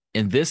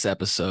In this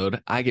episode,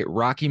 I get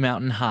Rocky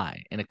Mountain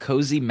High in a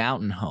cozy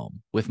mountain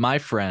home with my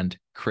friend,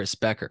 Chris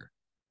Becker.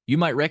 You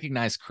might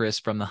recognize Chris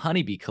from the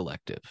Honeybee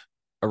Collective,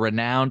 a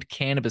renowned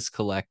cannabis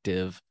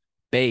collective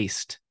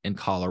based in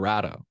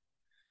Colorado.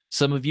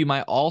 Some of you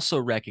might also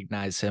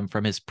recognize him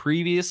from his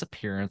previous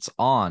appearance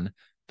on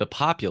the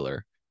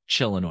popular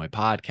Chillinois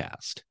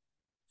podcast.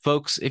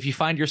 Folks, if you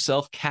find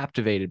yourself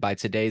captivated by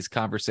today's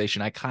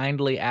conversation, I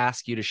kindly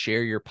ask you to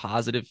share your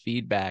positive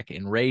feedback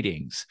and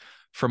ratings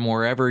from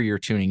wherever you're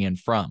tuning in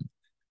from.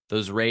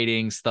 Those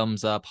ratings,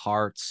 thumbs up,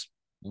 hearts,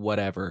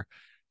 whatever,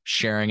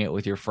 sharing it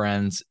with your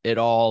friends, it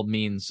all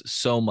means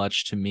so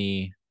much to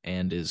me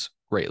and is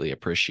greatly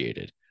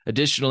appreciated.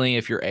 Additionally,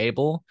 if you're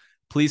able,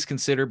 please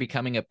consider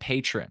becoming a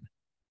patron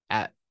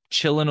at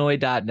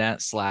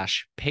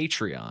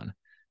chillinois.net/Patreon.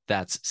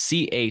 That's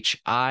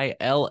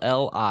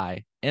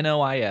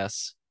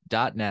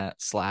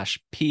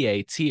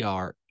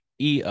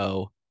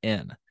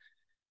chillinois.net/PATREON.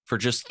 For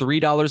just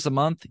 $3 a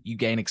month, you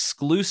gain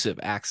exclusive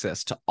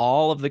access to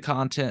all of the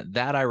content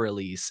that I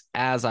release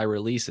as I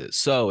release it.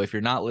 So if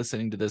you're not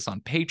listening to this on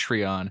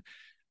Patreon,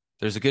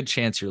 there's a good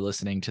chance you're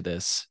listening to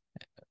this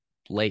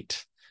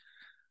late.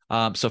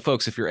 So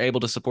folks, if you're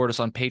able to support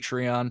us on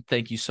Patreon,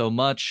 thank you so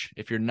much.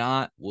 If you're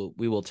not,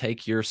 we will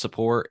take your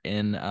support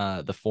in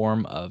the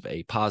form of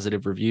a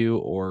positive review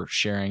or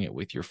sharing it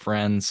with your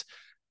friends.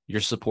 Your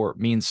support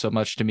means so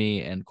much to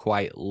me and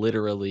quite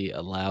literally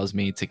allows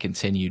me to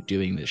continue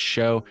doing this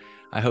show.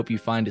 I hope you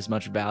find as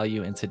much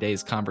value in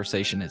today's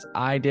conversation as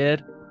I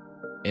did.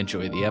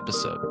 Enjoy the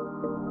episode.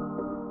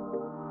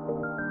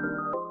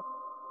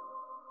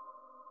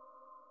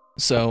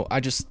 So I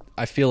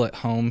feel at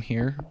home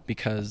here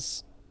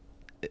because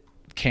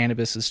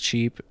cannabis is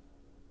cheap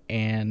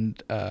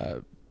and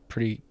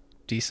pretty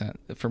decent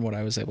from what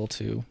I was able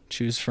to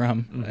choose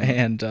from. Mm-hmm.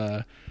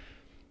 And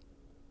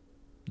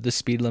the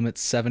speed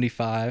limit's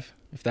 75.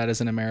 If that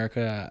is in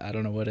America, I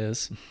don't know what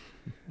is.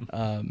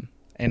 And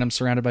I'm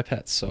surrounded by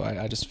pets, so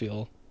I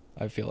feel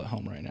at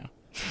home right now.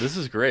 This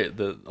is great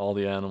that all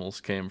the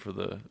animals came for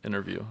the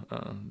interview.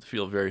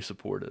 Feel very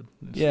supported.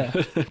 Yeah.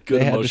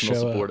 Good emotional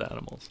support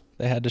animals.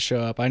 They had to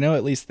show up. I know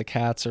at least the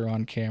cats are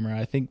on camera.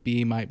 I think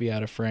Bee might be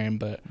out of frame,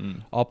 but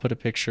I'll put a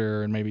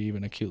picture and maybe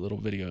even a cute little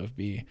video of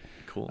Bee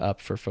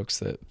up for folks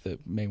that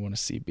may want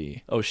to see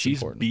Bee. Oh,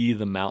 she's Bee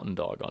the mountain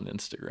dog on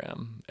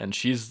Instagram, and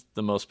she's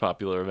the most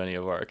popular of any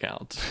of our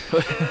accounts.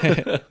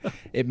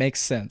 It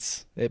makes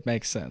sense. I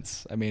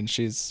mean,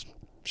 she's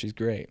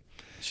great.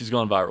 She's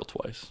gone viral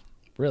twice.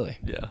 Really?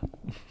 Yeah.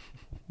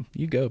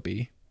 You go,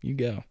 B. You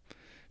go.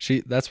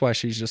 That's why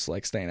she's just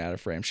like staying out of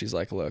frame. She's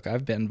like, look,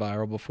 I've been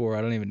viral before.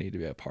 I don't even need to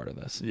be a part of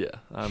this. Yeah,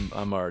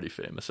 I'm already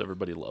famous.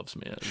 Everybody loves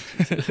me.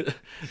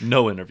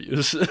 No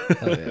interviews. Oh,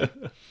 yeah.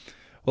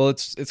 Well,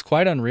 it's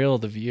quite unreal,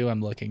 the view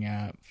I'm looking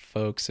at,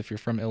 folks. If you're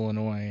from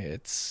Illinois,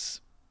 it's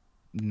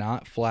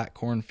not flat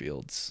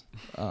cornfields.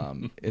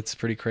 It's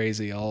pretty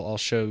crazy. I'll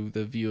show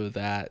the view of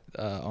that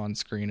on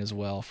screen as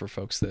well for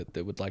folks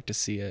that would like to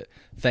see it.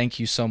 Thank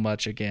you so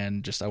much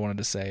again. Just I wanted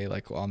to say,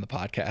 like, on the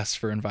podcast,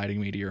 for inviting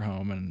me to your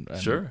home and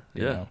sure,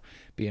 you know,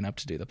 being up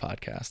to do the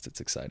podcast. It's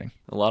exciting.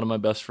 A lot of my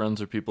best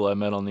friends are people I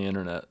met on the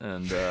internet,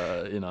 and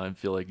I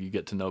feel like you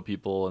get to know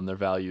people and their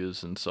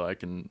values, and so I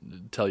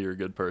can tell you're a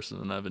good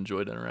person, and I've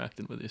enjoyed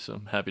interacting with you. So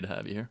I'm happy to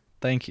have you here.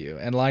 Thank you.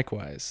 And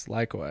likewise.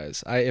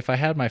 If I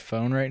had my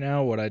phone right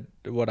now, what I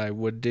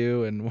would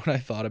do and what I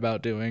thought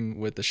about doing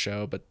with the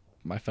show, but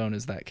my phone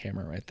is that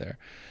camera right there.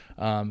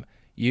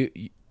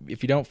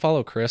 If you don't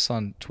follow Chris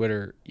on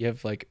Twitter, you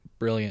have like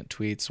brilliant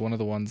tweets. One of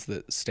the ones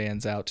that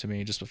stands out to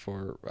me just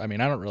before, I mean,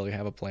 I don't really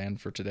have a plan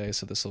for today,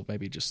 so this will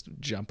maybe just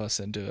jump us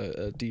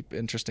into a deep,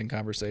 interesting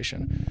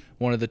conversation.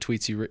 One of the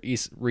tweets you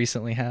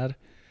recently had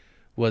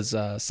was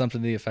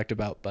something to the effect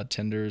about bud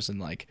tenders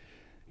and like,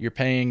 you're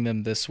paying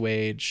them this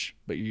wage,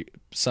 but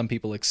some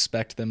people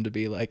expect them to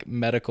be like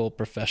medical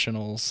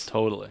professionals.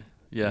 Totally.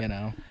 Yeah. You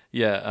know?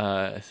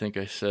 Yeah. I think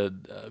I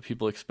said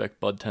people expect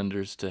bud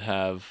tenders to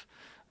have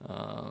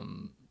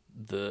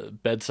the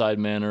bedside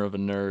manner of a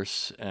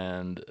nurse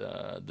and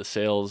the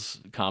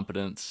sales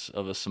competence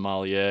of a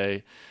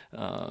sommelier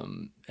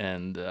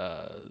and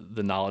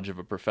the knowledge of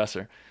a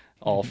professor,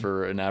 all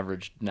for an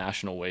average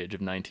national wage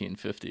of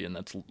 $19.50, and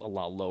that's a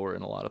lot lower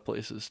in a lot of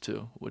places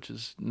too, which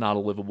is not a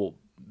livable,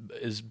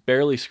 is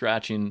barely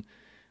scratching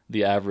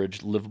the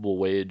average livable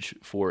wage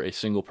for a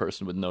single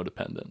person with no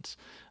dependents.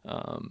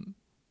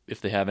 If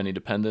they have any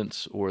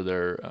dependents or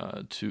they're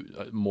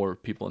more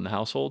people in the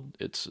household,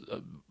 it's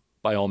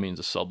by all means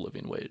a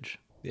sub-living wage.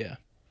 Yeah.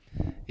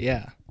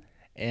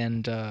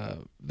 And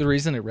the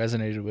reason it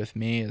resonated with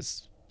me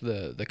is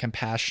the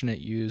compassionate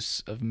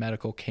use of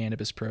medical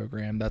cannabis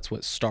program. That's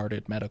what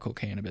started medical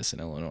cannabis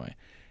in Illinois.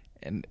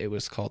 And it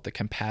was called the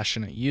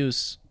compassionate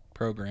use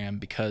program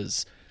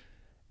because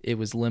it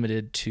was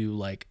limited to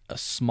like a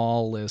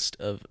small list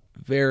of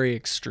very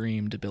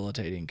extreme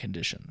debilitating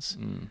conditions.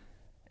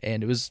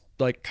 And it was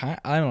like,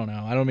 I don't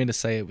know. I don't mean to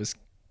say it was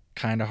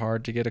kind of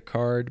hard to get a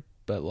card,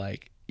 but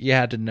like you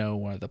had to know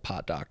one of the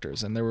pot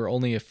doctors, and there were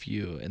only a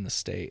few in the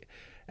state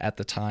at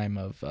the time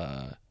of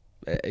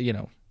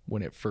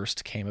when it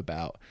first came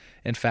about.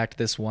 In fact,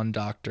 this one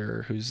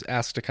doctor who's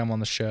asked to come on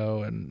the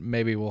show, and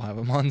maybe we'll have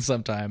him on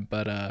sometime,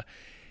 but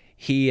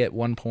he at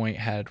one point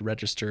had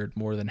registered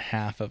more than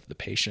half of the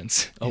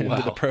patients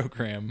into the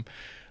program.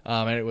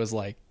 And it was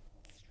like,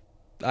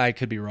 I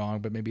could be wrong,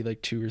 but maybe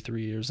like 2 or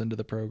 3 years into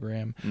the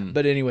program.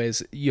 But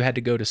anyways, you had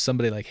to go to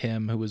somebody like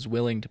him who was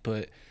willing to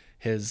put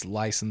his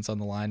license on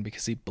the line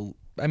because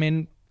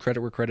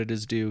credit where credit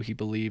is due. He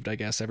believed, I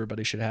guess,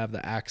 everybody should have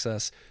the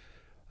access.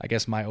 I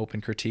guess my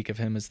open critique of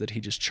him is that he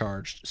just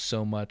charged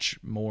so much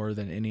more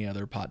than any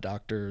other pot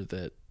doctor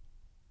that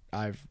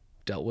I've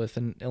dealt with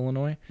in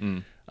Illinois.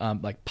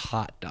 Like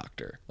pot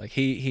doctor. Like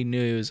he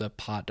knew he was a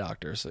pot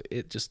doctor. So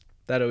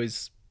that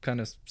always kind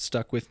of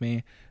stuck with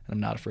me. And I'm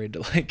not afraid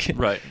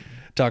to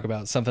talk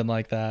about something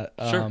like that.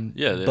 Sure.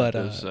 Yeah. But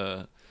it's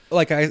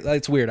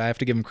weird. I have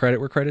to give him credit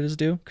where credit is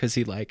due because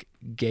he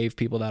gave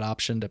people that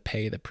option to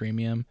pay the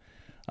premium.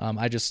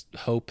 I just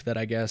hope that,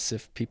 I guess,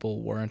 if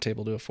people weren't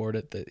able to afford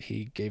it, that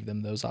he gave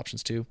them those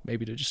options too.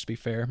 Maybe to just be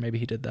fair. Maybe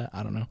he did that.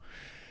 I don't know.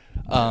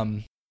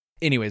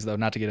 Anyways, though,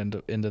 not to get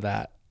into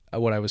that,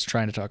 what I was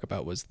trying to talk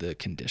about was the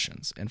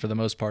conditions. And for the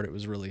most part, it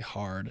was really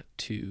hard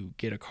to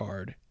get a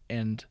card.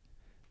 And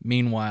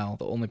meanwhile,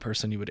 the only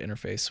person you would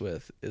interface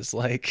with is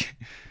like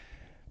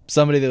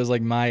somebody that was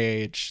like my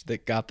age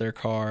that got their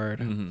card,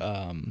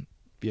 from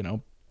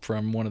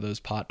one of those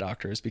pot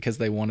doctors because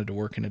they wanted to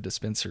work in a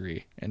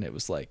dispensary. And it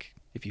was like,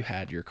 if you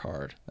had your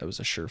card, that was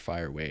a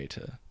surefire way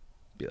to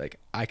be like,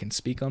 I can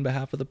speak on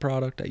behalf of the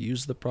product. I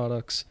use the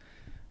products.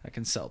 I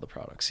can sell the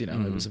products. It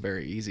was a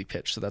very easy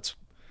pitch. So that's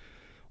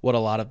what a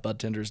lot of bud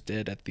tenders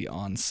did at the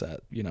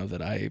onset,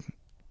 that I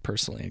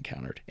personally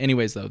encountered.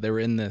 Anyways, though, they were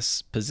in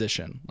this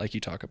position, like you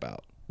talk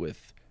about,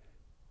 with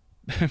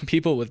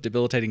people with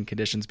debilitating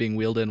conditions being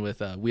wheeled in with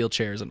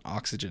wheelchairs and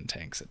oxygen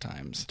tanks at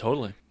times.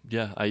 Totally.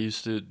 Yeah. I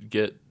used to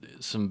get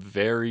some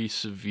very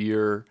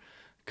severe,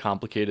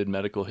 complicated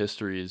medical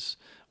histories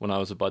when I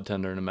was a bud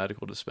tender in a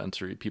medical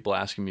dispensary. People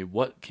asking me,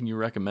 what can you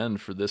recommend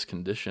for this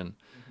condition?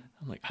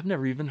 I'm like, I've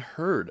never even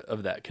heard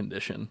of that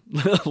condition,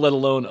 let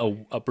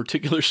alone a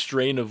particular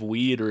strain of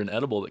weed or an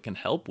edible that can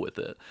help with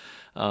it.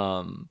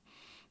 And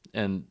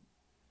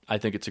I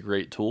think it's a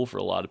great tool for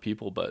a lot of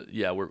people, but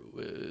yeah, we're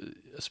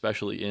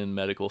especially in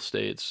medical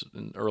states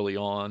and early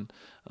on,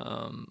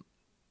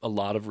 a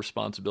lot of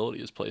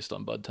responsibility is placed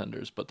on bud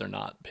tenders, but they're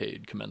not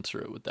paid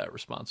commensurate with that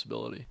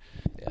responsibility.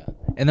 Yeah.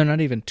 And they're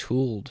not even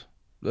tooled.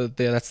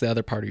 That's the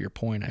other part of your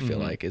point, I feel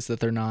like, is that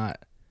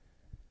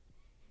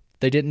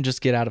they didn't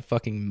just get out of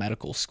fucking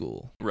medical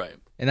school. Right.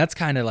 And that's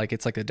kind of like,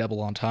 it's like a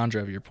double entendre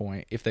of your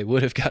point. If they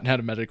would have gotten out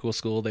of medical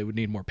school, they would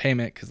need more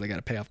payment because they got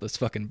to pay off those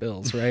fucking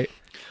bills, right?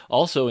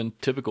 Also, in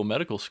typical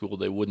medical school,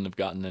 they wouldn't have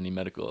gotten any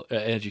medical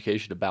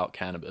education about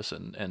cannabis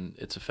and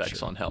its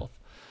effects on health.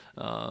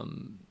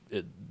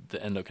 The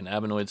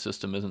endocannabinoid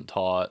system isn't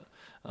taught.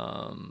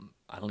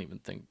 I don't even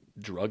think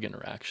drug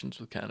interactions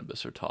with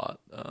cannabis are taught.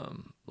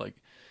 Like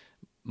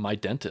my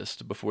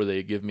dentist, before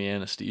they give me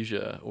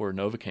anesthesia or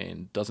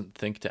Novocaine, doesn't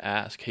think to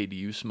ask, hey, do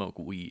you smoke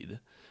weed?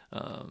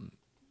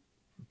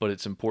 But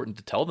it's important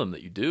to tell them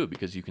that you do,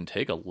 because you can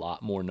take a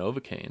lot more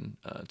Novocaine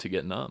to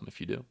get numb if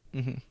you do.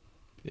 Mm-hmm.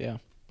 Yeah.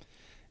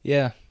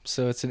 Yeah.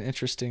 So it's an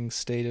interesting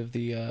state of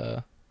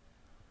the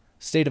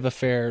state of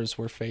affairs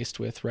we're faced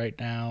with right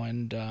now.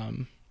 And,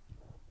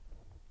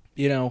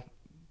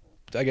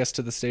 I guess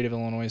to the state of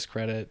Illinois'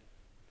 credit,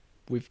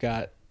 we've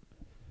got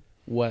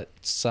what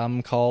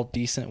some call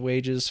decent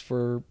wages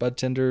for bud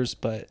tenders,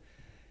 but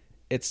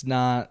it's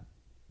not,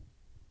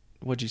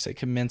 what'd you say,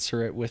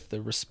 commensurate with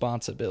the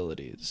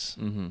responsibilities.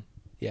 Mm-hmm.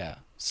 Yeah.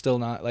 Still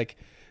not like,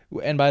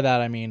 and by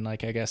that, I mean,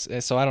 like, I guess,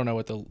 so I don't know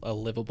what a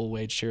livable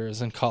wage here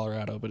is in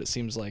Colorado, but it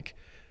seems like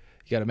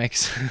you got to make,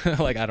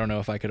 like, I don't know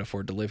if I could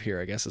afford to live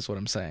here, I guess is what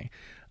I'm saying.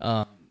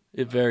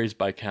 It varies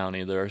by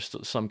county. There are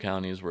some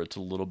counties where it's a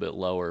little bit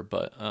lower,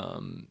 but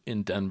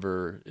in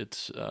Denver,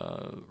 it's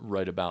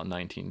right about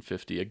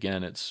 $19.50.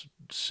 Again, it's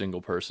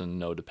single person,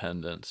 no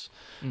dependents,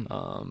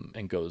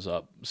 and goes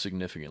up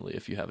significantly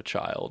if you have a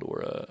child or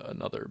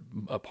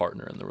a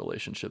partner in the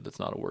relationship that's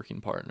not a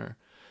working partner.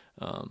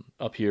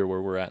 Up here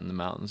where we're at in the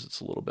mountains, it's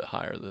a little bit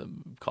higher. The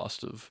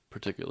cost of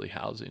particularly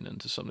housing and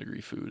to some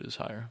degree food is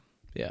higher.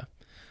 Yeah.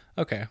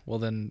 Okay. Well,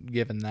 then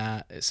given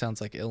that, it sounds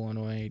like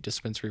Illinois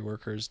dispensary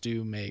workers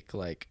do make,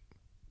 like,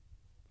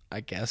 I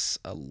guess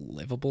a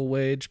livable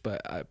wage,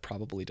 but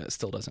probably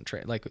still doesn't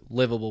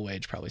livable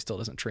wage probably still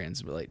doesn't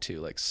translate to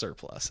like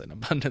surplus and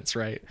abundance,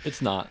 right?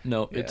 It's not.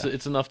 No, yeah.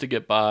 It's enough to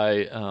get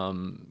by,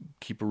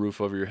 keep a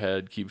roof over your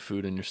head, keep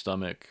food in your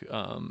stomach,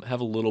 have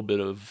a little bit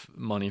of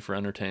money for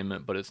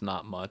entertainment, but it's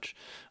not much.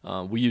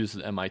 We use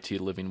the MIT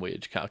living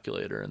wage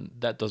calculator, and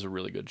that does a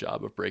really good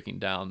job of breaking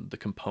down the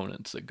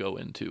components that go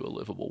into a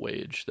livable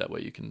wage. That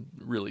way you can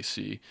really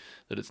see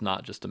that it's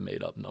not just a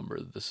made up number.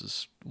 This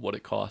is what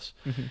it costs.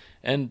 Mm-hmm.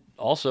 And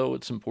also,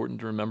 it's important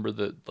to remember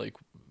that, like,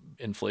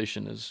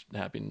 inflation is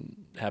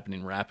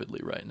happening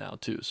rapidly right now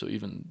too. So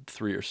even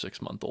 3 or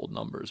 6 month old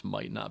numbers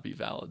might not be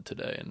valid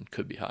today and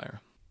could be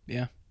higher.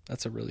 Yeah,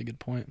 that's a really good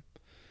point.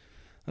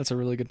 That's a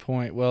really good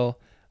point. Well,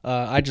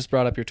 I just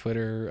brought up your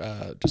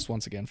Twitter. Just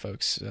once again,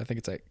 folks, I think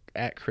it's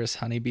at Chris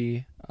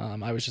Honeybee.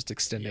 I was just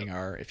extending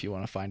our, if you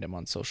want to find him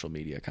on social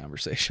media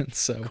conversations.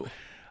 So Cool.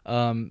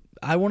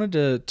 I wanted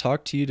to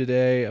talk to you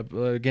today.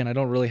 Again, I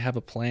don't really have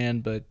a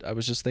plan, but I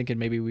was just thinking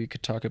maybe we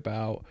could talk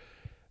about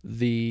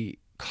the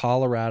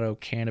Colorado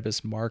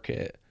cannabis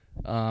market.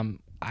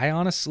 I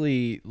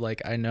honestly,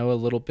 I know a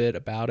little bit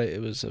about it.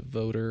 It was a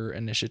voter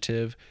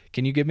initiative.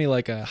 Can you give me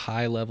like a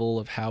high level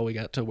of how we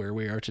got to where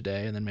we are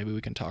today? And then maybe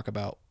we can talk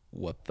about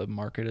what the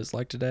market is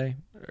like today.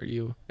 Are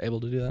you able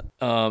to do that?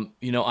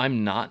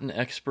 I'm not an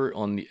expert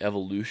on the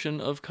evolution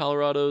of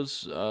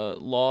Colorado's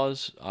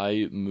laws.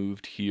 I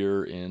moved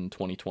here in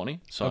 2020,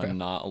 so Okay. I'm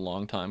not a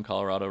longtime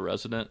Colorado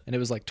resident. And it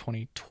was like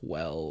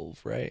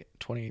 2012, right?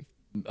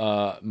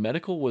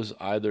 Medical was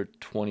either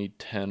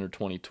 2010 or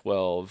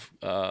 2012.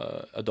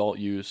 Adult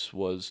use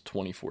was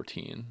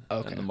 2014.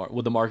 Okay. And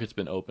the market's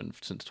been open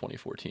since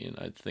 2014.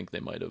 I think they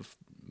might have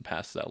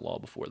passed that law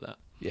before that.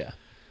 Yeah.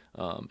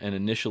 And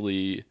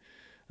initially,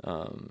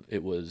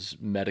 it was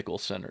medical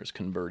centers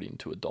converting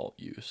to adult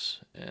use.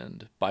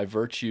 And by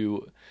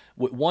virtue,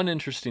 one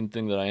interesting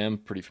thing that I am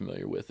pretty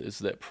familiar with is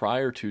that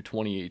prior to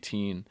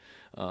 2018,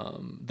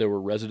 there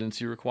were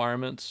residency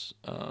requirements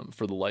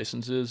for the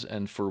licenses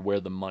and for where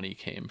the money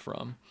came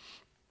from.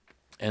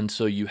 And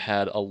so you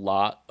had a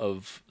lot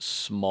of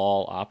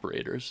small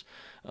operators.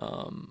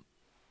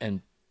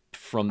 And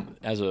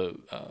as a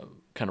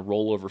kind of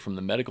rollover from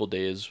the medical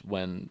days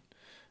when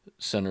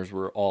centers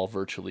were all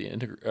vertically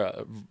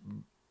integrated,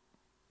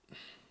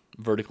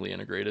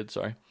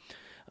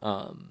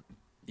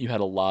 you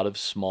had a lot of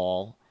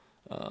small,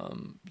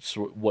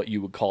 what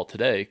you would call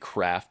today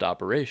craft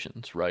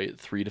operations, right?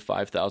 3,000 to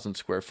 5,000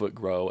 square foot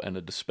grow and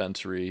a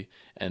dispensary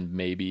and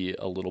maybe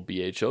a little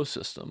BHO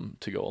system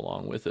to go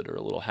along with it, or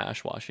a little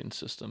hash washing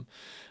system.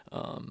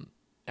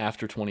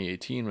 After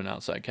 2018, when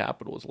outside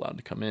capital was allowed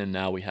to come in,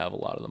 now we have a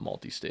lot of the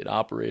multi-state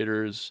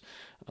operators.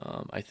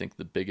 I think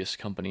the biggest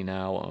company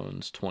now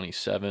owns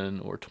 27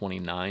 or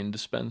 29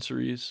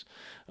 dispensaries.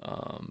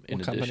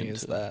 What company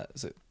is that?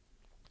 Is it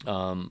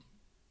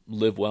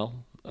Live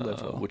Well,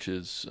 Live Well. which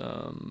is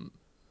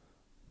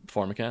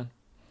Pharmacan.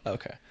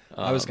 Okay.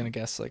 I was going to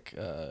guess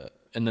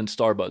And then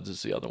Starbuds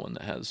is the other one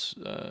that has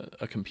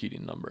a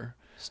competing number.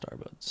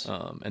 Starbuds.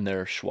 And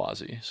they're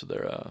Schwazi, so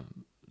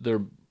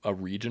they're a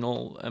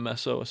regional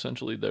MSO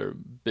essentially. They're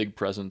big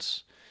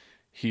presence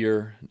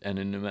here and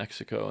in New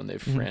Mexico, and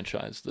they've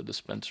franchised the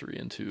dispensary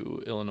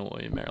into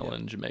Illinois,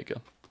 Maryland,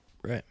 Jamaica.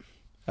 Right.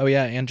 Oh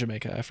yeah, and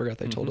Jamaica. I forgot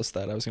they told us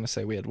that. I was going to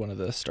say we had one of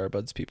the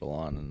Starbuds people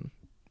on, and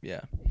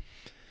yeah.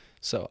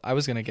 So I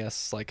was going to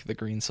guess the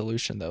green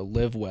solution though,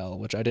 Live Well,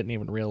 which I didn't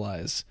even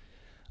realize.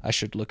 I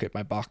should look at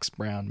my box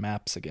brown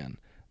maps again.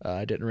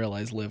 I didn't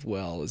realize Live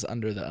Well is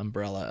under the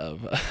umbrella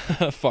of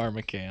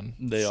Pharmacan.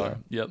 They are.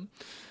 Yep.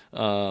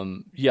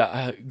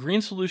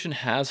 Green Solution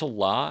has a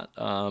lot,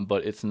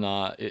 but it's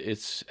not.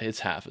 It's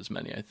half as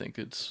many. I think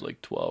it's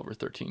 12 or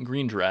 13.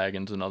 Green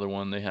Dragon's another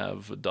one. They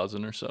have a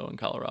dozen or so in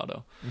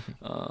Colorado.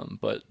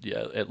 But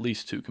yeah, at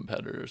least two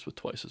competitors with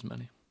twice as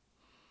many.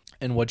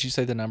 And what'd you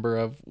say the number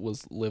of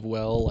was Live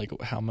Well?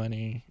 How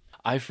many?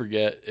 I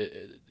forget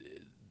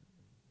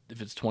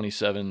if it's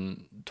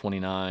 27,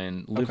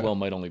 29. Live Well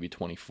might only be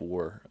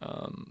 24.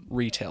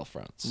 Retail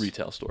fronts.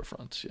 Retail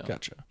storefronts, yeah.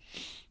 Gotcha.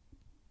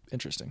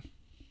 Interesting.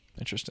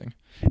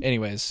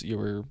 Anyways, you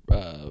were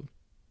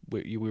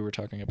we were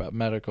talking about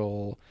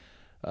medical,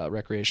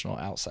 recreational,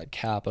 outside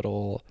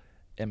capital,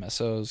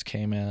 MSOs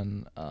came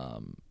in.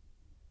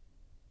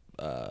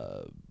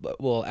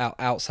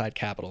 Outside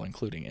capital,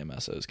 including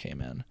MSOs,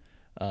 came in.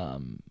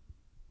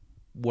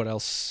 What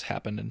else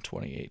happened in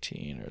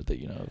 2018, or that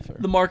you know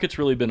of? The market's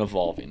really been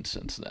evolving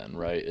since then,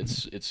 right?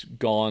 It's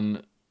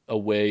gone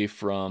away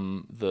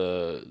from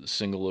the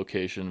single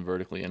location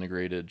vertically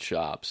integrated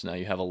shops. Now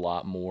you have a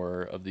lot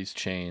more of these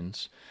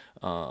chains,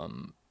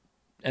 and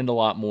a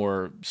lot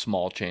more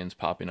small chains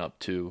popping up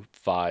to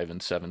 5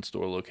 and 7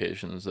 store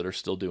locations that are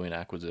still doing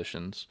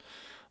acquisitions.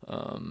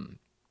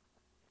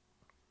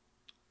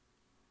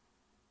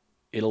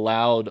 It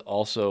allowed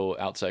also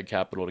outside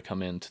capital to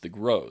come into the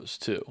grows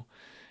too.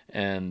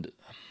 And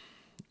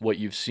what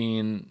you've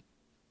seen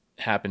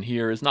happen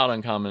here is not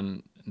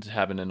uncommon to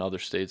happen in other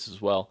states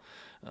as well.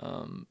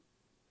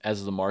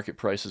 As the market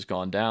price has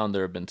gone down,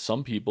 there have been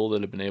some people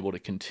that have been able to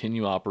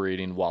continue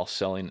operating while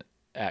selling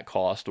at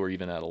cost or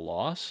even at a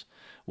loss,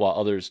 while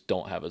others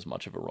don't have as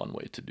much of a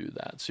runway to do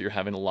that. So you're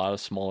having a lot of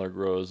smaller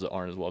grows that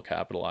aren't as well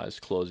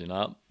capitalized closing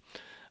up.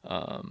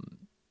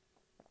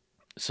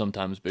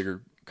 Sometimes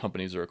bigger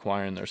companies are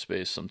acquiring their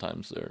space.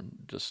 Sometimes they're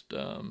just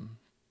the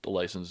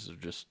licenses are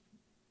just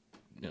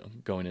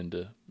going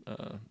into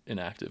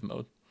inactive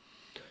mode.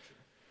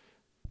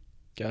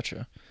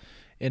 Gotcha.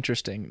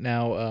 Interesting.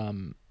 Now,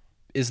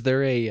 is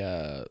there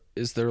a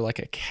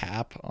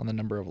cap on the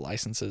number of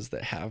licenses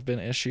that have been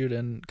issued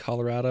in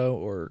Colorado,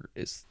 or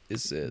is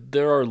it?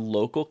 There are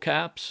local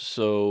caps.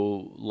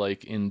 So,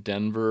 in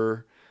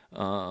Denver,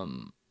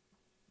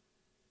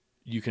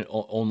 you can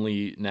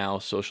only now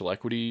social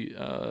equity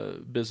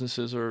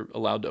businesses are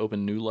allowed to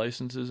open new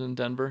licenses in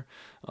Denver.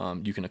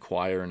 You can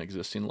acquire an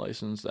existing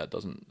license. That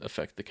doesn't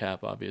affect the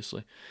cap,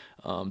 obviously.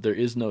 There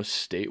is no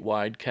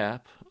statewide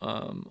cap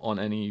on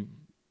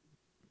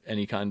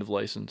any kind of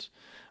license.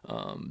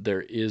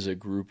 There is a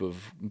group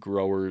of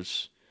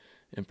growers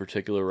in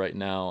particular right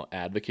now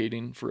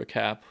advocating for a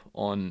cap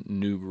on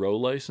new grow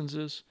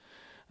licenses.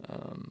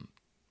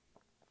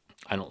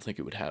 I don't think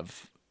it would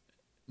have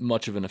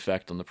much of an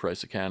effect on the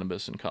price of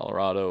cannabis in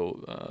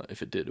Colorado.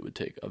 If it did, it would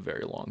take a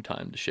very long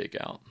time to shake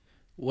out.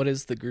 What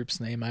is the group's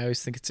name? I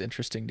always think it's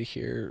interesting to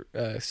hear.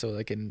 So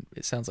like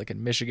it sounds like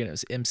in Michigan it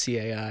was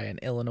MCAI, and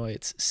Illinois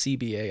it's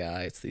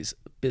CBAI. It's these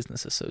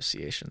business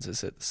associations.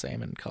 Is it the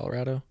same in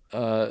Colorado?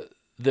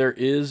 There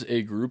is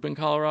a group in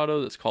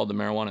Colorado that's called the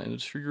Marijuana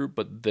Industry Group,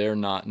 but they're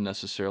not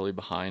necessarily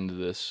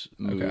behind this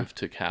move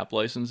to cap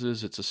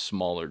licenses. It's a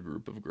smaller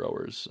group of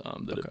growers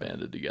that have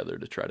banded together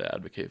to try to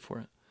advocate for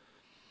it.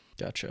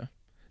 Gotcha.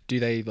 Do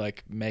they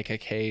like make a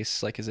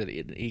case? Like, is it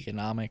an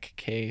economic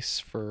case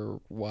for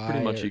why?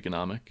 Pretty much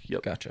economic.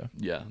 Yep. Gotcha.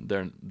 Yeah,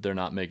 they're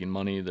not making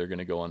money. They're going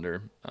to go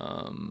under.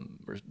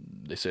 Or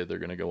they say they're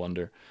going to go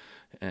under,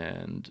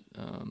 and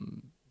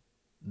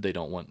they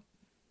don't want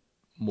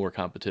more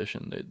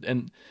competition.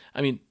 And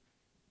I mean,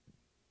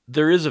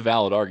 there is a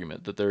valid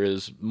argument that there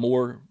is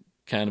more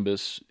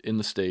cannabis in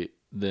the state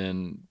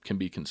than can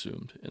be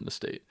consumed in the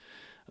state,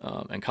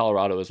 and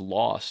Colorado has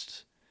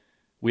lost.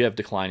 We have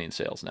declining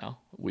sales now.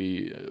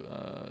 We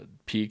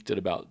peaked at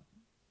about,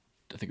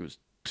 I think it was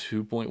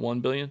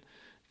 2.1 billion,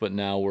 but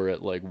now we're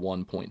at like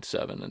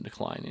 1.7 and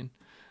declining.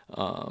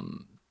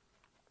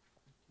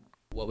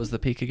 What was the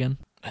peak again?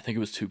 I think it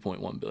was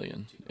 2.1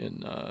 billion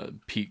in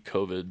peak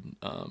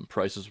COVID.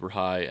 Prices were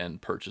high and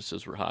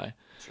purchases were high.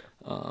 Sure.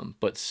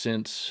 But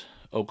since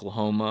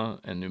Oklahoma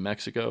and New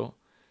Mexico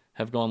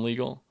have gone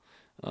legal,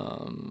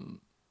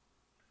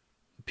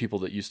 people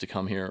that used to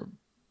come here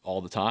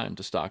all the time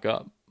to stock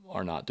up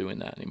are not doing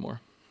that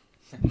anymore.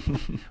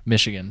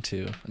 Michigan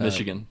too.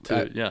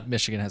 Yeah.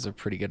 Michigan has a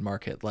pretty good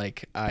market.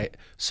 Like I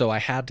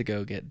had to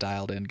go get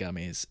dialed in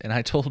gummies, and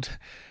I told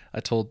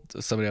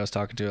somebody I was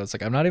talking to, I was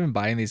like, I'm not even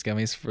buying these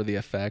gummies for the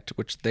effect,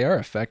 which they are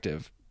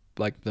effective,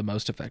 like the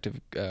most effective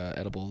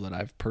edible that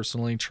I've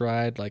personally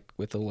tried, like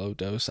with a low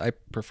dose. I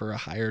prefer a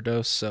higher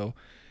dose, so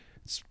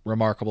it's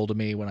remarkable to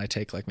me when I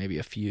take like maybe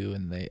a few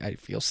and I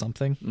feel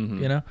something,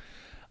 you know.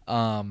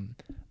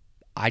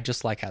 I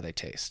just like how they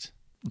taste.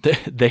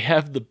 They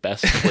have the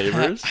best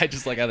flavors. I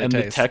just like how they taste.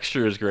 And the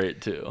texture is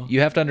great too.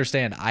 You have to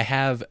understand,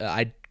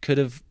 I could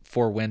have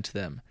forewent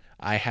them.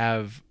 I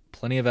have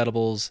plenty of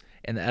edibles,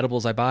 and the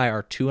edibles I buy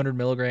are 200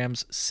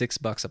 milligrams,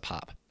 $6 a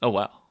pop. Oh,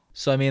 wow.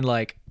 So, I mean,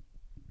 like,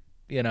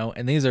 you know,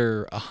 and these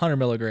are 100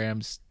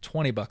 milligrams,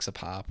 $20 a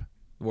pop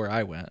where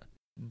I went.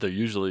 They're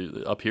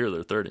usually up here,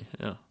 they're 30.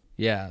 Yeah.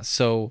 Yeah.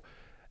 So,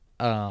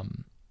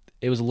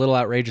 it was a little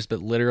outrageous, but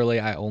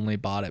literally I only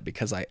bought it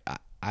because I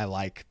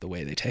like the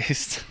way they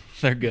taste.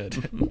 They're good.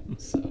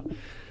 So,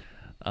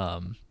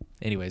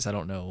 anyways, I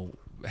don't know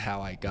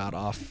how I got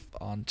off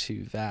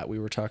onto that. We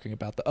were talking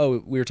about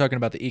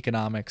the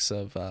economics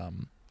of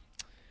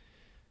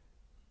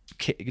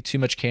too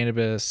much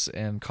cannabis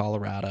in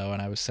Colorado,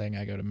 and I was saying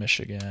I go to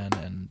Michigan,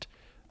 and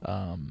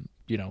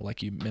you know,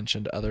 like you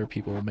mentioned, other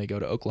people may go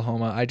to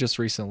Oklahoma. I just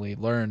recently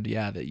learned,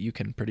 that you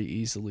can pretty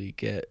easily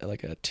get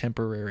like a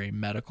temporary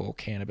medical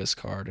cannabis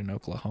card in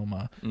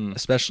Oklahoma,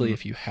 especially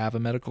if you have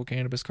a medical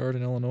cannabis card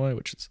in Illinois,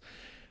 which is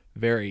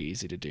very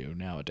easy to do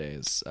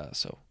nowadays.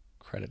 So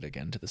credit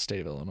again to the state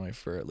of Illinois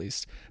for at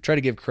least try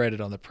to give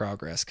credit on the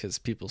progress, because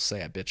people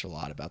say I bitch a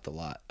lot about the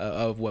lot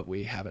of what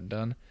we haven't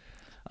done.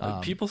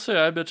 People say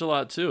I bitch a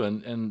lot too,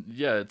 and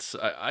yeah,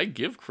 I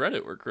give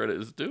credit where credit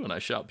is due, and I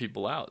shout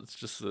people out. It's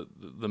just that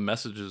the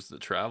messages that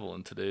travel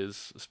in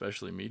today's,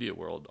 especially media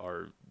world,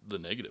 are the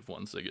negative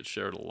ones. They get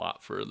shared a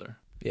lot further.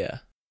 Yeah.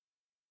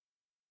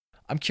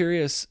 I'm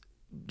curious,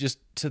 just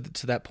to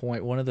that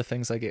point, one of the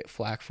things I get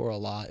flack for a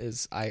lot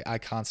is I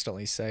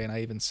constantly say, and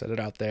I even said it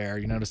out there,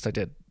 you noticed I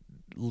did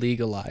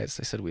legalized.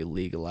 I said we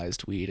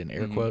legalized weed in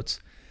air quotes.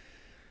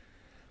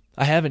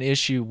 I have an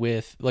issue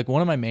with, like,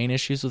 one of my main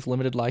issues with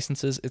limited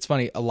licenses. It's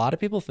funny. A lot of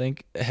people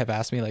have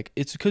asked me, like,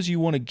 it's because you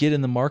want to get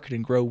in the market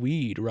and grow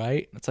weed,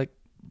 right? It's like,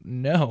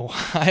 no,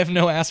 I have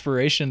no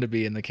aspiration to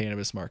be in the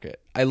cannabis market.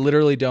 I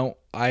literally don't.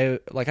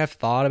 I've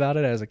thought about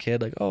it as a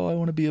kid, like, oh, I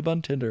want to be a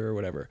bud tender or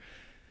whatever.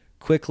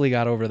 Quickly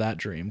got over that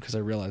dream because I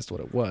realized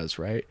what it was,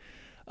 right?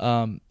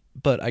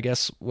 But I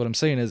guess what I'm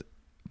saying is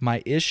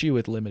my issue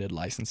with limited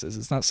licenses,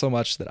 it's not so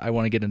much that I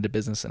want to get into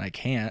business and I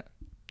can't.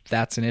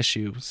 That's an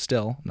issue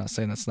still. I'm not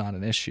saying that's not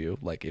an issue.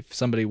 Like, if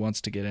somebody wants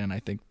to get in, I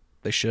think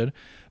they should.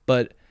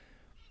 But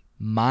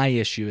my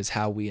issue is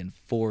how we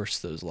enforce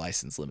those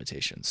license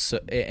limitations. So,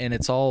 and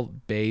it's all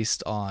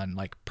based on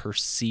like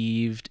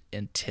perceived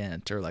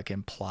intent or like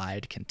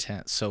implied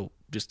content. So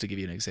just to give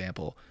you an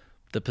example,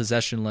 the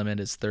possession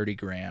limit is 30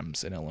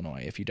 grams in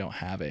Illinois if you don't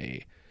have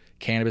a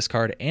cannabis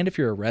card and if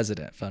you're a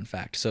resident, fun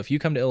fact. So if you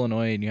come to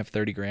Illinois and you have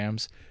 30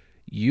 grams,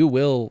 you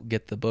will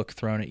get the book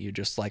thrown at you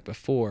just like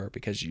before,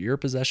 because your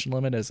possession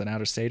limit as an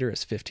out-of-stater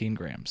is 15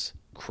 grams,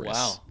 Chris.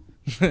 Wow.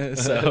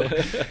 So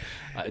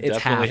I it's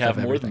definitely half have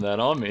of more everything. than that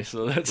on me,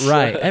 so that's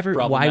Right. Why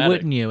problematic.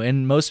 wouldn't you?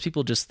 And most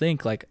people just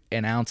think like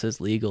an ounce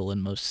is legal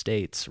in most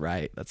states,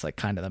 right? That's like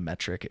kind of the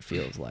metric, it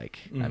feels like.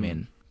 I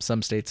mean,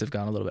 some states have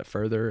gone a little bit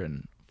further,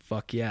 and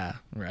fuck yeah,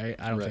 right?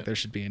 I don't think there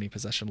should be any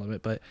possession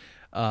limit, but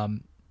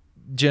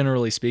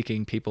generally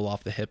speaking, people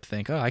off the hip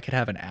think, oh, I could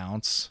have an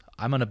ounce.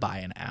 I'm going to buy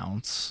an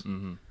ounce.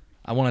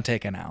 I want to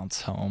take an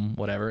ounce home,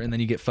 whatever. And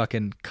then you get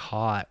fucking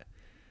caught.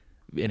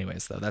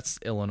 Anyways, though, that's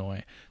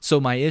Illinois.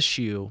 So my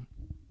issue,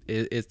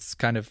 it's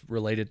kind of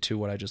related to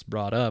what I just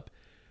brought up.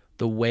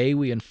 The way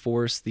we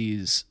enforce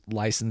these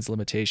license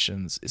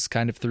limitations is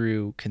kind of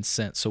through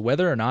consent. So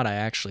whether or not I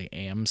actually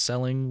am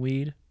selling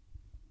weed,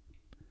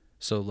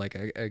 so like,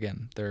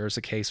 again, there's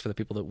a case for the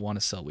people that want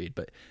to sell weed,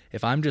 but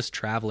if I'm just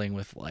traveling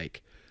with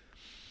like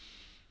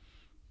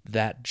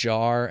that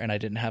jar and I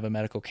didn't have a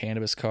medical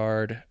cannabis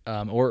card,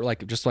 or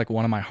like just like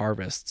one of my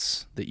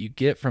harvests that you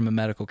get from a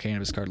medical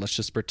cannabis card, let's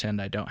just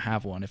pretend I don't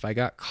have one. If I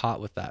got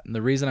caught with that, and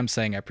the reason I'm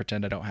saying I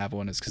pretend I don't have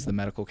one is because the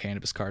medical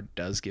cannabis card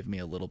does give me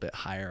a little bit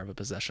higher of a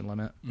possession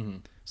limit.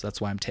 So that's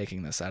why I'm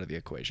taking this out of the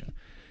equation.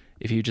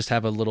 If you just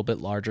have a little bit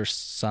larger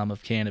sum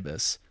of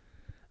cannabis,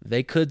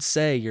 they could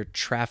say you're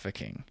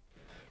trafficking.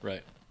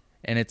 Right.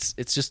 And it's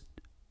just,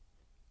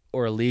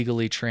 or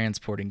illegally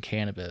transporting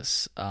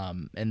cannabis,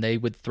 and they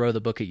would throw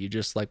the book at you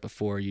just like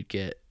before. You'd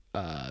get,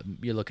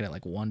 you're looking at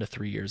like 1 to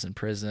 3 years in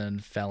prison,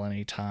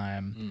 felony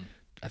time,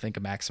 I think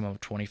a maximum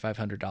of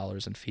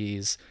 $2,500 in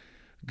fees.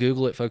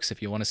 Google it, folks,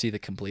 if you want to see the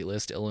complete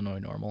list. Illinois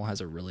Normal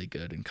has a really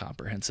good and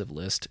comprehensive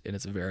list, and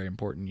it's very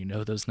important you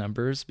know those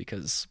numbers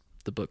because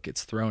the book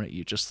gets thrown at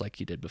you just like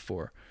you did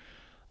before.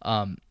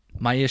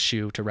 My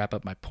issue, to wrap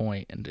up my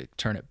point and to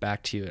turn it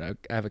back to you, and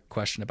I have a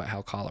question about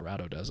how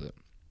Colorado does it.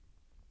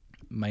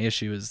 My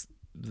issue is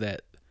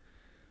that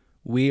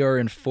we are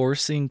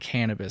enforcing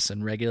cannabis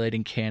and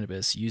regulating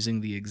cannabis using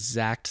the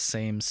exact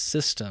same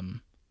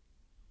system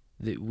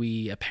that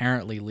we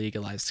apparently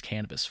legalized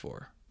cannabis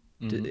for.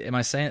 Am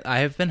I saying? I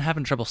have been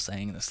having trouble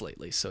saying this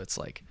lately, so it's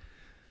like,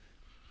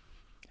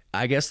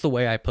 I guess the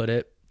way I put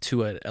it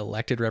to an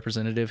elected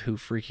representative who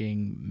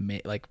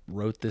freaking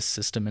wrote this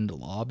system into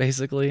law,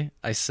 basically,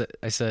 I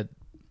said,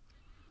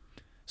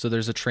 so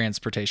there's a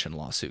transportation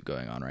lawsuit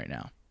going on right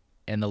now.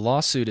 And the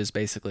lawsuit is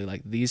basically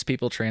like, these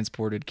people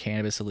transported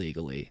cannabis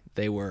illegally.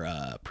 They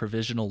were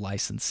provisional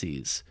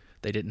licensees.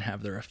 They didn't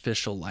have their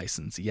official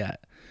license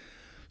yet.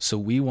 So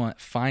we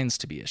want fines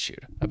to be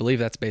issued. I believe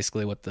that's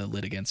basically what the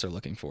litigants are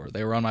looking for.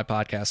 They were on my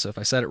podcast, so if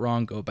I said it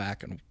wrong, go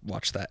back and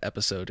watch that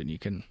episode and you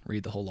can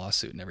read the whole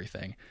lawsuit and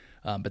everything.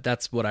 But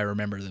that's what I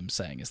remember them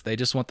saying, is they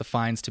just want the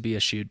fines to be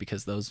issued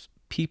because those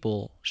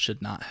people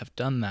should not have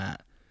done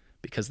that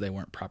because they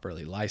weren't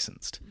properly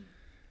licensed.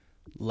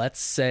 Let's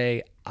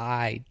say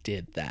I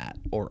did that,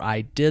 or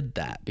I did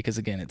that, because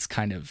again, it's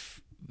kind of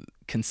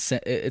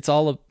consent. It's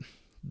all a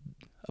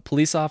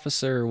police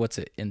officer. What's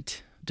it?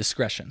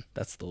 Discretion.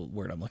 That's the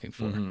word I'm looking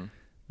for.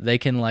 They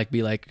can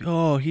be like,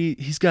 oh,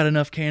 he's got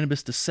enough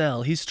cannabis to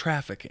sell. He's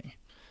trafficking,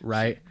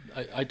 right?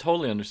 I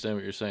totally understand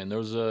what you're saying. There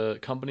was a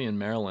company in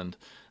Maryland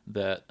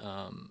that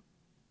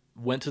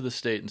went to the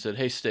state and said,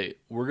 hey, state,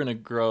 we're going to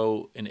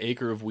grow an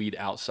acre of weed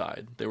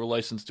outside. They were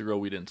licensed to grow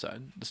weed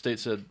inside. The state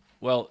said,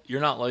 well, you're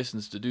not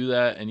licensed to do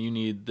that, and you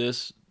need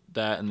this,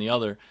 that, and the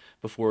other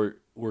before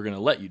we're going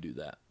to let you do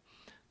that.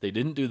 They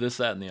didn't do this,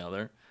 that, and the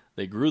other.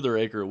 They grew their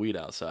acre of weed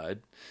outside,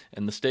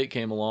 and the state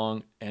came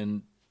along,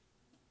 and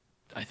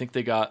I think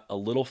they got a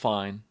little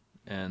fine,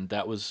 and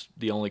that was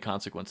the only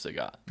consequence they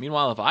got.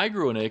 Meanwhile, if I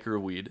grew an acre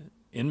of weed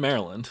in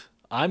Maryland,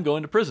 I'm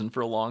going to prison for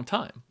a long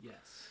time. Yes.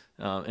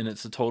 And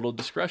it's a total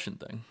discretion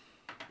thing.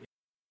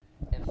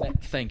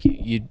 And thank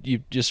you.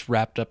 You just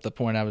wrapped up the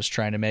point I was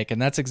trying to make,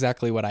 and that's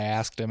exactly what I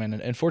asked him. And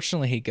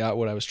unfortunately, he got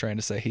what I was trying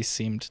to say. He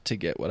seemed to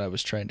get what I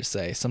was trying to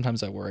say.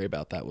 Sometimes I worry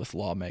about that with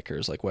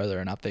lawmakers, like whether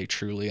or not they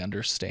truly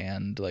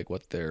understand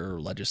what they're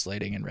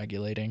legislating and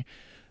regulating.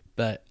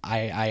 But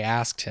I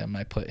asked him.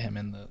 I put him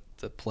in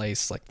the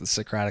place, like the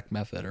Socratic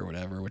method or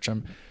whatever, which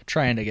I'm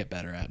trying to get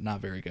better at,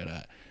 not very good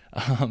at.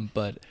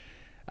 But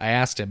I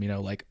asked him,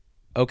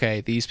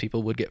 okay, these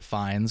people would get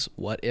fines.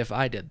 What if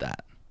I did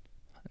that?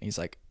 And he's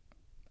like,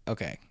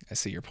 okay, I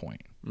see your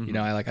point.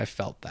 I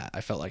felt that.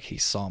 I felt like he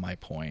saw my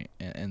point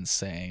and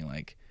saying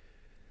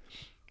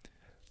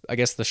I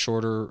guess the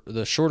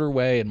shorter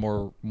way and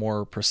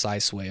more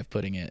precise way of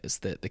putting it is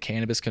that the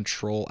Cannabis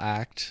Control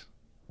Act,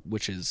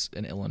 which is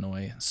an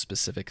Illinois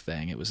specific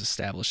thing, it was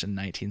established in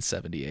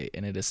 1978,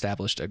 and it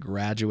established a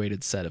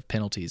graduated set of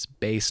penalties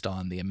based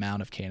on the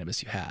amount of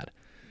cannabis you had.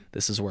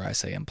 This is where I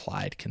say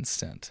implied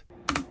consent.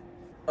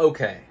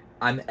 Okay.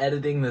 I'm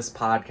editing this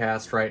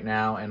podcast right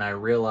now, and I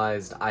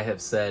realized I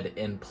have said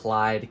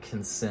implied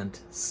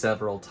consent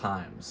several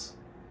times.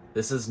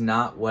 This is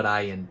not what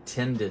I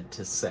intended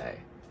to say.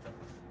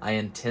 I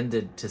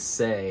intended to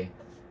say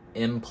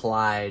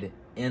implied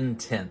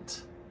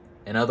intent.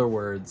 In other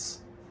words,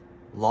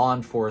 law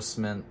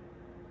enforcement,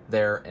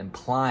 they're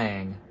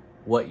implying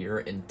what your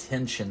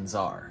intentions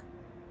are.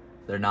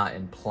 They're not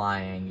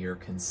implying your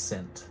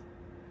consent.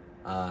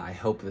 I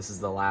hope this is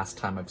the last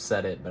time I've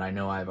said it, but I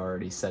know I've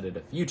already said it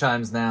a few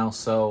times now,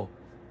 so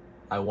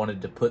I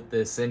wanted to put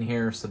this in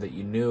here so that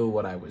you knew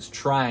what I was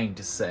trying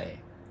to say.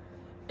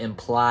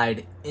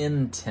 Implied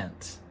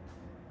intent.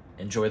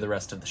 Enjoy the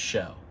rest of the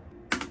show.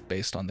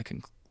 Based on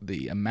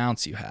the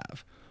amounts you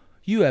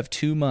have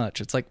too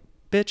much. It's like,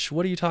 bitch,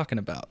 what are you talking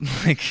about?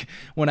 Like,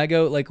 when I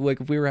go, like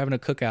if we were having a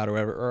cookout or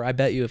whatever, or I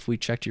bet you if we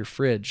checked your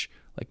fridge,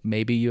 like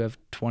maybe you have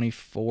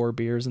 24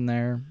 beers in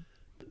there,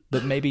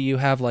 but maybe you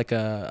have like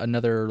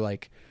another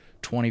like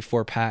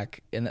 24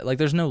 pack, and like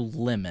there's no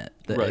limit.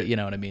 Right. You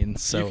know what I mean?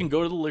 So you can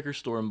go to the liquor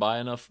store and buy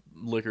enough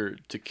liquor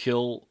to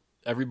kill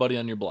everybody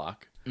on your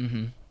block,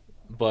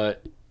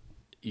 but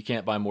you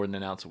can't buy more than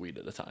an ounce of weed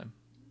at a time.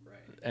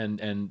 Right.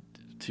 And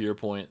to your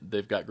point,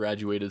 they've got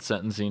graduated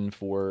sentencing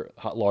for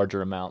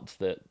larger amounts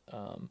that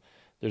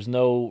there's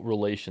no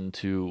relation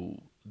to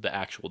the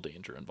actual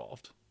danger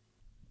involved.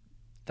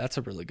 That's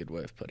a really good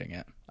way of putting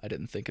it. I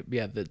didn't think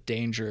the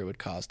danger it would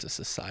cause to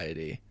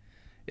society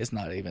is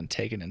not even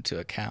taken into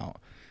account.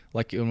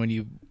 Like when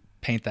you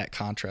paint that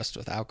contrast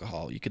with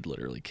alcohol, you could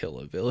literally kill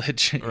a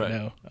village, you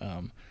know?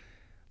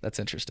 That's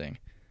interesting.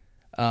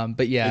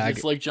 But yeah.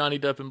 It's like Johnny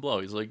Depp in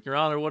Blow. He's like, Your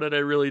Honor, what did I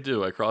really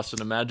do? I crossed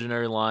an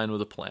imaginary line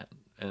with a plant.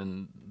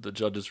 And the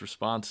judge's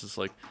response is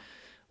like,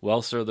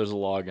 well, sir, there's a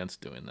law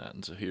against doing that,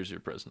 and so here's your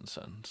prison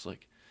sentence.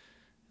 Like,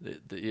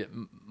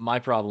 my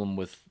problem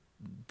with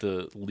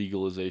the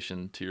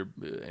legalization, to your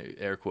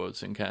air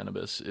quotes, in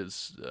cannabis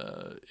is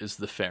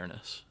the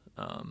fairness.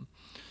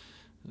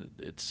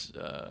 It's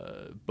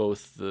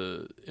both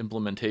the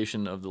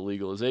implementation of the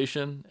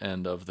legalization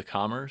and of the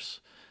commerce.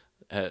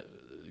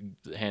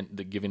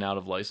 The giving out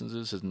of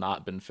licenses has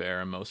not been fair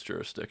in most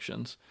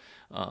jurisdictions.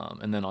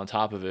 And then on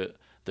top of it,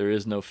 there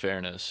is no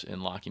fairness in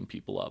locking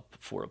people up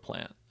for a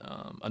plant,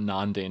 a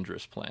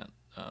non-dangerous plant.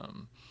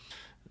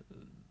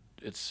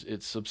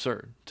 It's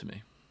absurd to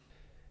me.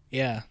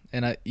 Yeah,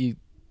 and you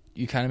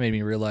kind of made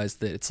me realize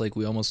that it's like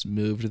we almost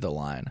moved the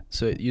line.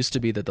 So it used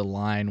to be that the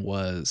line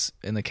was,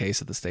 in the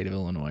case of the state of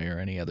Illinois or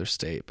any other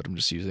state, but I'm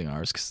just using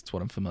ours because it's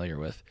what I'm familiar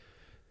with,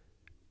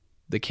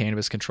 the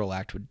Cannabis Control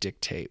Act would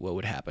dictate what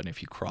would happen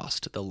if you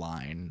crossed the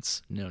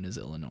lines known as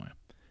Illinois.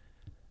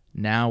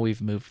 Now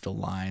we've moved the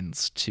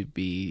lines to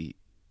be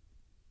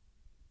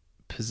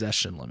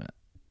possession limit,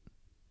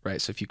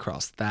 right? So if you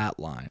cross that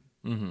line,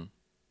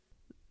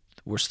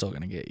 we're still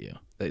going to get you.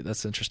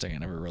 That's interesting. I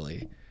never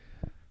really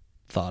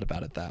thought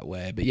about it that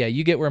way. But yeah,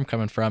 you get where I'm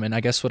coming from. And I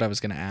guess what I was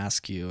going to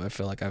ask you, I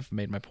feel like I've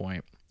made my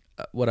point.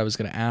 What I was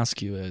going to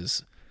ask you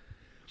is,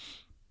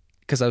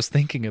 because I was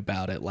thinking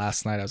about it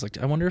last night, I was like,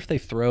 I wonder if they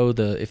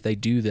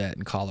do that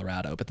in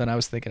Colorado. But then I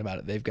was thinking about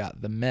it. They've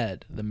got the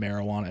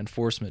Marijuana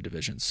Enforcement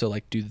Division. So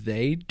like, do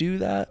they do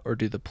that, or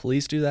do the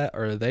police do that,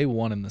 or are they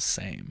one and the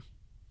same?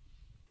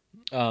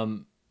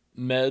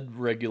 Med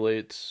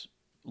regulates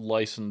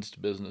licensed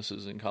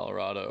businesses in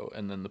Colorado,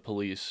 and then the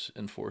police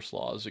enforce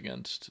laws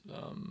against,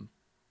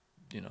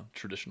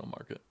 traditional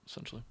market,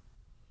 essentially.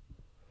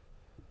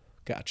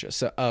 Gotcha.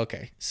 So,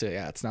 okay. So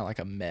yeah, it's not like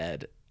a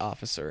med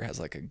officer has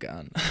like a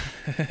gun.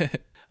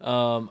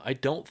 I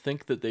don't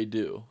think that they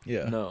do.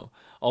 Yeah. No.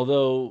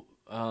 Although,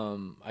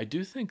 I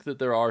do think that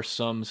there are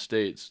some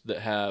states that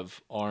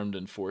have armed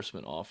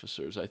enforcement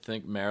officers. I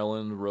think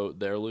Maryland wrote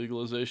their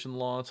legalization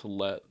law to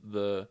let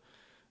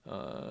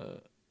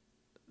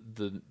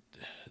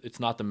it's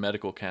not the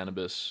Medical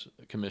Cannabis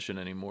Commission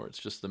anymore. It's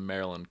just the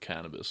Maryland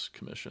Cannabis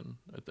Commission,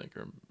 I think,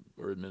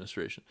 or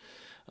administration.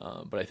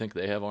 But I think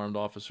they have armed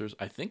officers.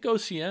 I think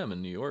OCM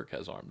in New York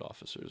has armed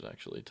officers,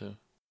 actually, too.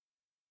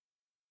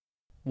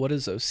 What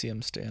does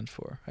OCM stand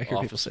for? I hear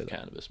people say that.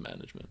 Cannabis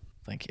Management.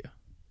 Thank you.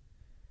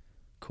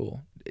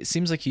 Cool. It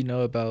seems like you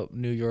know about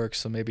New York,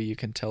 so maybe you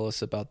can tell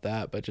us about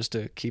that. But just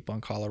to keep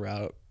on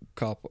Colorado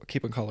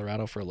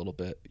for a little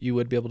bit, you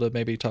would be able to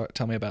maybe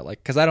tell me about, like,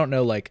 because I don't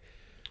know, like,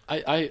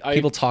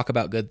 people talk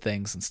about good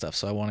things and stuff,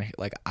 so I want to,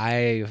 like,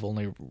 I've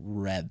only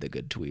read the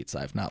good tweets.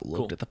 I've not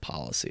looked at the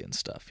policy and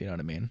stuff. You know what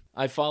I mean?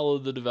 I follow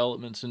the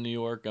developments in New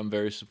York. I'm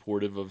very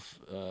supportive of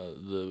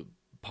the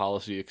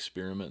policy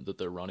experiment that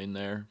they're running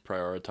there,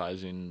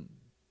 prioritizing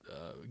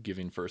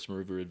giving first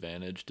mover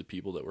advantage to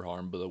people that were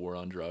harmed by the war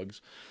on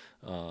drugs,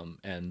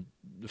 and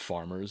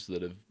farmers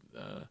that have,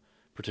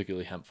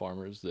 particularly hemp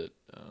farmers that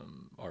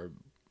are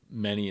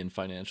many in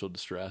financial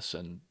distress,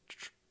 and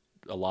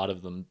a lot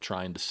of them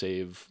trying to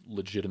save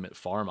legitimate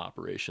farm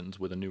operations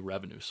with a new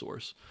revenue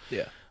source.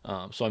 Yeah.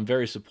 So I'm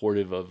very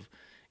supportive of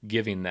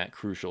giving that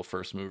crucial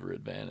first mover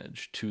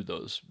advantage to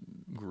those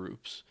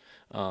groups.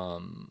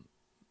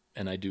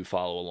 And I do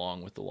follow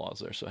along with the laws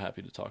there, so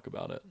happy to talk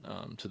about it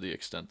to the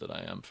extent that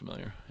I am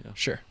familiar. Yeah.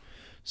 Sure.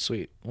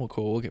 Sweet. Well,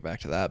 cool. We'll get back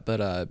to that.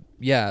 But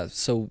yeah,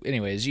 so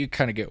anyways, you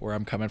kind of get where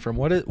I'm coming from.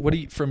 What do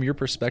you, from your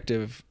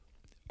perspective,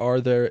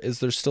 is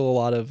there still a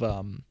lot of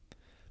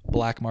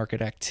black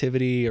market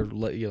activity, or, I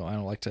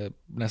don't like to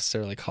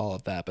necessarily call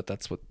it that, but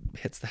that's what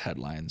hits the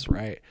headlines,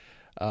 right?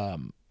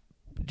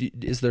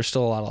 Is there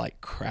still a lot of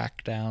like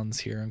crackdowns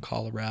here in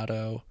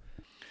Colorado?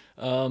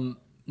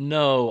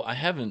 No, I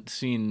haven't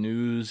seen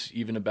news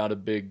even about a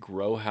big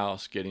grow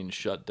house getting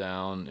shut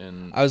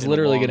down. I was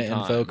literally going to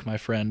invoke my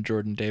friend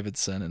Jordan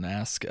Davidson and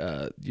ask,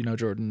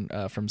 Jordan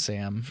from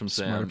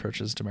Smart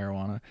Approaches to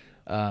Marijuana.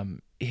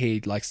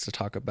 He likes to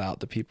talk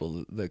about the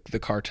people, the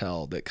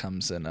cartel that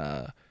comes and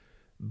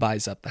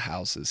buys up the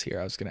houses here.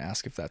 I was going to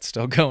ask if that's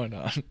still going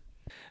on.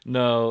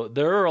 No,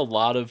 there are a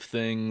lot of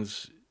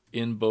things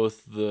in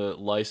both the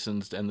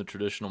licensed and the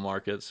traditional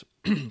markets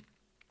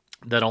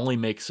that only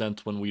make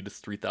sense when weed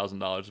is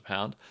 $3,000 a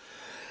pound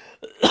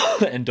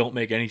and don't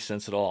make any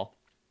sense at all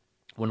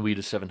when weed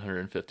is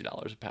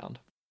 $750 a pound.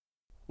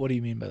 What do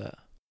you mean by that?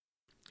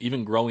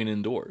 Even growing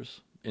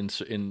indoors in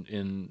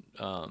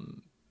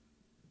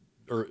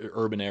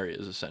urban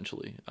areas,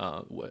 essentially,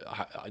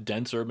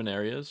 dense urban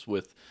areas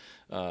with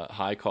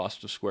high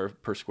cost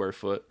of per square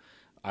foot,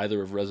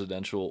 either of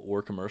residential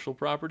or commercial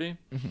property.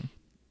 Mm-hmm.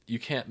 You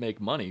can't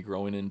make money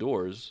growing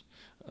indoors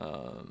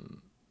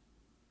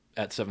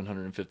at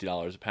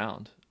 $750 a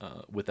pound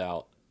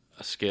without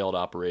a scaled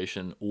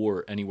operation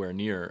or anywhere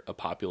near a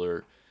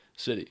popular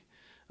city.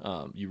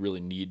 You really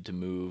need to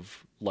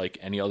move, like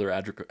any other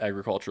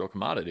agricultural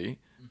commodity,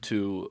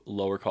 to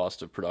lower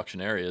cost of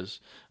production areas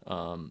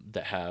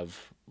that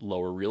have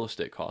lower real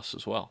estate costs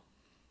as well.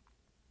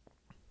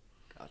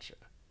 Gotcha.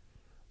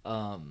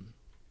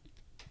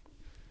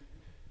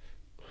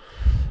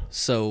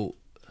 So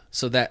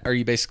that, are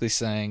you basically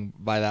saying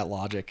by that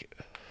logic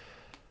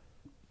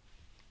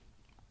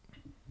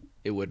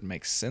it wouldn't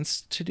make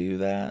sense to do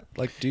that?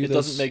 It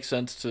doesn't make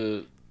sense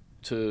to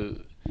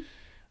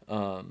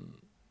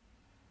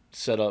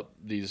set up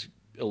these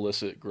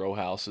illicit grow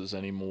houses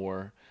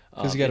anymore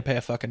because you got to pay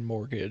a fucking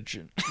mortgage.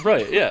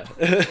 Right? Yeah.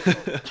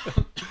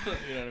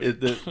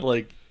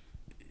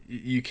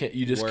 You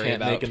just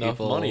can't make enough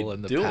money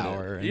and the doing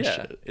power it. And yeah,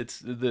 shit. It's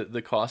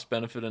the cost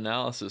benefit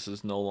analysis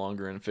is no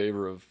longer in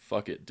favor of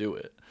fuck it, do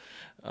it.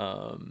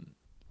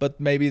 But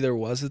maybe there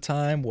was a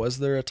time. Was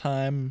there a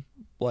time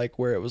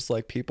where it was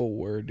people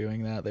were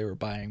doing that? They were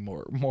buying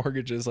more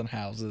mortgages on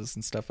houses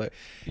and stuff like.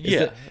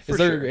 Is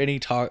there any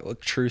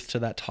truth to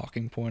that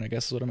talking point? I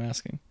guess is what I'm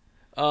asking.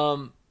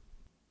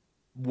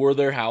 Were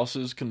there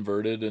houses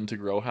converted into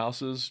grow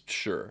houses?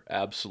 Sure,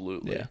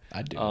 absolutely. Yeah,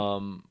 I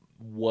do.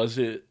 Was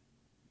it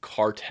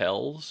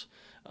cartels?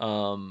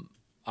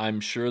 I'm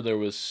sure there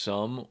was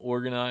some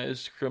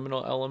organized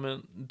criminal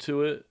element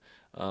to it.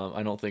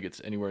 I don't think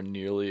it's anywhere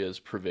nearly as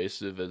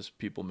pervasive as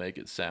people make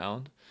it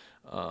sound.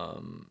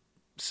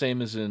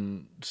 Same as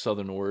in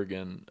Southern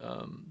Oregon.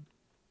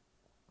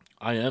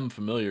 I am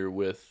familiar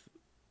with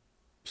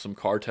some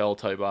cartel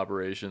type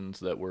operations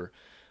that were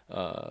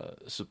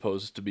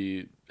supposed to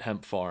be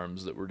hemp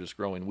farms that were just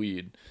growing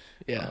weed.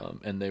 Yeah.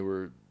 And they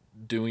were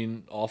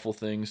doing awful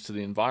things to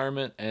the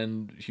environment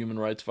and human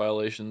rights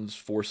violations,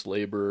 forced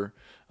labor,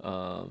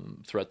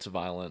 threats of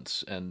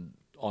violence, and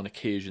on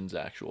occasions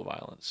actual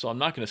violence. So I'm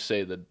not going to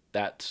say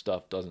that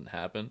stuff doesn't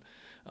happen,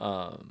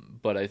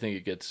 but I think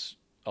it gets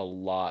a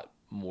lot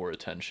more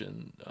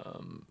attention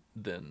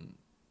than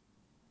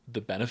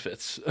the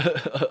benefits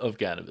of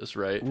cannabis,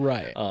 right?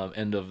 Right.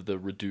 And of the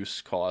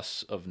reduced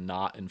costs of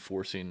not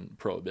enforcing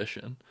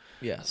prohibition.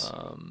 Yes.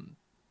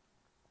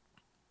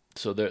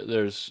 So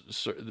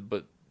there's,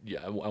 but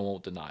yeah, I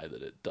won't deny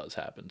that it does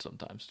happen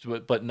sometimes,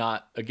 but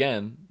not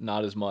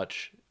as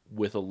much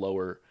with a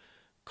lower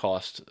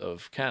cost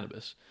of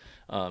cannabis.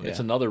 It's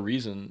another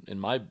reason in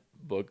my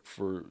book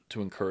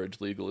to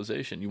encourage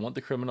legalization. You want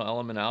the criminal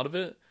element out of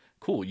it?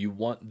 Cool. You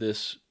want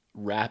this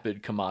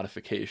rapid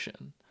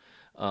commodification.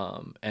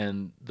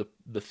 And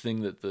the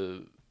thing that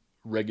the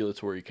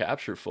regulatory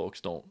capture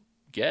folks don't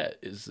get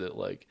is that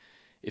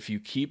if you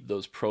keep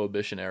those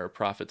prohibition era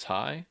profits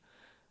high,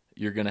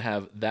 you're going to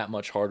have that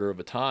much harder of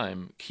a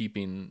time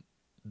keeping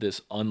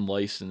this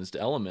unlicensed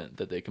element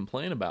that they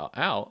complain about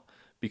out,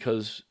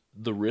 because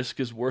the risk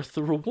is worth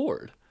the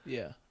reward.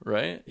 Yeah.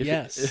 Right?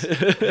 Yes.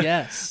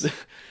 Yes.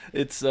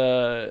 It's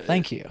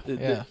thank you.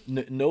 Yeah.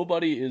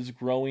 Nobody is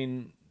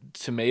growing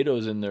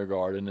tomatoes in their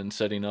garden and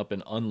setting up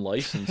an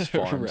unlicensed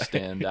farm Right.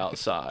 stand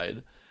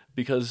outside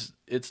because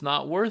it's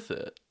not worth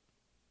it.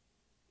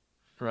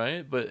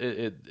 Right? But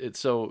it's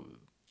so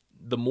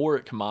the more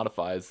it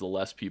commodifies, the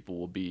less people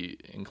will be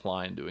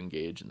inclined to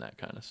engage in that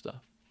kind of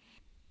stuff.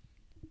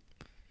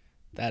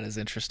 That is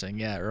interesting.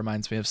 Yeah, it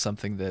reminds me of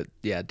something that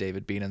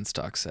David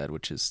Bienenstock said,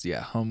 which is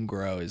home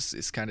grow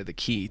is kind of the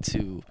key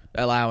to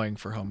allowing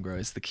for home grow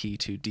is the key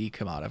to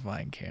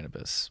decommodifying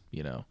cannabis.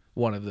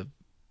 One of the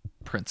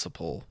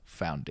principal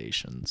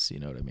foundations. You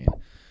know what I mean?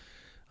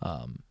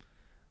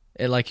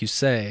 And like you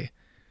say,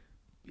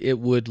 it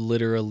would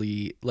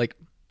literally let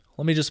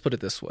me just put it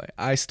this way.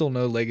 I still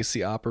know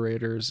legacy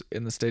operators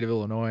in the state of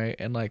Illinois,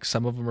 and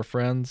some of them are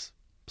friends,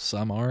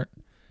 some aren't.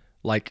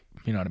 You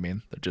know what I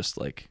mean? They're just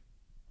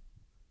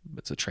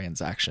it's a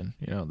transaction.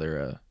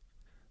 They're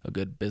a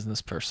good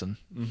business person.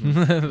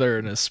 Mm-hmm. They're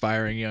an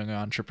aspiring young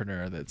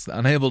entrepreneur that's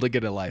unable to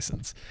get a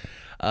license.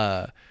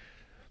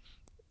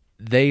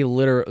 they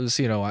literally,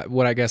 you know,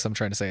 what I guess I'm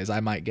trying to say is I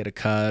might get a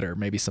cut, or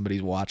maybe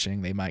somebody's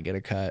watching, they might get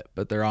a cut,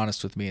 but they're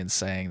honest with me in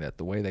saying that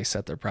the way they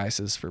set their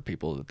prices for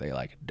people that they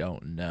like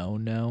don't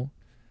know,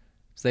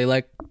 is they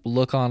like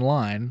look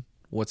online,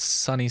 what's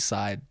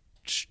Sunnyside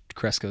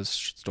Cresco's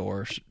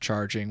store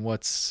charging,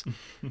 what's,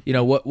 you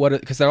know, what,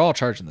 because they're all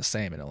charging the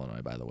same in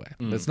Illinois, by the way.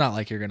 It's not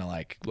like you're going to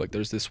like,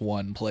 there's this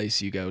one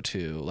place you go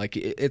to, like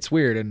it's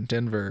weird in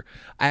Denver.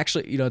 I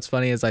actually, you know, it's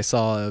funny is I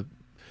saw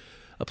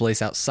a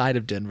place outside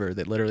of Denver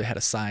that literally had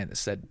a sign that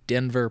said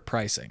Denver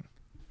pricing.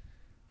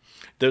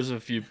 There's a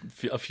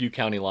few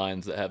county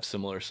lines that have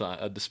similar sign,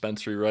 a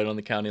dispensary right on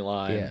the county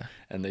line,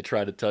 and they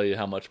try to tell you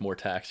how much more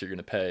tax you're going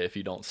to pay if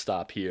you don't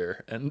stop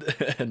here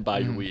and buy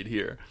your weed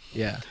here.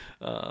 Yeah.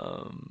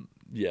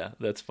 Yeah,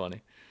 that's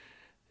funny.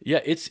 Yeah,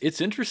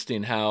 it's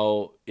interesting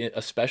how,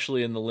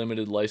 especially in the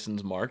limited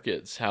license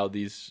markets, how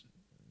these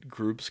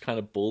groups kind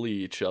of bully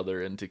each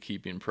other into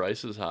keeping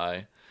prices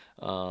high.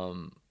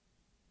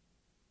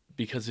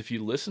 Because if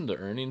you listen to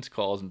earnings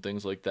calls and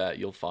things like that,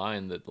 you'll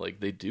find that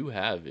like they do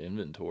have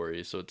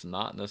inventory, so it's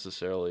not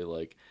necessarily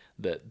like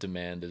that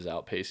demand is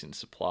outpacing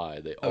supply.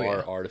 They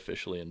are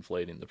artificially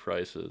inflating the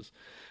prices.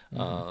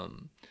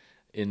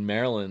 In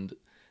Maryland,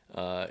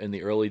 in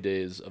the early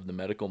days of the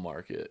medical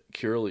market,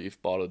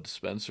 Curaleaf bought a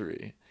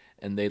dispensary,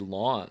 and they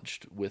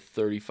launched with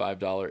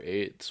 $35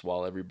 eighths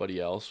while everybody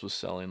else was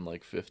selling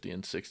like $50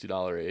 and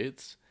 $60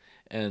 eighths,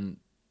 and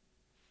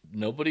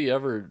nobody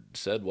ever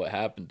said what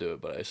happened to it,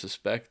 but I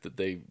suspect that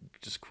they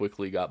just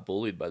quickly got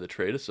bullied by the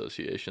trade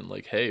association.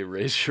 Like, hey,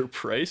 raise your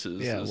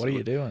prices. Yeah, what are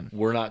you doing?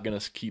 We're not going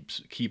to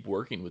keep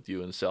working with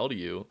you and sell to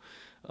you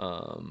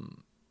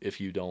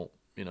if you don't,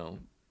 you know,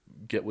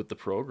 get with the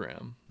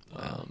program.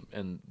 Wow.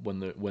 And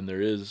when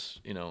there is,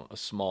 you know, a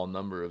small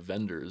number of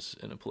vendors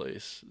in a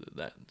place,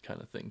 that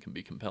kind of thing can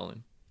be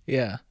compelling.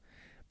 Yeah,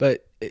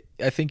 but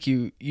I think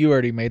you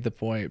already made the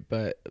point,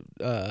 but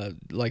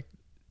like,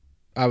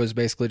 I was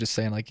basically just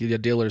saying, like, the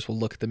dealers will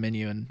look at the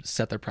menu and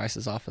set their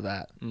prices off of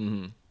that.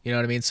 Mm-hmm. You know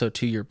what I mean? So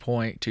to your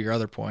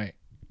other point,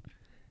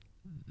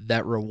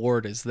 that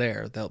reward is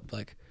there. They'll be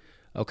like,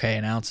 okay,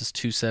 an ounce is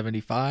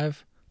 $2.75.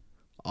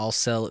 I'll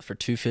sell it for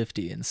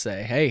 $2.50 and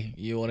say, hey,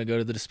 you want to go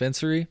to the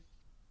dispensary?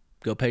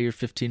 Go pay your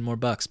 $15 more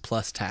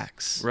plus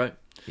tax. Right.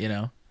 You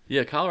know?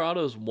 Yeah,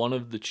 Colorado is one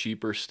of the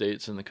cheaper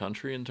states in the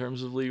country in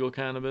terms of legal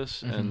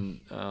cannabis,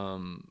 and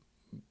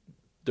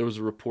there was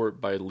a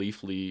report by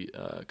Leafly,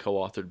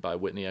 co-authored by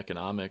Whitney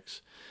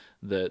Economics,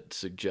 that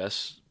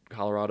suggests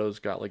Colorado's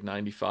got like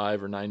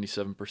 95 or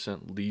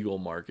 97% legal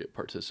market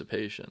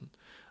participation.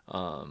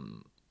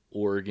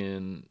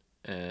 Oregon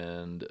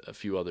and a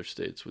few other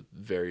states with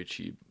very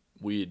cheap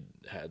weed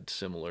had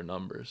similar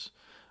numbers.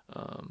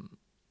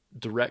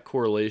 Direct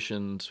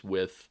correlations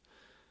with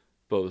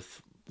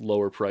both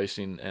lower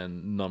pricing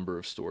and number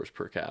of stores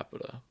per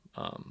capita.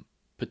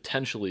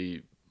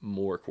 Potentially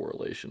more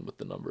correlation with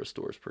the number of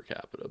stores per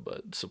capita,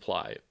 but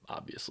supply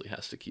obviously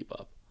has to keep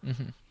up.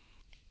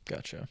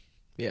 Gotcha.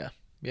 Yeah.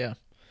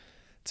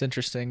 It's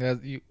interesting that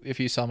if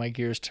you saw my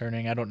gears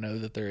turning, I don't know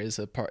that there is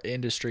a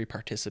industry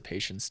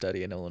participation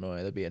study in Illinois.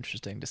 That'd be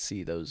interesting to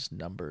see those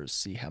numbers,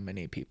 see how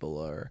many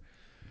people are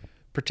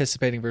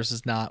participating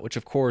versus not, which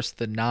of course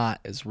the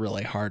not is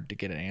really hard to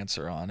get an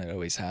answer on. It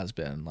always has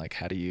been. Like,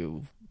 how do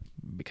you,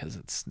 because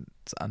it's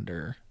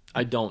under...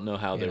 I don't know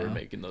how they were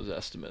making those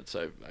estimates.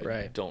 I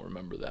Right. don't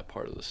remember that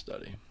part of the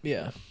study.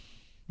 Yeah.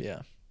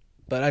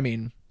 But I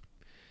mean,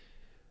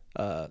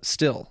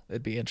 still,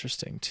 it'd be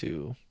interesting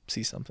to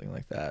see something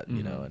like that,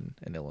 you know,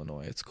 in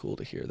Illinois. It's cool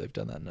to hear they've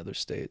done that in other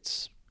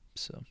states.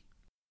 So,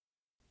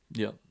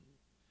 yeah.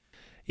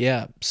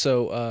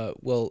 So,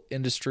 well,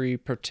 industry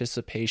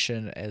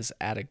participation is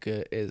at at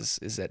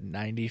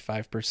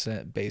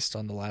 95% based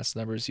on the last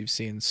numbers you've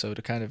seen. So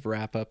to kind of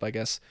wrap up, I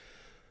guess,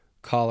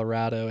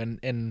 Colorado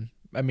and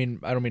I mean,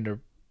 I don't mean to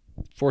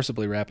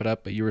forcibly wrap it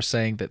up, but you were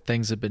saying that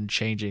things have been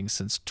changing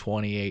since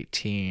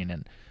 2018,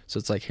 and so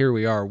it's like, here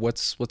we are.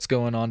 What's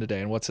going on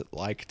today, and what's it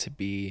like to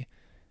be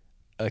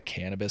a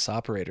cannabis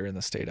operator in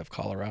the state of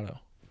Colorado?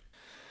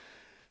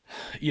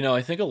 You know,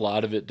 I think a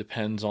lot of it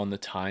depends on the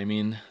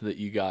timing that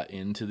you got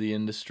into the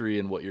industry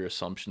and what your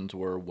assumptions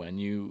were when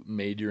you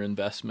made your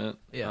investment.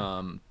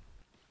 Yeah.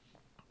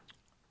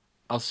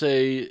 I'll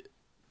say,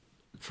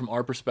 from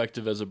our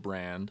perspective as a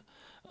brand,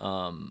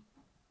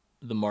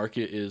 the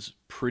market is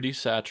pretty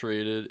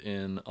saturated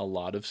in a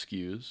lot of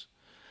SKUs,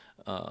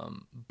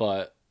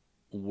 but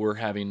we're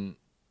having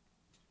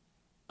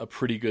a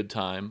pretty good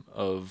time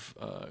of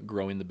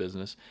growing the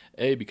business,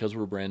 because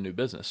we're a brand new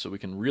business, so we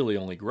can really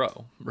only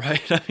grow,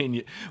 right? I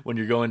mean, when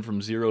you're going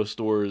from 0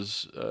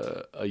 stores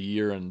a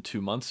year and 2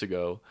 months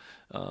ago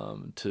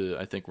to,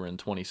 I think we're in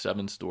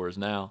 27 stores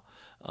now,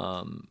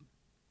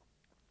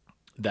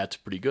 that's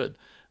pretty good.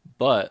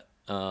 But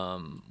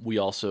we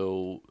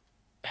also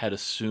had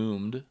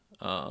assumed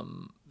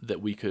that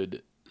we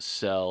could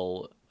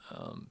sell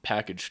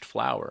packaged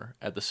flower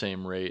at the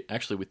same rate.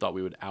 Actually, we thought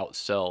we would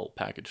outsell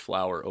packaged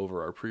flower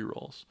over our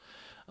pre-rolls.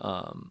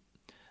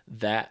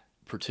 That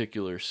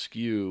particular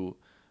SKU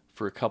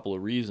for a couple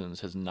of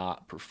reasons, has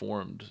not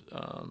performed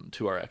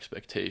to our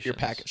expectations. Your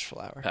packaged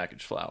flower.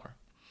 Packaged flower.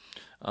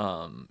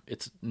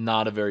 It's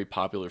not a very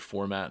popular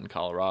format in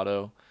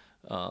Colorado.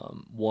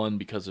 One,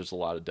 because there's a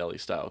lot of deli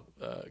style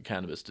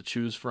cannabis to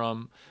choose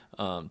from.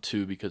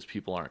 Two, because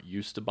people aren't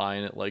used to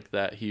buying it like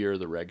that here.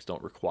 The regs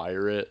don't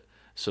require it.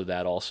 So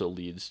that also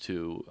leads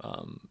to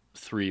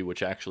three,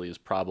 which actually is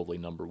probably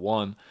number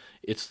one.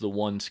 It's the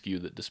one SKU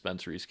that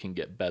dispensaries can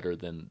get better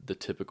than the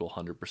typical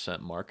 100%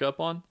 markup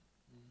on.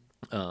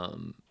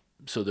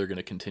 So they're going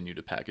to continue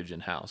to package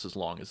in-house as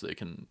long as they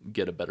can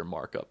get a better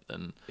markup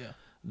than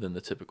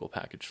the typical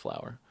packaged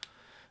flower.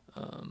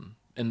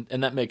 And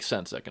that makes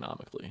sense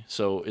economically.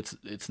 So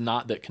it's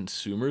not that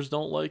consumers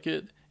don't like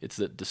it, it's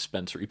that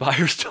dispensary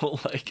buyers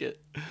don't like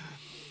it.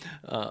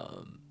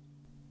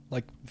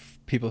 Like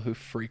people who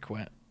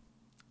frequent.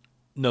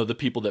 No, the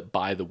people that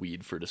buy the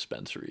weed for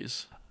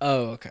dispensaries.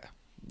 Oh, okay.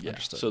 Yeah.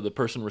 Understood. So the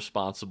person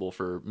responsible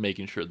for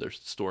making sure their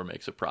store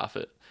makes a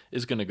profit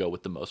is going to go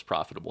with the most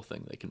profitable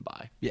thing they can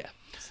buy. Yeah,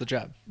 it's the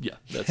job. Yeah,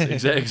 that's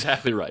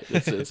exactly right.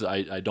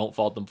 I don't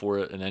fault them for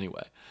it in any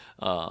way.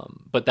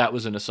 But that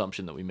was an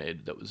assumption that we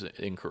made that was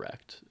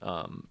incorrect,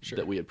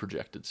 that we had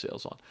projected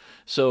sales on.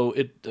 So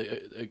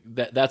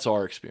that's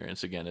our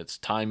experience. Again, it's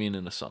timing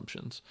and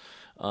assumptions.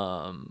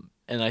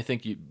 And I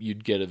think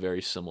you'd get a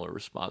very similar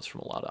response from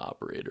a lot of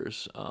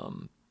operators.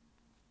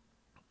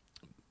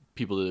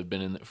 People that have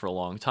been in it for a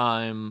long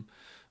time,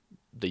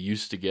 they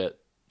used to get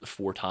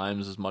 4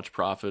 times as much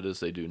profit as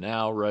they do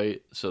now,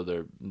 right? So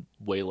they're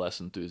way less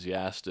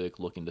enthusiastic,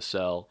 looking to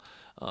sell.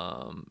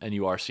 And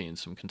you are seeing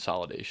some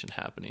consolidation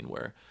happening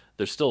where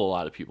there's still a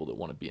lot of people that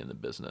want to be in the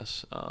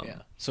business.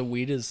 So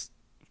weed is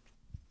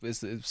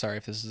sorry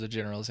if this is a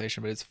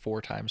generalization, but it's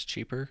 4 times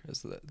cheaper.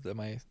 Did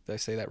I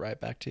say that right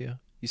back to you?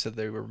 You said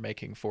they were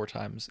making 4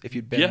 times if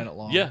you'd been in it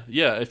long.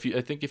 Yeah. I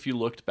think if you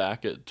looked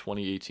back at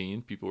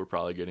 2018, people were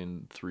probably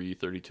getting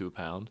 $3.32 a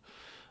pound,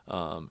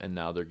 and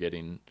now they're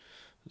getting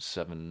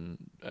 $7.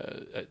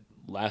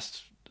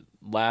 Last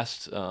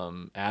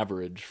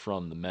average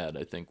from the Med,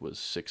 I think, was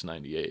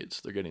 $6.98.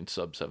 So they're getting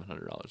sub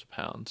 $700 a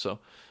pound. So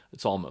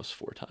it's almost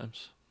 4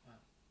 times. Wow.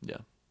 Yeah.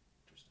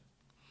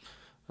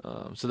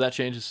 Interesting. So that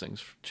changes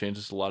things.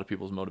 Changes a lot of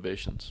people's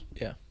motivations.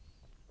 Yeah.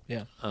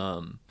 Yeah.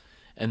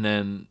 And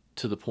then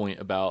to the point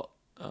about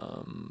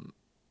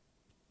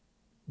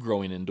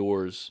growing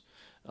indoors,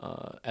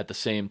 at the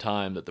same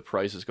time that the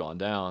price has gone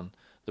down,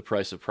 the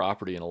price of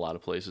property in a lot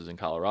of places in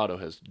Colorado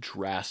has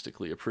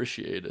drastically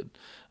appreciated.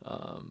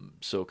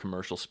 So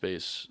commercial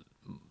space,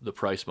 the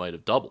price might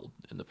have doubled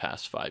in the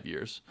past 5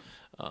 years.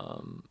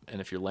 And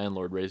if your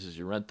landlord raises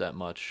your rent that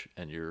much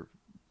and your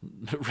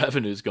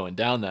revenue is going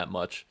down that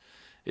much,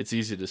 it's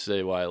easy to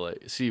see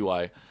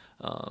why.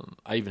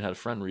 I even had a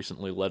friend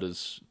recently let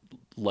his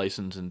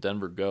license in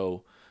Denver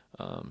go.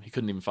 He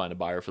couldn't even find a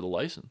buyer for the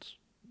license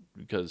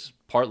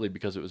partly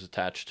because it was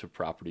attached to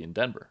property in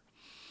Denver.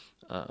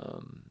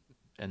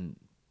 And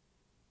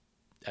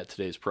at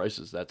today's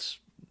prices, that's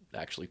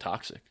actually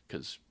toxic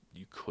because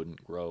you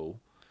couldn't grow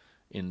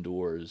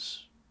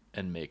indoors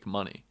and make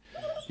money.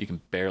 You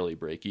can barely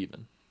break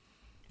even.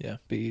 Yeah,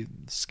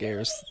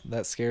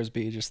 that scares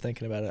B just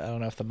thinking about it. I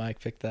don't know if the mic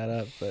picked that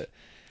up, but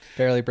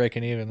barely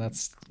breaking even,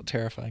 that's a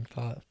terrifying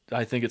thought.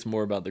 I think it's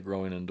more about the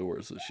growing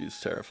indoors that she's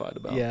terrified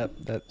about. Yeah,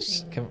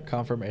 that's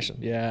confirmation.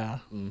 Yeah.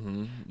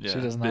 Mm-hmm. Yeah. She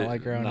does not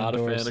like growing not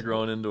indoors. Not a fan of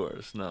growing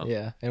indoors, no.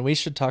 Yeah, and we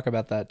should talk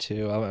about that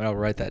too. I'll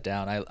write that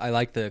down. I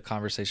like the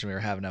conversation we were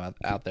having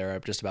out there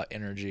just about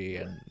energy,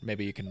 and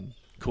maybe you can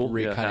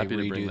happy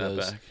to bring that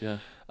back. Yeah.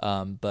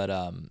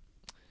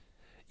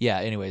 Yeah,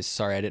 anyways,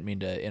 sorry, I didn't mean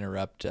to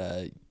interrupt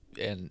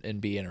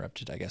and be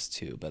interrupted, I guess,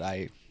 too, but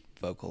I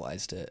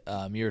vocalized it.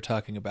 You were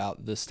talking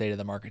about the state of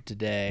the market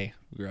today.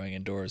 Growing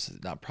indoors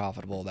is not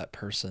profitable. That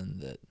person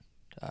that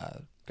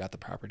got the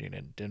property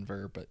in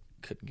Denver but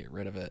couldn't get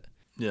rid of it.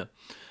 Yeah.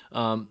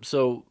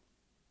 So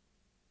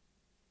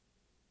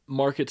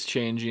market's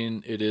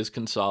changing. It is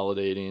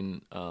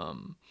consolidating.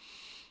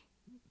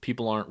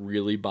 People aren't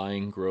really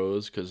buying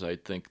grows because I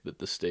think that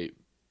the state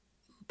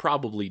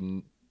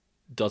probably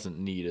doesn't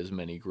need as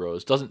many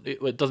grows.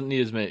 It doesn't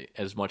need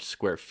as much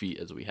square feet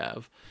as we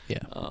have.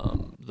 Yeah.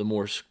 The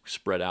more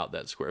spread out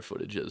that square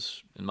footage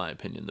is, in my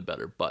opinion, the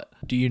better. But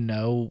do you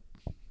know?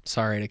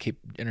 Sorry to keep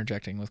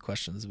interjecting with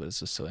questions, but it's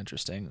just so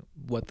interesting.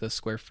 What the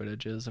square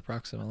footage is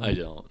approximately? I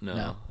don't know.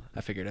 No, I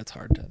figured it's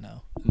hard to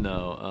know.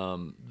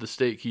 No. The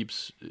state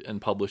keeps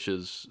and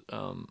publishes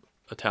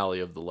a tally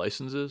of the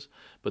licenses,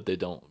 but they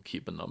don't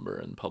keep a number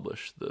and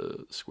publish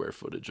the square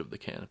footage of the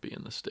canopy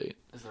in the state.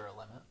 Is there a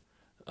limit?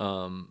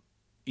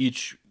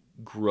 Each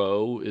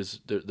grow is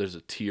there's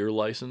a tier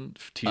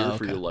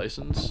for your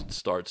license. It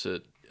starts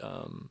at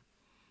and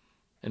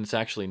it's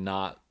actually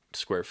not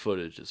square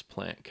footage, it's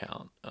plant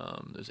count.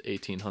 There's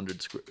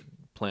 1,800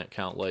 plant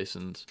count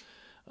license,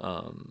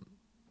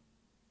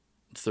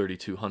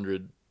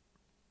 3,200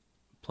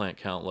 plant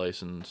count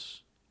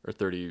license, or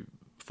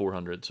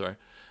 3,400, sorry,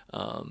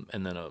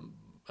 and then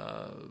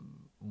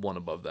one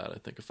above that, I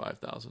think, of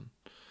 5,000.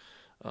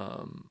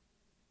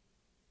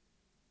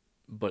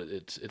 but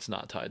it's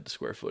not tied to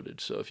square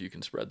footage. So if you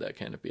can spread that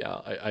canopy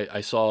out,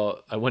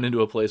 I went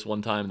into a place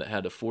one time that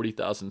had a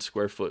 40,000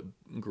 square foot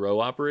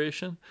grow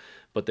operation,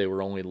 but they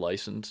were only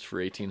licensed for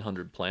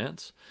 1,800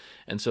 plants,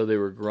 and so they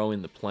were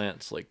growing the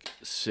plants like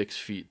 6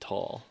 feet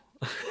tall,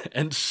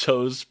 and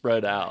so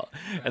spread out,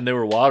 and they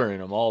were watering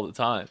them all the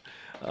time.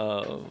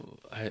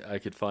 I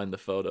could find the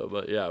photo,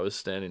 but yeah, I was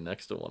standing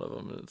next to one of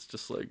them, and it's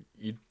just like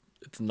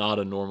it's not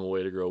a normal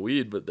way to grow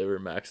weed, but they were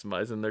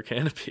maximizing their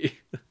canopy.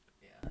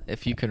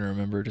 If you can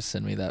remember to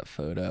send me that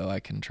photo, I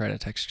can try to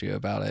text you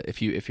about it.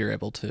 If you're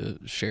able to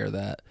share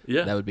that,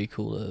 Yeah, that would be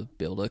cool to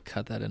be able to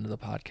cut that into the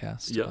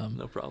podcast. Yeah,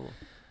 no problem.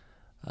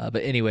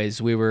 But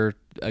anyways, we were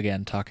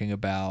again talking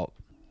about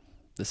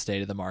the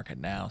state of the market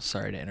now.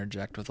 Sorry to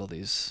interject with all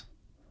these.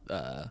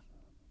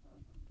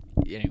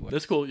 Anyway,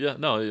 That's cool. Yeah,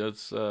 no,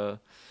 it's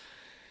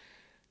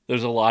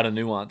there's a lot of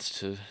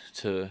nuance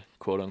to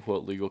quote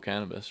unquote legal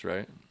cannabis,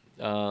 right?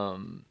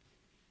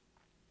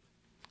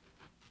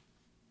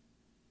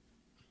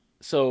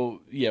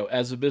 So,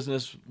 as a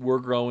business, we're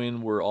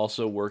growing. We're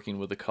also working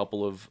with a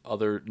couple of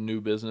other new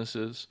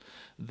businesses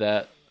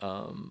that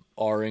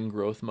are in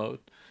growth mode.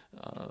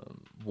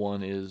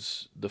 One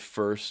is the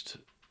first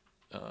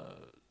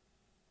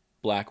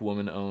Black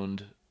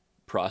woman-owned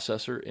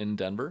processor in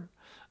Denver.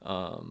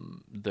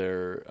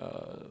 They're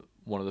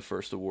one of the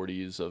first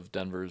awardees of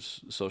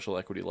Denver's social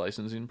equity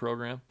licensing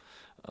program.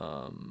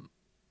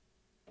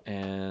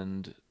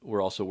 And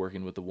we're also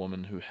working with a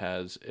woman who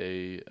has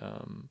a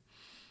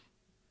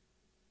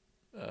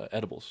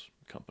edibles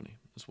company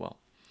as well.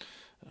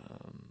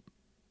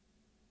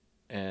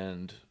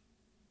 And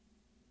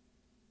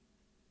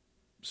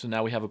so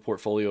now we have a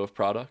portfolio of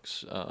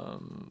products.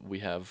 We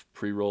have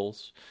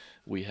pre-rolls,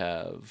 we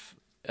have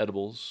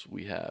edibles,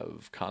 we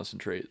have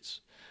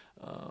concentrates,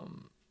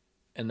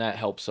 and that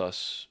helps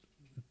us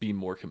be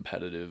more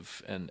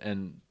competitive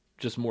and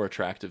just more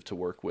attractive to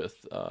work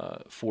with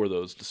for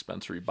those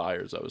dispensary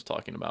buyers I was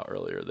talking about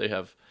earlier. They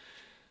have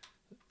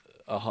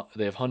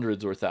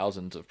hundreds or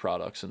thousands of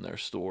products in their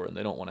store, and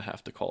they don't want to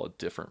have to call a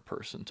different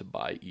person to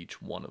buy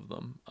each one of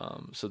them.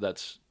 So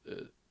that's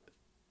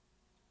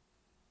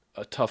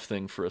a tough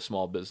thing for a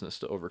small business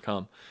to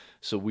overcome.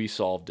 So we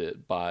solved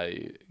it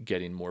by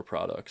getting more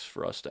products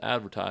for us to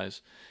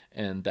advertise,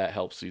 and that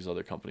helps these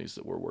other companies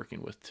that we're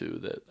working with too.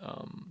 That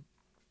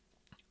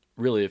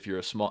really, if you're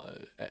a small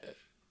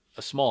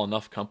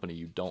enough company,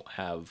 you don't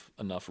have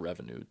enough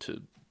revenue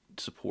to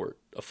support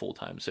a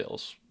full-time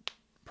sales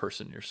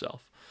person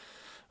yourself,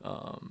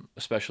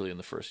 especially in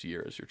the first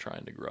year as you're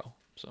trying to grow.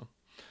 So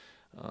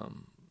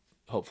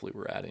hopefully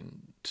we're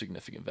adding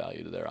significant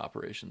value to their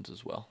operations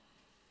as well.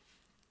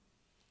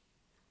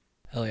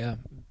 Hell yeah.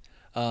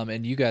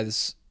 And you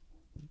guys,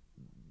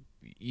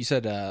 you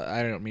said,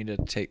 I don't mean to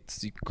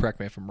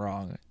correct me if I'm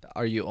wrong.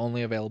 Are you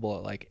only available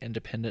at like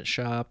independent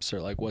shops,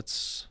 or like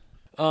what's?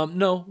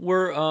 No,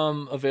 we're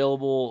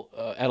available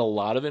at a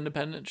lot of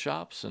independent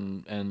shops,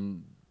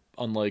 and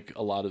unlike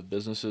a lot of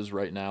businesses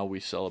right now,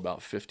 we sell about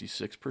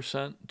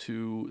 56%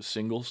 to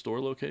single store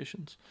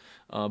locations.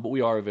 But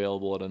we are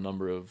available at a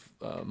number of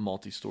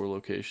multi-store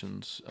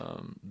locations.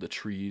 The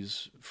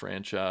Trees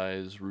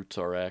franchise, Roots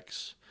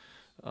RX,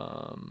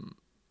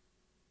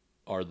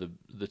 are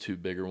the two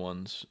bigger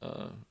ones.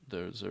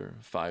 Those are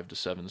 5 to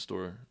 7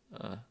 store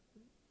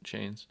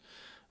chains,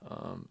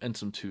 and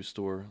some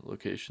 2-store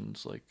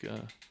locations like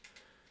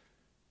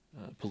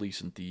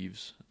Police and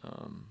Thieves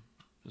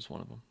is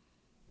one of them.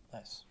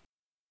 Nice.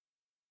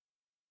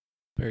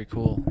 Very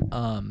cool.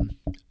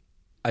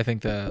 I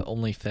think the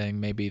only thing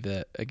maybe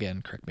that,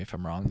 again, correct me if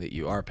I'm wrong, that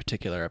you are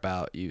particular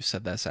about, you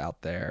said this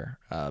out there,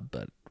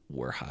 but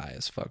we're high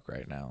as fuck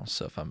right now.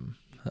 So if I'm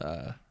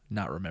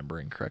not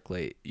remembering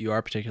correctly, you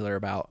are particular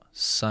about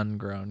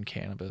sun-grown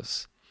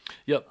cannabis.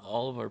 Yep,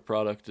 all of our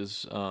product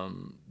is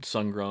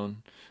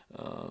sun-grown.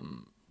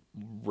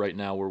 Right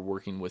now we're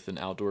working with an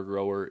outdoor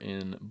grower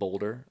in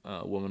Boulder,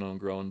 a woman-owned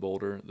grow in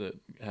Boulder that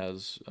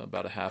has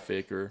about a half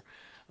acre.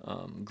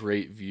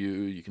 Great view.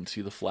 You can see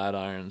the flat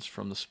irons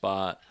from the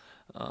spot,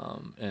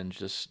 and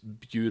just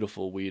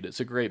beautiful weed. It's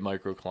a great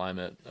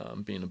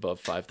microclimate, being above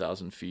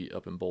 5,000 feet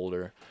up in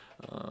Boulder.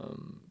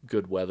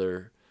 Good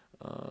weather.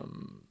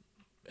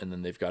 And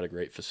then they've got a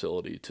great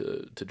facility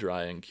to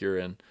dry and cure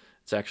in.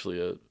 It's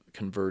actually a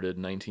converted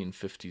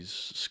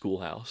 1950s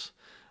schoolhouse,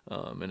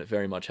 and it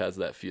very much has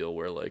that feel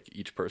where like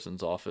each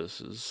person's office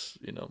is,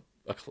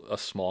 a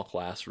small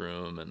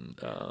classroom, and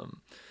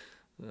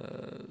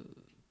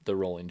they're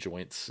rolling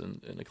joints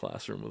in a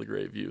classroom with a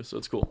great view. So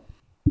it's cool.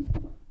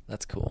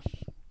 That's cool.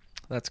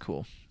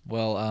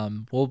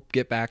 Well, we'll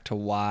get back to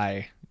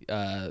why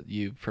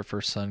you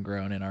prefer sun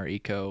grown in our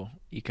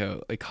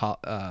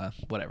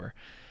whatever.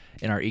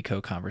 In our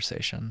eco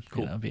conversation,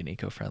 cool. Being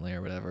eco-friendly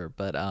or whatever.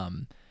 But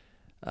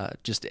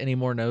just any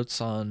more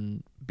notes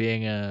on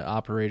being an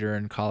operator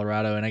in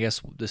Colorado? And I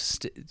guess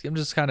I'm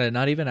just kind of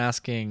not even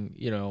asking,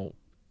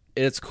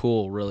 it's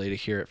cool really to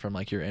hear it from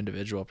like your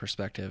individual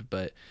perspective,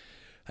 but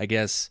I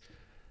guess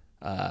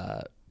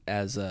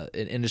as an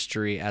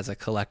industry, as a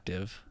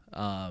collective,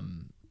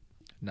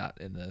 not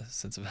in the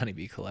sense of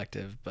Honeybee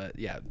Collective, but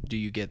yeah,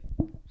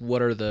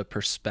 what are the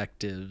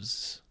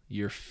perspectives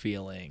you're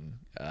feeling,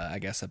 I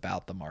guess,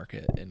 about the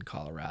market in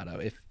Colorado,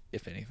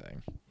 if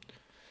anything?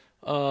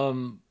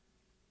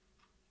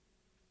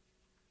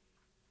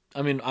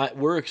 I mean,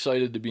 we're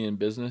excited to be in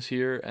business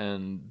here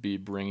and be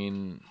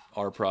bringing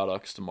our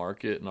products to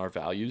market and our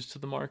values to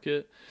the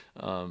market,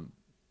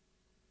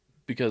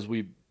 because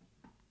we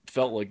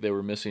felt like they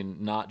were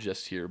missing not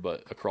just here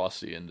but across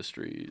the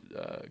industry,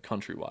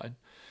 countrywide.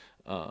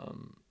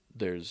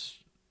 There's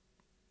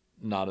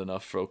not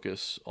enough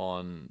focus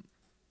on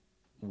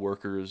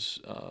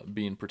workers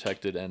being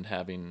protected and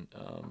having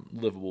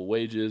livable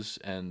wages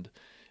and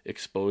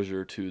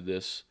exposure to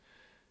this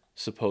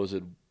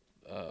supposed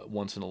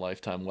once in a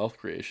lifetime wealth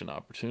creation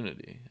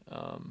opportunity.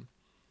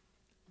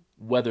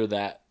 Whether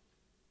that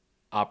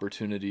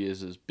opportunity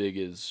is as big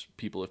as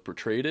people have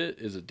portrayed it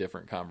is a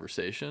different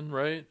conversation,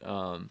 right?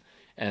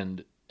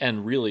 And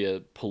really a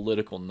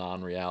political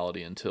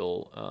non-reality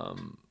until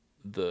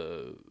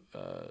the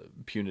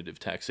punitive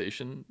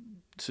taxation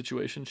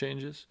situation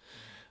changes.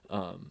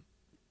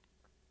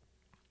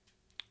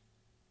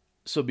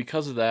 So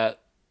because of that,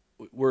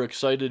 we're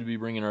excited to be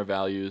bringing our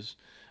values.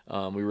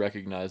 We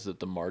recognize that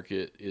the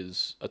market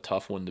is a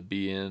tough one to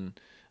be in,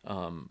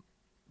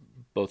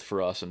 both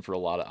for us and for a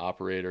lot of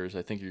operators.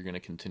 I think you're going to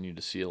continue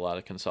to see a lot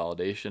of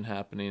consolidation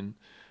happening,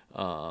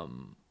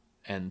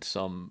 and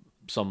some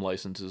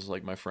licenses,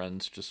 like my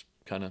friends, just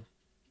kind of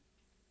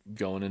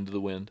going into the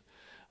wind,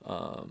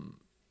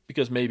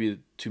 because maybe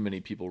too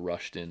many people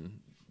rushed in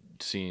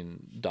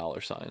seeing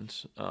dollar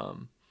signs.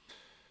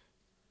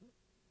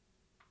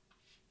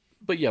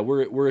 But yeah,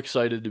 we're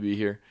excited to be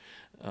here,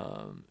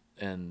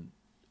 and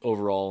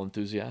overall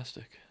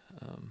enthusiastic.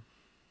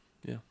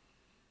 Yeah.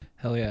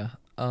 Hell yeah.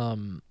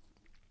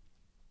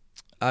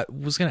 I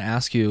was going to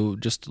ask you,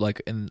 just like,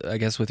 I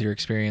guess with your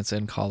experience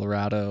in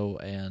Colorado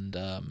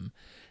and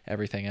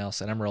everything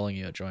else, and I'm rolling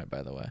you a joint,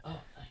 by the way.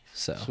 Oh, thanks.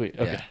 So Sweet.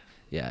 Okay.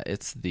 Yeah,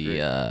 it's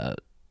the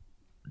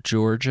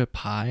Georgia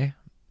Pie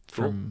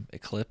from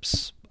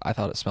Eclipse. I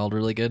thought it smelled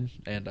really good,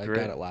 and I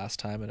got it last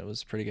time, and it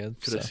was pretty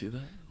good. Could I see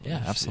that?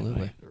 Yeah,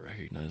 absolutely. I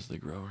recognize the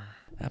grower.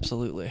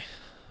 Absolutely.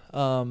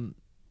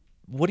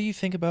 What do you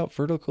think about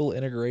vertical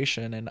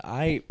integration? And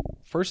I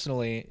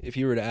personally, if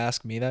you were to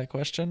ask me that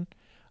question,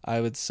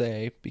 I would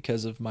say,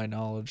 because of my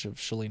knowledge of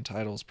Chalene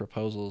Title's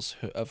proposals,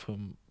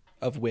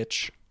 of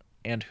which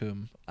and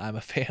whom I'm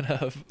a fan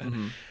of,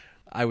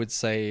 I would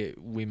say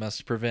we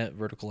must prevent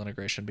vertical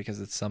integration because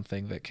it's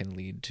something that can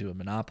lead to a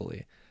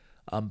monopoly.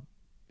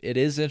 It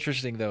is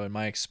interesting, though, in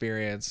my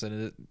experience,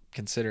 and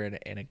consider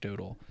it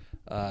anecdotal,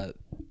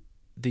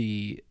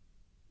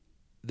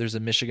 there's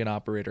a Michigan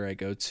operator I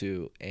go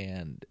to,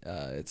 and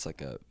I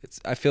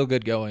feel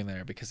good going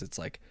there because it's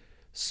like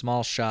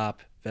small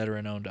shop,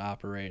 veteran owned,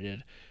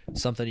 operated,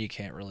 something you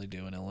can't really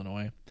do in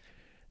Illinois.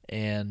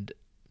 And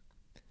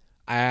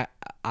I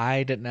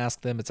didn't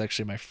ask them. It's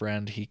actually my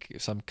friend.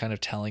 So I'm kind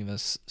of telling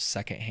this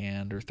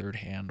secondhand or third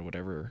hand,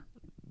 whatever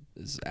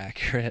is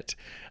accurate.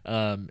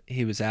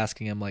 He was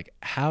asking him, like,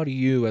 how do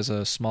you as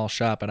a small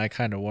shop, and I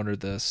kind of wondered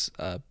this,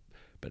 but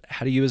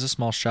how do you as a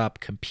small shop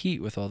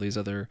compete with all these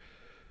other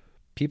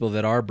people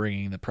that are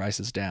bringing the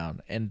prices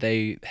down? And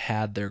they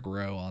had their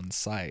grow on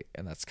site,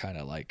 and that's kind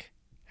of like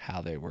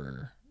how they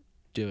were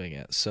doing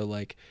it. So,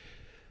 like,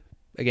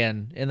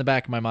 again, in the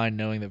back of my mind,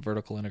 knowing that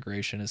vertical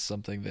integration is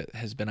something that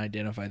has been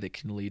identified that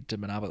can lead to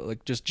monopoly,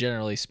 like, just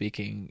generally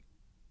speaking,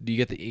 do you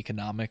get the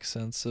economic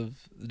sense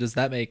of, does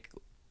that make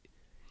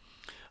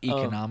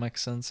economic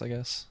sense, I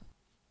guess?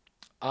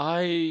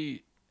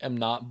 I am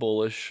not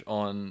bullish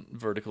on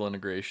vertical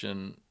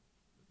integration,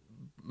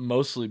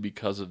 mostly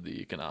because of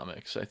the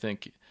economics. I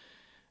think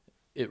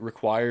it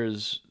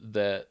requires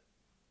that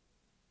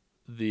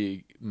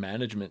the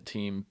management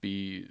team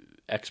be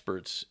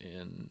experts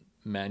in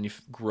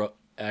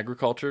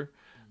agriculture,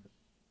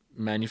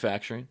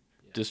 manufacturing,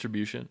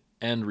 distribution,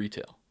 and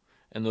retail.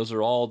 And those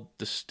are all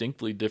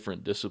distinctly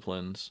different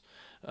disciplines,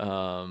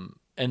 and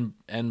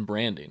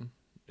branding,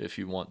 if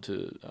you want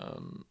to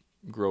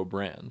grow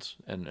brands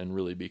and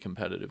really be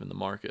competitive in the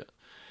market.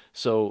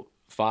 So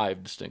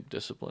 5 distinct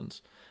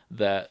disciplines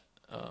that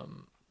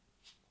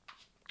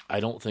I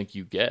don't think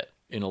you get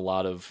in a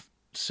lot of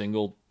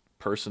single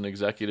person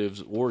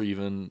executives or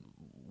even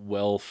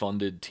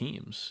well-funded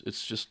teams.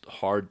 It's just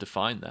hard to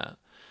find that.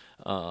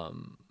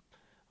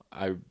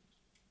 I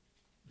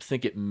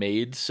think it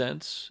made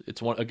sense.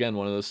 It's one of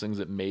those things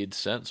that made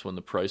sense when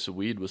the price of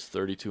weed was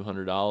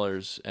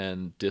 $3,200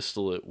 and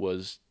distillate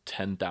was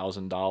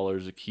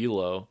 $10,000 a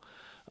kilo.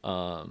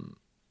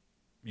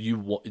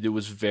 It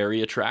was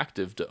very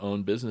attractive to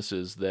own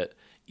businesses that,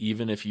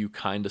 even if you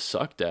kind of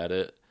sucked at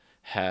it,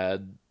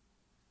 had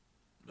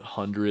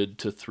 100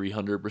 to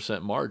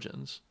 300%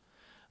 margins.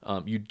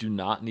 You do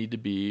not need to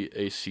be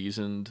a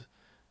seasoned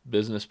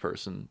business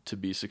person to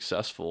be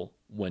successful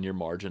when your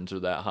margins are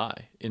that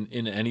high in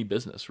any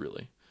business,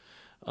 really.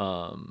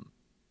 But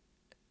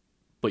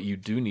you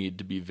do need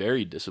to be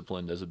very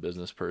disciplined as a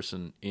business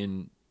person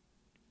in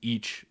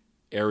each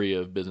area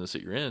of business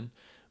that you're in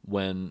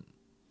when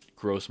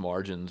gross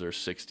margins are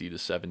 60 to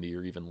 70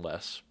 or even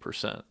less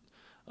 %.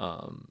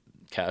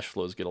 Cash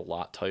flows get a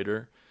lot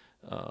tighter,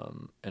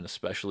 and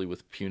especially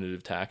with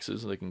punitive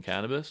taxes like in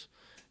cannabis,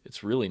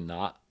 it's really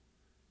not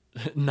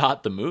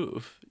the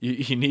move.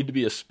 You need to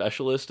be a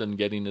specialist and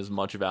getting as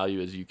much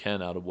value as you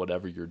can out of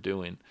whatever you're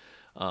doing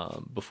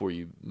before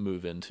you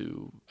move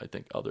into, I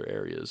think, other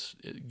areas,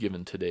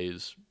 given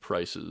today's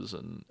prices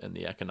and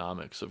the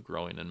economics of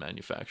growing and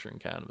manufacturing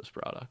cannabis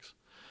products.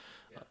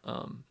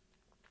 Yeah.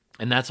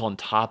 And that's on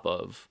top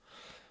of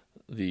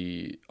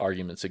the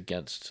arguments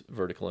against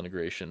vertical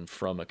integration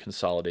from a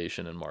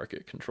consolidation and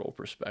market control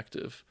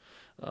perspective.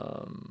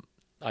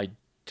 I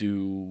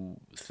do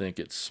think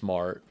it's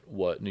smart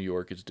what New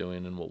York is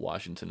doing and what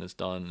Washington has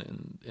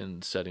done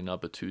in setting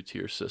up a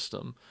 2-tier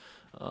system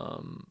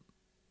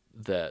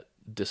that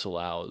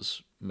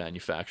disallows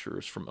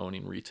manufacturers from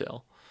owning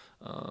retail.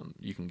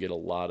 You can get a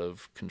lot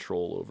of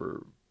control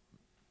over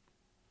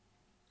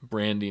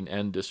branding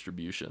and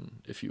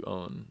distribution if you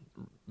own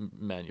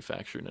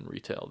manufacturing and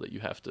retail that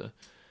you have to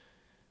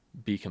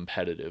be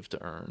competitive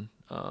to earn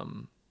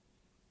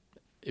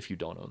if you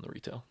don't own the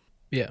retail.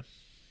 Yeah.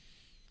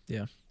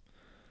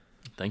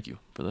 Thank you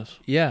for this.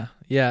 Yeah.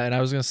 And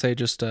I was going to say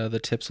just the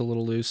tip's a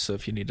little loose, so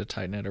if you need to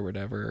tighten it or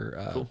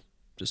whatever, cool.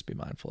 Just be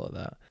mindful of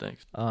that.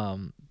 Thanks.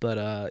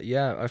 But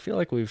yeah, I feel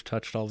like we've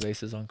touched all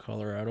bases on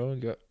Colorado.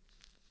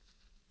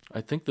 I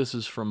think this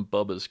is from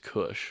Bubba's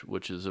Kush,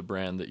 which is a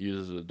brand that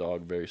uses a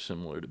dog very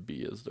similar to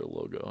B as their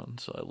logo, and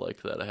so I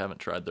like that. I haven't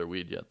tried their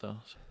weed yet, though.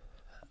 So.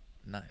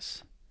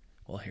 Nice.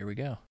 Well, here we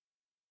go.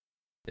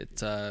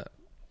 It's the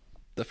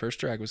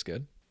first drag was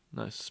good.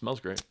 Nice. It smells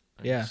great.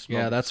 That's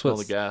smell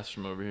the gas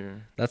from over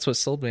here. That's what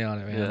sold me on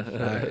it,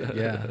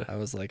 man. I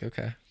was like,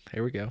 okay,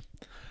 here we go.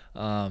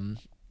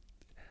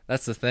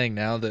 That's the thing.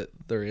 Now that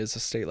there is a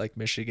state like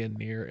Michigan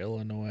near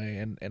Illinois,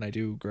 and I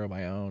do grow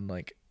my own,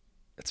 like,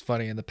 it's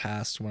funny, in the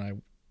past when I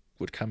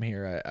would come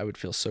here, I would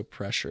feel so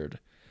pressured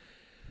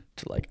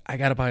to, like, I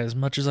gotta buy as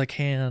much as I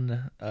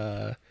can.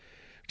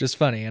 Just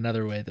funny,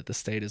 another way that the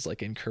state is,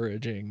 like,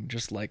 encouraging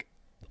just, like,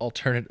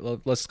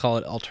 let's call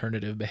it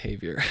alternative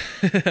behavior.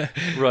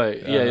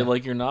 Right. Yeah,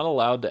 like, you're not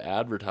allowed to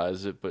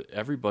advertise it, but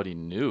everybody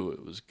knew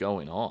it was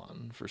going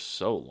on for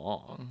so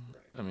long.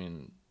 I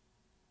mean,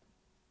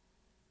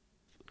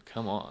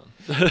 come on.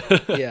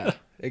 Yeah,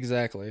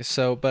 exactly.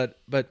 So, but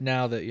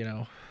now that, you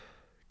know,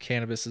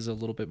 cannabis is a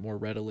little bit more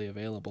readily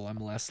available, I'm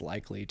less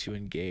likely to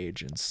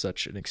engage in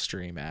such an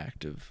extreme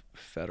act of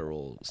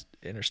federal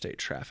interstate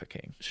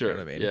trafficking. Sure. You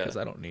know what I mean? Yeah. Because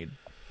I don't need,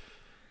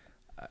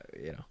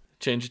 you know.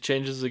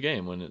 Changes the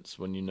game when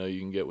you know you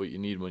can get what you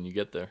need when you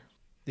get there.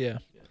 Yeah.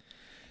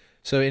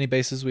 So any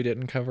bases we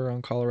didn't cover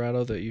on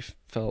Colorado that you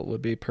felt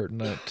would be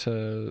pertinent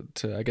to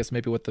I guess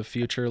maybe what the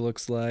future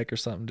looks like or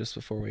something, just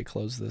before we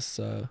close this?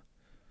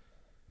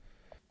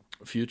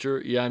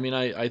 Future? Yeah, I mean,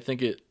 I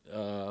think it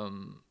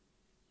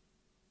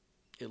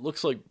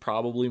looks like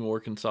probably more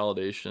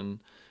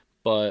consolidation,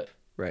 but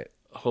right.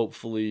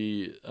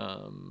 Hopefully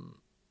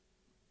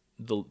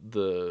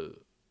the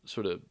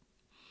sort of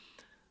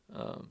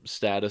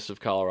status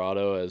of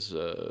Colorado as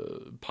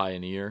a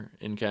pioneer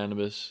in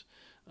cannabis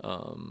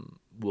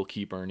will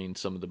keep earning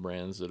some of the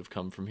brands that have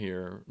come from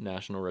here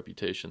national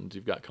reputations.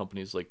 You've got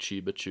companies like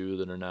Chiba Chew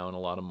that are now in a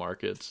lot of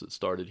markets that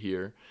started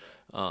here.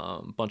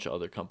 A bunch of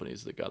other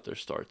companies that got their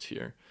starts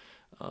here.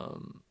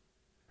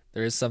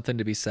 There is something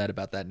to be said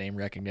about that name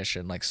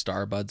recognition, like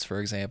Starbuds,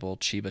 for example,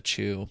 Chiba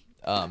Chew.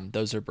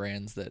 Those are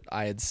brands that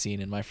I had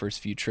seen in my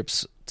first few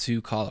trips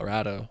to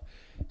Colorado.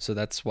 So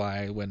that's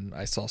why when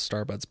I saw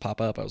Starbuds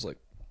pop up, I was like,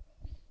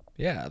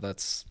 yeah,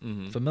 that's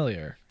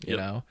familiar, you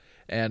know?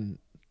 And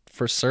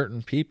for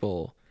certain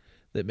people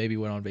that maybe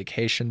went on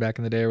vacation back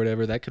in the day or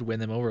whatever, that could win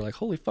them over. Like,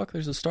 holy fuck,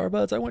 there's a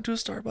Starbuds. I went to a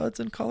Starbuds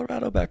in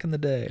Colorado back in the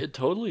day. It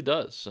totally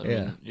does. I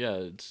mean,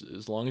 it's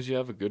as long as you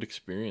have a good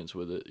experience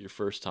with it your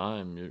first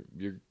time,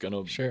 you're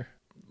gonna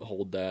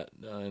hold that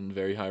in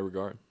very high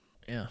regard.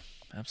 Yeah,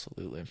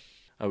 absolutely.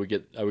 I would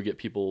get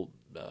people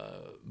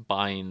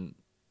buying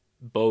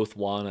both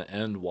Wana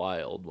and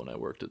Wild when I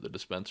worked at the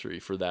dispensary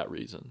for that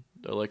reason.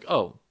 They're like,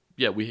 oh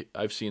yeah,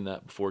 I've seen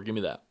that before. Give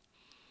me that.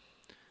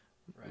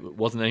 Right. It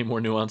wasn't any more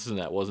nuances than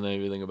that. It wasn't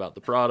anything about the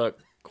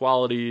product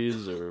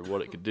qualities or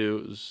what it could do.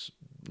 It was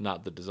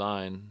not the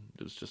design.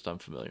 It was just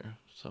unfamiliar.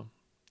 So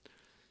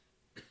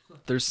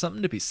there's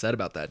something to be said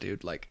about that,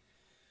 dude. Like,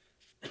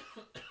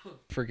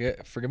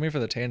 forgive me for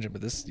the tangent,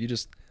 but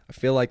I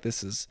feel like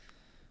this is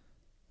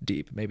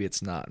deep. Maybe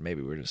it's not.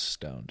 Maybe we're just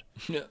stoned.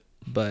 Yeah.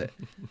 But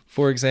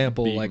for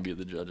example, be like, be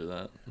the judge of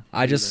that.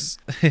 I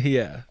just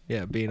yeah,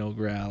 be an old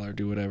growl or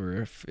do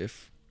whatever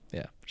if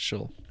yeah,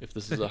 sure. If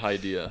this is a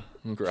idea,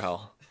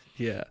 growl.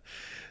 Yeah.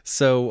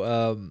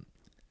 So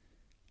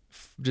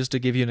just to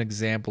give you an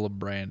example of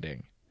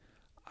branding,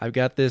 I've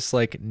got this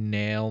like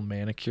nail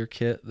manicure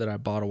kit that I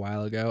bought a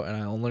while ago,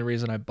 and the only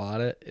reason I bought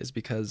it is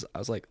because I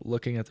was like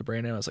looking at the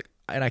brand name. I was like,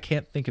 and I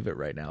can't think of it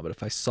right now, but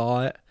if I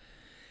saw it,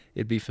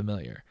 it'd be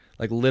familiar.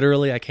 Like,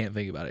 literally, I can't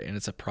think about it, and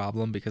it's a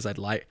problem because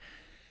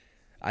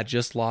I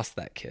just lost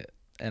that kit,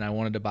 and I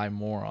wanted to buy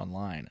more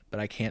online, but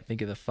I can't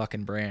think of the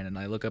fucking brand. And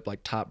I look up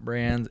like top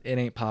brands, it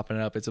ain't popping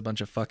up. It's a bunch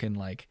of fucking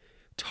like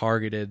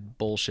targeted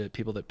bullshit,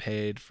 people that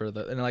paid for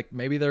the, and like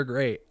maybe they're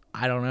great.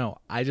 I don't know.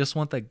 I just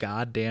want the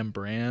goddamn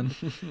brand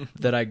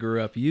that I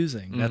grew up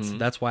using.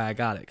 That's why I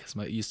got it, because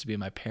it used to be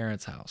my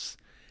parents' house,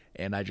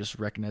 and I just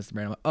recognized the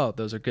brand. I'm like, oh,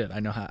 those are good. I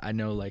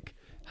know like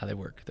how they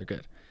work. They're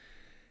good.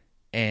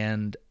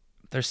 And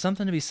there's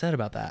something to be said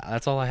about that.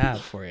 That's all I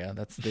have for you.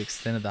 That's the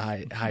extent of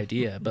the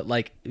idea. But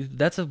like,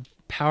 that's a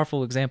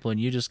powerful example, and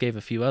you just gave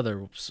a few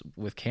others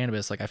with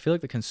cannabis. Like, I feel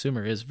like the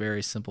consumer is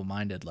very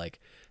simple-minded. Like,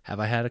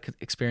 have I had an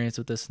experience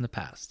with this in the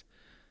past?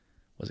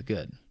 Was it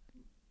good?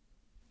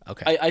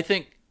 Okay. I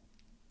think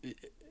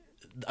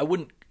I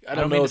wouldn't. I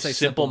don't know if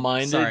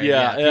simple-minded. Sorry,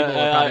 yeah, people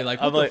are probably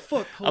like, what the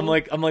fuck? I'm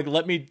like,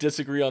 let me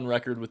disagree on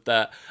record with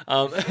that.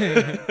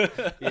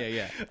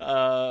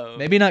 Yeah.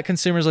 Maybe not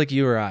consumers like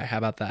you or I. How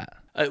about that?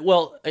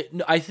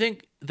 I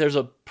think there's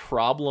a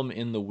problem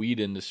in the weed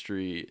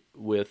industry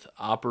with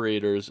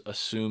operators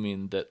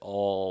assuming that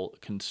all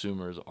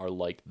consumers are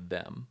like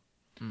them.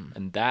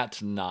 And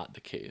that's not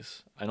the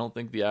case. I don't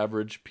think the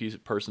average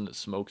person that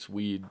smokes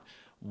weed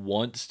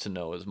wants to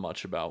know as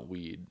much about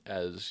weed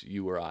as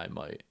you or I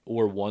might,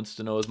 or wants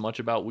to know as much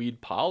about weed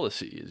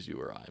policy as you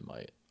or I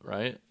might,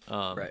 right?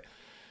 Right.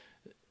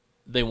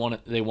 They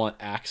want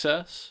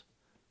access.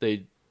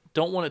 They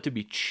don't want it to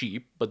be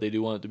cheap, but they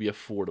do want it to be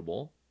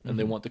affordable, and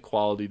they want the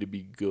quality to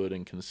be good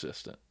and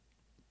consistent.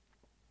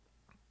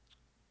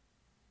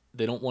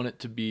 They don't want it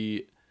to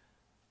be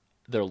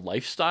their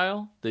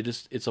lifestyle.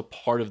 It's a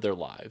part of their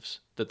lives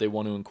that they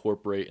want to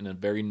incorporate in a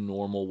very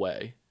normal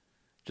way.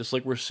 Just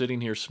like we're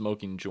sitting here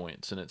smoking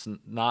joints, and it's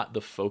not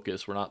the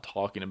focus. We're not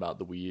talking about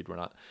the weed. We're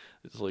not.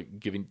 It's like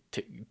giving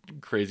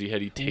crazy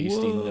heady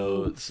tasting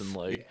notes and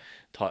like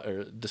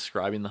or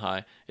describing the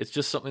high. It's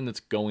just something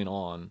that's going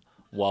on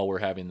while we're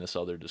having this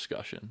other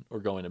discussion or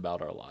going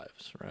about our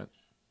lives, right?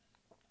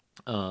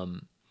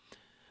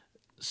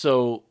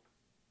 So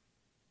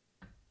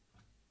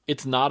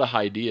it's not a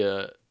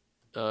idea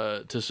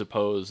to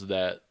suppose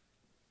that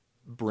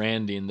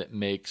branding that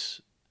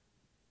makes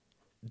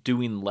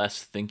doing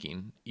less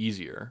thinking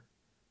easier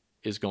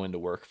is going to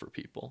work for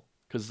people,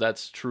 because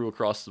that's true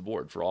across the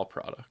board for all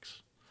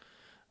products.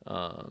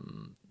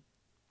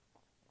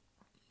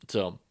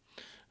 So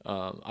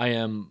I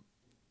am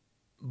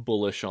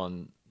bullish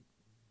on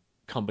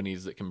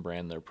companies that can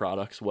brand their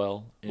products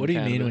well. What do you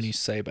mean when you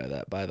say by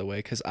that, by the way?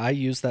 Because I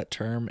used that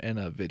term in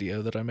a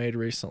video that I made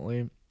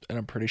recently, and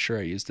I'm pretty sure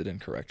I used it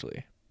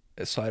incorrectly.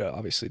 So I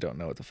obviously don't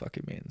know what the fuck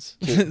it means.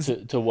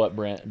 to what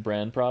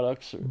brand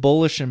products? Or?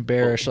 Bullish and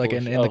bearish, like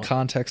in the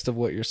context of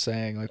what you're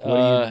saying. Like,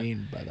 what do you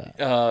mean by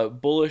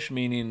that? Bullish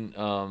meaning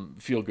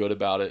feel good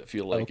about it,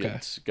 feel like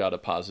it's got a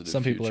positive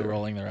Some people future. are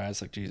rolling their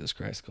eyes like, Jesus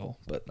Christ, Cole.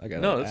 But I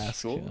gotta no, that's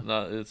ask. Cool. Yeah.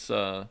 No, it's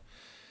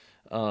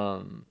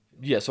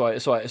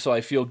So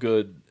I feel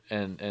good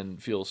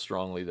and feel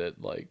strongly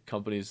that like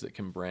companies that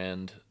can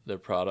brand their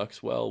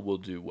products well will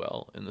do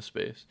well in the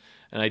space.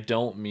 And I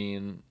don't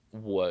mean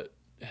what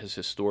has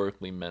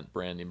historically meant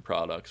branding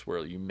products, where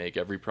you make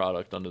every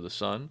product under the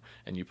sun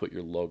and you put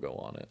your logo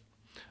on it.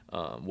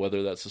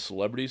 Whether that's a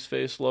celebrity's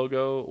face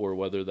logo or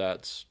whether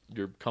that's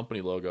your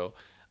company logo,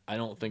 I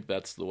don't think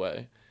that's the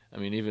way. I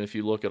mean, even if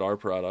you look at our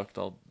product,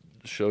 I'll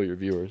show your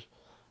viewers.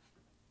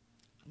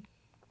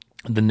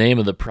 The name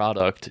of the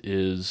product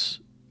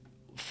is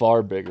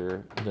far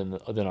bigger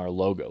than our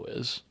logo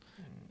is.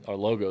 Our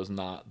logo is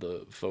not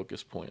the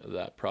focus point of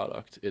that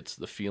product. It's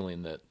the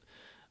feeling that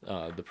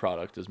the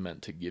product is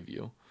meant to give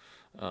you,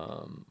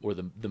 or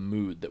the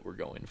mood that we're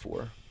going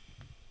for.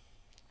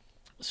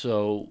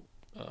 So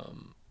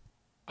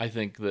I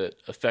think that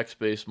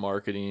effects-based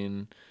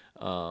marketing,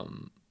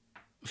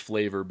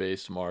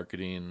 flavor-based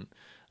marketing,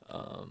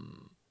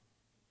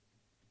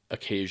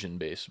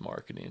 occasion-based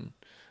marketing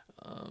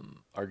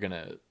are going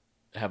to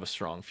have a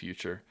strong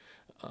future.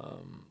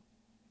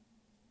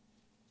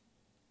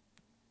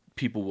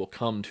 People will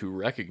come to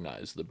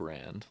recognize the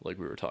brand, like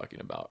we were talking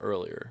about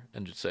earlier,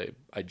 and just say,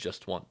 I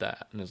just want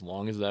that. And as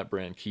long as that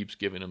brand keeps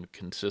giving them a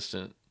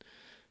consistent,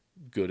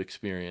 good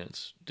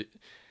experience, it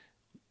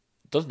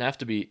doesn't have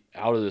to be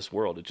out of this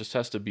world. It just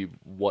has to be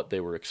what they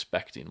were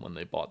expecting when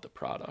they bought the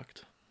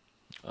product.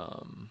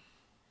 I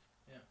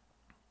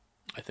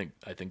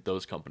think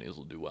those companies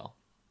will do well.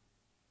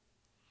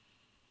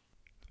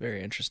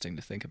 Very interesting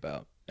to think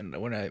about. And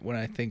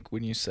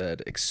when you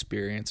said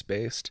experience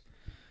based,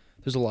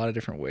 there's a lot of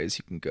different ways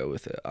you can go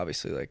with it.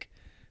 Obviously, like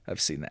I've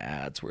seen the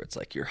ads where it's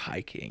like you're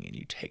hiking and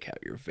you take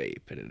out your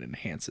vape and it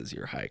enhances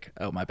your hike.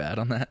 Oh, my bad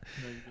on that.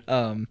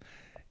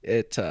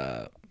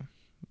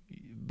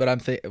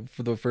 But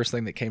for the first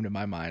thing that came to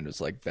my mind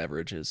was like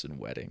beverages and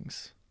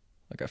weddings.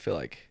 Like I feel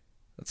like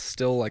that's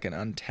still like an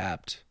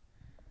untapped.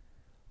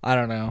 I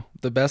don't know.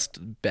 The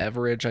best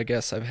beverage I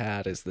guess I've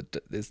had is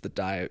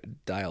the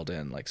dialed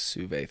in like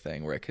Suve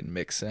thing where I can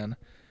mix in.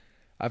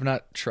 I've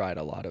not tried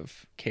a lot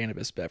of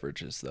cannabis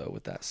beverages though,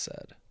 with that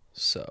said.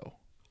 So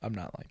I'm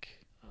not like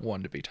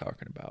one to be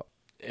talking about.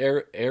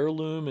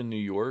 Heirloom in New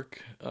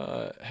York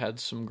had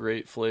some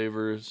great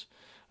flavors.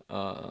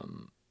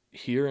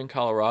 Here in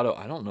Colorado,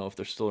 I don't know if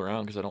they're still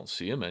around because I don't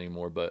see them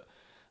anymore, but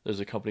there's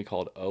a company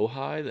called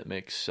Ojai that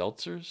makes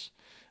seltzers,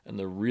 and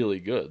they're really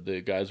good.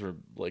 The guys were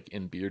like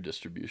in beer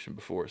distribution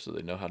before, so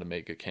they know how to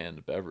make a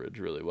canned beverage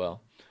really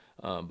well.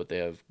 But they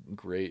have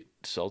great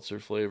seltzer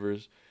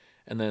flavors.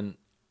 And then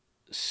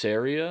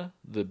Saria,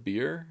 the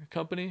beer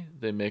company,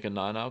 they make a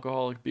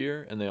non-alcoholic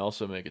beer, and they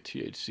also make a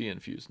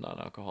THC-infused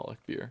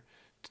non-alcoholic beer.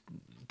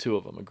 Two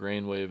of them, a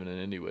Grain Wave and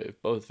an Indie Wave,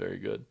 both very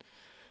good.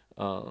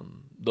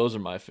 Those are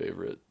my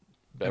favorite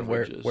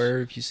beverages. And where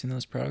have you seen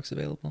those products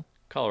available?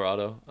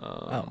 Colorado.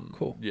 Oh,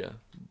 cool. Yeah.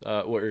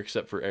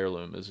 Except for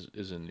Heirloom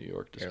is in New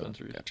York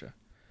dispensaries. Gotcha.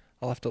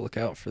 I'll have to look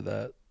out for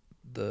that.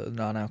 The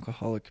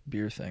non-alcoholic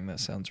beer thing. That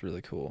sounds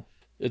really cool.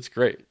 It's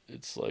great.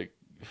 It's like...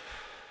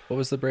 What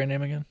was the brand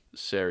name again?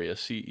 Saria,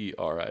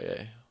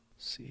 Ceria.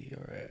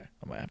 Ceria.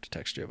 I might have to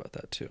text you about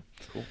that too.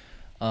 Cool.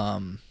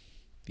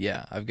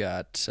 Yeah, I've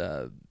got,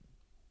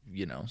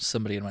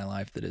 somebody in my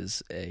life that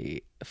is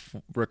a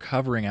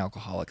recovering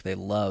alcoholic. They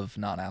love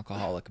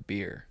non-alcoholic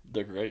beer.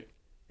 They're great.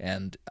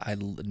 And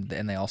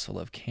they also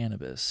love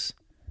cannabis.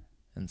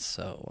 And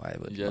so I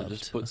would love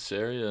just put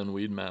Saria and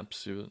Weed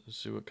Maps,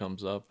 see what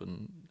comes up,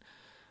 and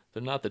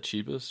they're not the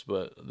cheapest,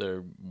 but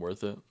they're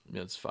worth it.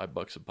 Yeah, it's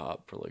 $5 a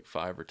pop for like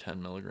 5 or 10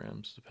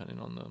 milligrams, depending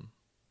on the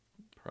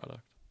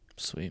product.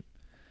 Sweet.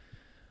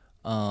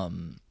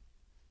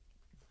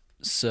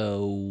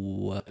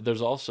 So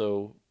there's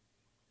also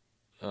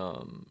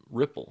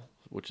Ripple,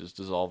 which is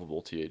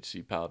dissolvable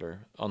THC powder.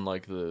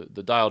 Unlike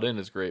the dialed in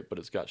is great, but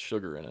it's got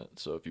sugar in it.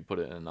 So if you put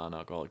it in a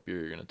non-alcoholic beer,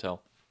 you're gonna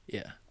tell.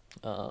 Yeah.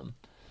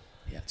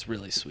 Yeah, it's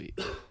really sweet.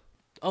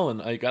 Oh,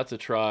 and I got to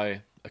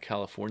try a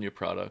California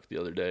product the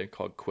other day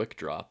called Quick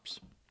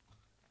Drops.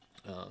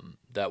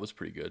 That was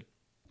pretty good.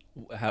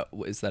 How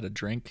is that, a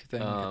drink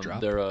thing? A drop?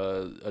 They're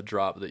a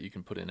drop that you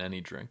can put in any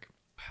drink.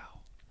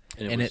 Wow.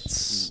 And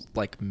it's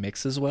like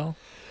mixes well?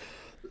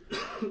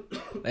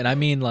 And I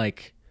mean,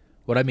 like,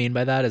 what I mean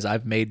by that is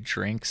I've made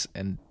drinks,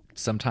 and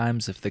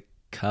sometimes if the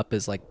cup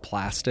is like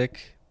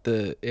plastic,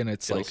 it'll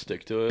like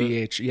stick to it.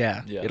 BH,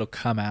 yeah, it'll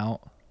come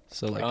out.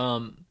 So like,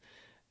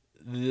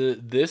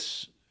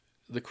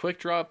 the Quick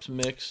Drops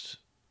mixed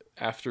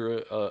after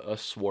a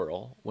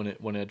swirl. When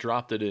it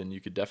dropped it in, you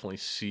could definitely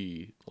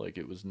see like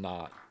it was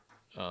not.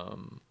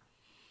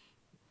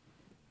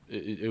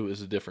 It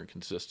was a different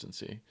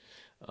consistency.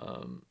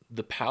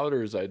 The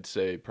powders, I'd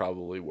say,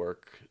 probably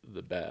work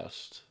the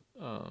best.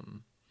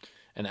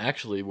 And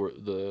actually,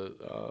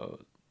 the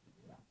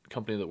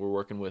company that we're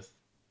working with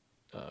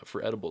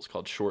for edibles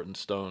called Short and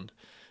Stoned,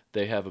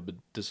 they have a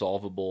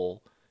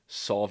dissolvable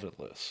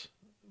solventless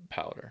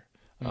powder.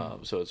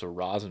 So it's a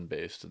rosin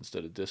based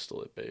instead of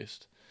distillate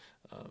based.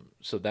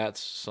 So that's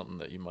something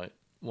that you might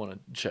want to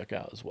check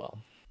out as well.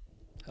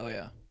 Oh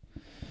yeah,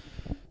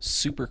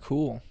 super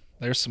cool.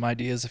 There's some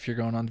ideas if you're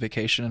going on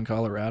vacation in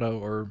Colorado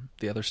or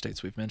the other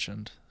states we've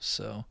mentioned.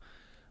 So,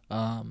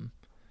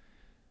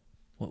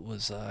 what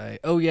was I?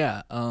 Oh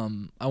yeah,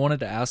 I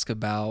wanted to ask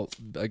about,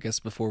 I guess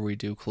before we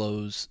do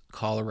close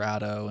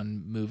Colorado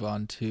and move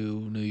on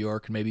to New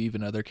York and maybe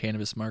even other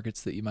cannabis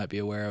markets that you might be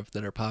aware of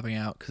that are popping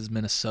out, because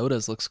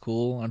Minnesota's looks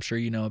cool. I'm sure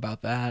you know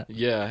about that.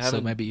 Yeah, I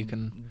haven't so maybe you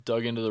can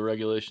dug into the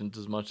regulations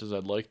as much as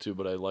I'd like to,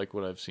 but I like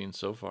what I've seen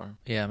so far.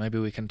 Yeah, maybe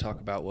we can talk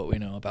about what we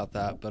know about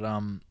that. But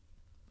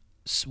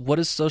what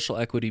does social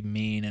equity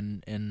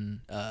mean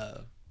in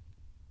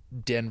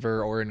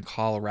Denver or in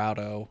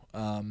Colorado?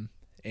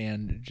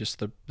 And just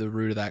the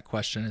root of that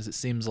question is, it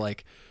seems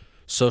like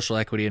social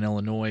equity in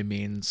Illinois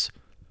means,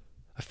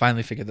 I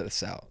finally figured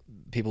this out.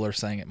 People are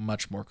saying it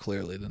much more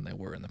clearly than they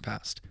were in the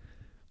past.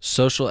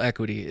 Social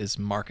equity is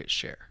market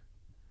share,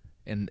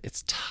 and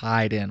it's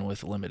tied in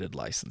with limited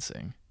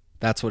licensing.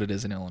 That's what it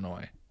is in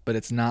Illinois. But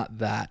it's not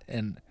that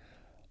in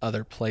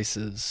other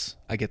places.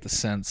 I get the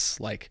sense,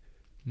 like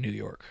New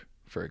York,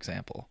 for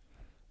example.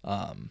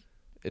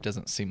 It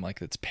doesn't seem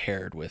like it's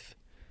paired with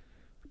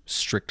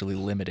strictly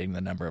limiting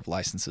the number of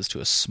licenses to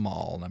a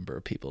small number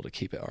of people to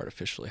keep it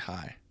artificially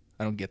high.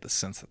 I don't get the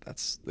sense that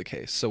that's the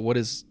case. So what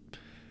is,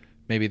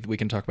 maybe we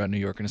can talk about New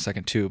York in a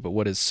second too, but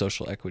what is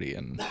social equity,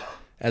 and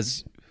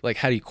as like,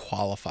 how do you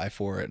qualify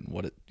for it, and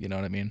what it, you know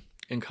what I mean?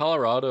 In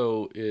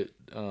Colorado, it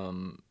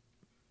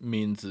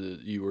means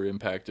that you were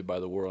impacted by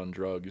the war on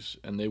drugs,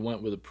 and they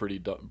went with a pretty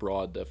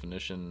broad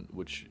definition,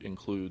 which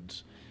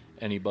includes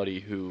anybody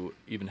who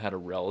even had a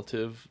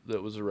relative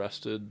that was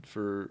arrested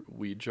for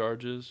weed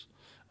charges.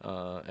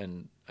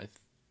 And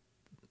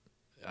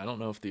I don't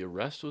know if the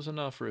arrest was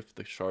enough or if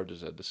the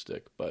charges had to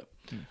stick, but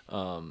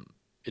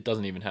it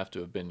doesn't even have to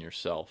have been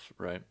yourself,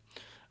 right?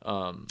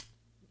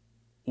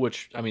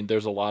 Which, I mean,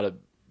 there's a lot of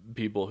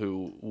people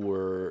who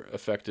were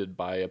affected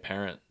by a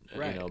parent,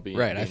 right. being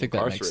I think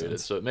that makes incarcerated,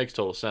 sense. so it makes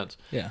total sense.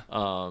 Yeah.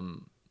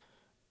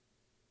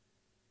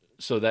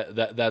 So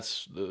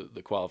that's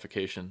the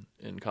qualification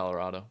in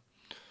Colorado.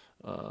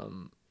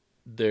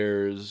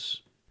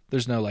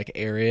 There's no like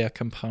area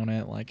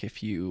component, like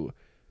if you,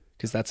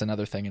 because that's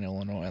another thing in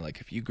Illinois, like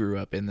if you grew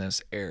up in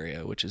this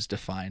area, which is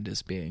defined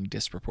as being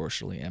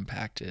disproportionately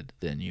impacted,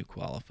 then you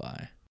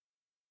qualify.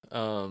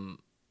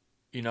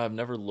 I've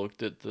never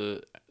looked at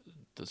the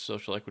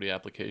social equity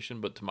application,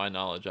 but to my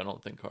knowledge, I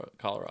don't think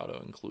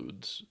Colorado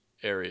includes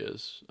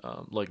areas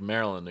like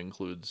Maryland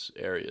includes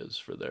areas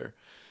for their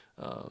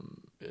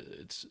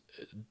it's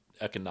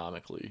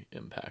economically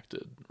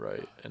impacted,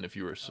 right? And if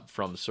you were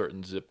from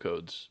certain zip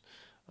codes,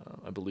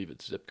 I believe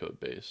it's zip code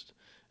based,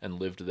 and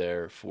lived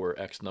there for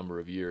X number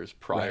of years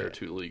prior Right.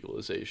 to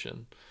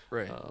legalization,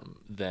 Right.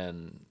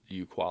 then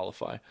you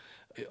qualify.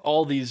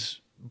 All these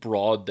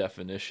broad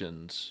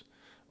definitions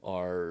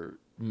are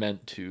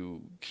meant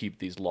to keep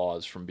these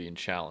laws from being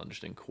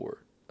challenged in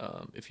court.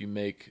 If you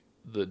make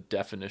the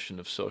definition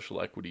of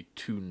social equity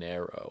too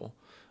narrow,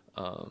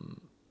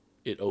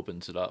 it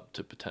opens it up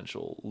to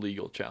potential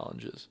legal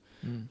challenges.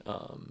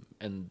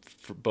 And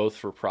for both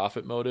for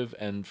profit motive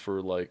and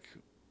for like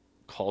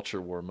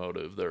culture war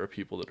motive, there are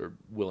people that are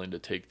willing to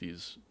take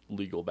these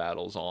legal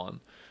battles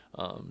on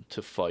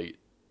to fight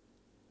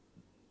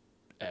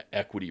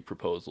equity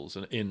proposals,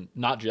 and in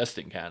not just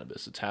in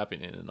cannabis, it's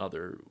happening in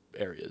other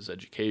areas,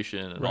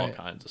 education and all Right.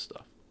 kinds of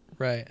stuff.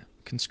 Right.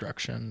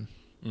 Construction.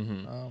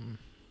 Mm-hmm.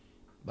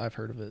 I've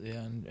heard of it,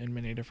 yeah, in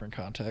many different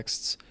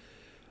contexts.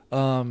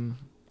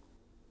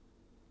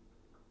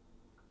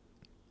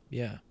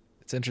 Yeah,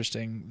 it's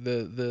interesting.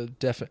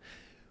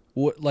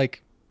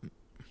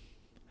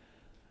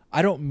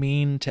 I don't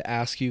mean to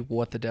ask you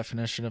what the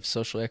definition of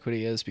social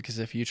equity is, because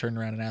if you turn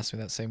around and ask me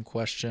that same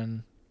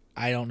question,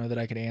 I don't know that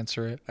I could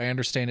answer it. I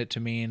understand it to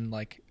mean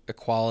like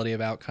equality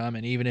of outcome,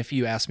 and even if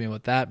you ask me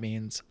what that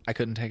means, I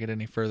couldn't take it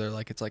any further.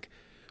 Like it's like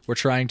we're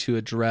trying to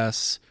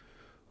address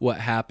what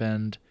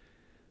happened,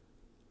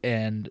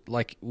 and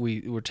like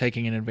we're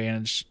taking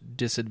an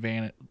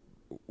disadvantage.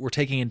 We're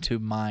taking into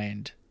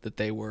mind that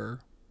they were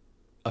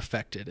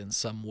affected in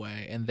some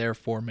way, and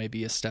therefore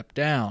maybe a step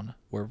down,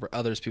 where for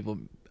other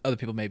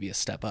people may be a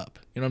step up.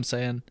 You know what I'm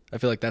saying? I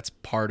feel like that's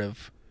part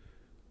of.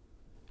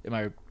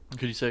 Could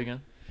you say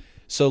again?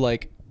 So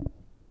like,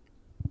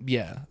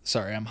 yeah.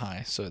 Sorry, I'm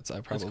high, so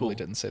I probably cool.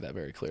 didn't say that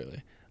very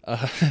clearly.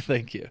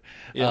 Thank you.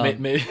 Yeah,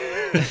 maybe.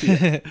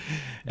 Yeah.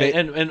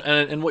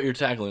 And what you're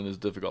tackling is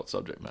difficult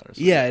subject matter.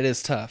 So. Yeah, it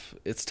is tough.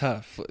 It's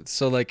tough.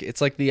 So like,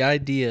 it's like the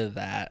idea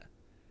that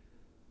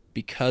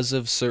because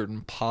of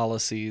certain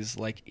policies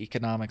like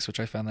economics, which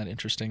I found that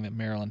interesting that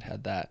Maryland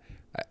had that.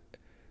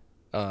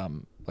 I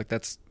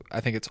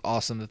think it's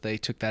awesome that they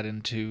took that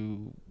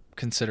into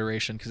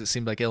consideration, because it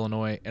seemed like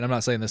Illinois, and I'm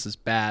not saying this is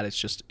bad, it's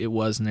just it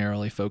was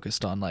narrowly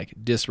focused on like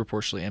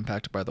disproportionately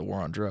impacted by the war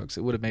on drugs.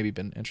 It would have maybe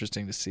been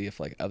interesting to see if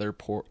like other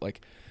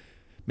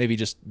maybe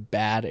just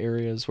bad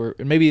areas where,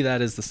 and maybe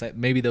that is the same,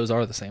 maybe those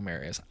are the same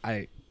areas.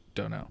 I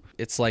don't know.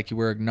 It's like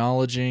we're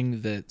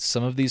acknowledging that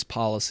some of these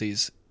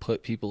policies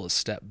put people a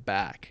step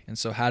back, and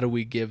so how do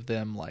we give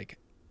them like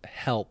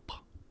help,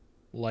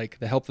 like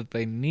the help that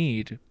they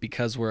need,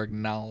 because we're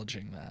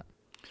acknowledging that.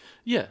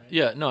 Yeah.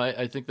 No,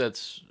 I think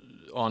that's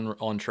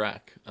on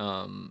track.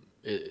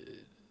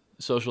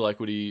 Social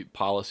equity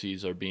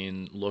policies are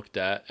being looked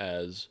at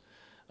as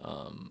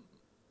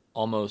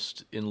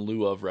almost in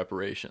lieu of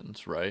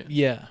reparations, right?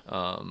 Yeah.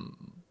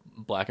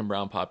 Black and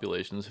brown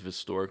populations have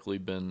historically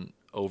been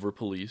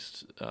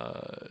over-policed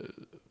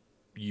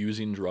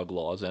using drug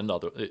laws and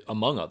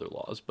among other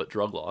laws, but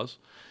drug laws.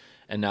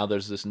 And now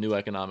there's this new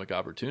economic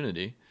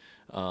opportunity,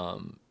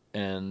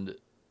 and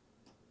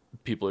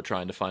people are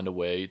trying to find a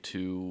way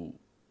to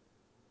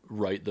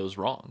right those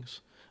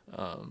wrongs.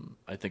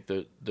 I think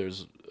that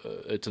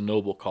it's a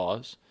noble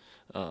cause,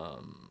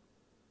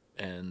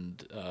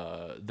 and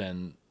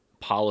then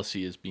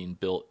policy is being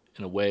built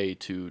in a way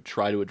to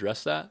try to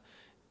address that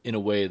in a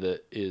way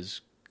that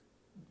is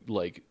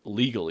like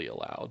legally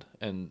allowed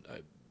and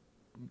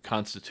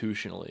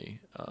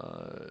constitutionally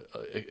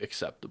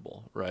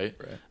acceptable, right?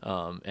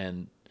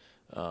 And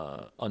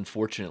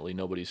unfortunately,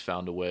 nobody's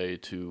found a way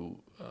to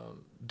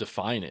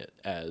define it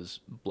as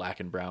black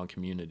and brown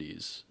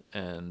communities,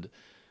 and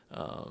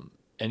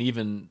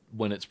even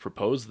when it's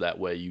proposed that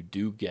way, you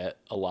do get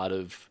a lot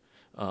of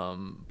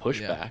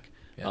pushback,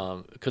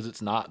 because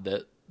it's not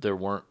that there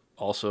weren't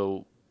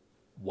also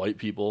white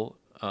people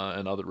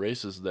and other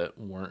races that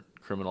weren't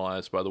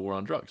criminalized by the war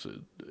on drugs,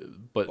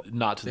 but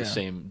not to the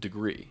same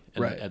degree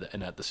and,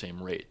 and at the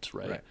same rates,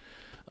 right?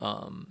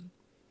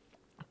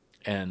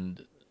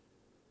 And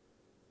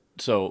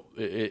so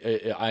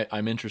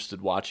I'm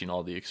interested watching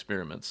all the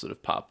experiments that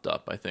have popped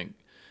up. I think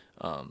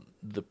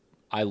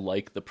I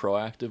like the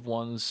proactive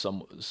ones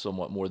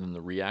somewhat more than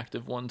the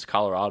reactive ones.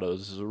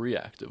 Colorado's is a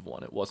reactive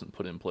one. It wasn't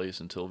put in place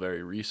until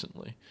very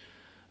recently,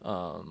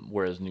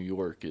 whereas New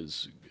York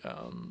is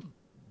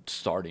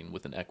starting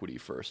with an equity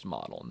first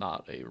model,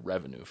 not a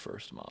revenue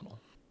first model.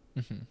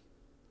 Mm-hmm.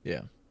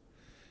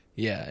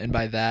 Yeah, and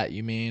by that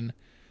you mean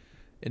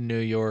in New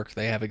York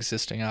they have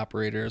existing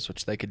operators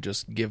which they could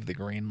just give the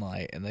green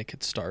light and they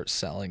could start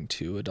selling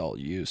to adult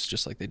use,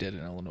 just like they did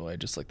in Illinois,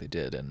 just like they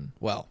did in,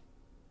 well,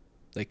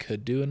 they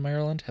could do in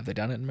Maryland. Have they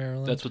done it in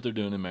Maryland? That's what they're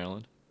doing in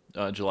Maryland,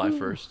 July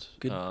 1st.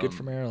 Good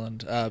for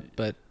Maryland.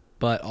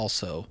 But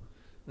also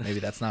maybe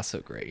that's not so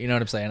great. You know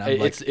what I'm saying?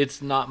 I'm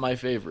It's not my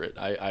favorite.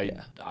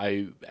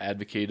 I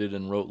advocated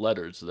and wrote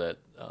letters that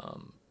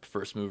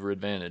first mover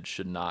advantage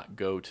should not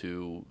go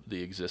to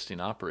the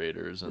existing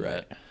operators, and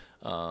Right.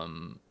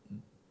 that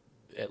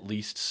at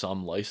least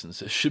some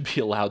licenses should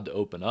be allowed to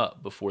open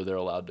up before they're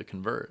allowed to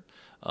convert.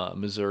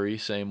 Missouri,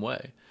 same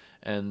way.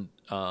 And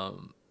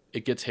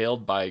it gets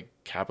hailed by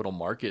capital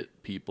market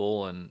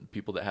people and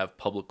people that have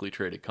publicly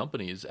traded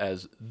companies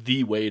as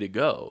the way to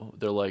go.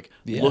 They're like,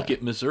 look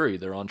at Missouri.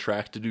 They're on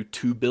track to do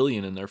 $2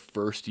 billion in their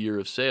first year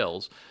of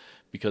sales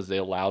because they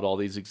allowed all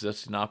these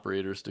existing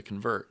operators to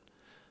convert.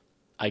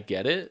 I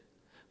get it,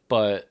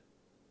 but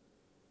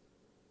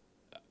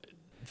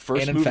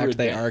first and in mover fact,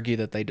 they advantage, argue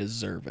that they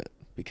deserve it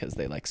because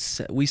they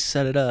we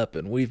set it up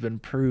and we've been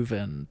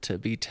proven to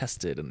be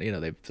tested, and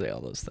they say all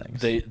those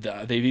things.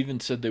 they've even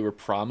said they were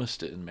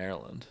promised it in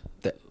Maryland.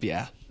 That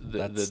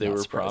They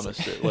were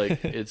promised it.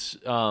 Like it's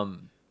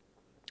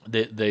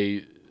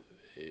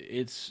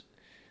there's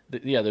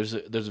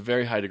a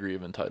very high degree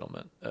of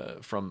entitlement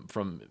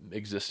from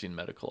existing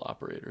medical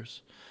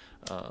operators,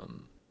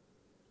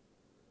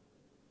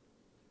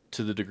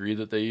 to the degree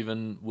that they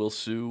even will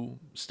sue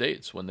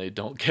states when they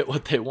don't get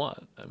what they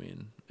want. I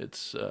mean,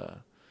 it's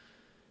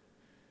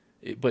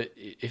but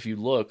if you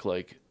look,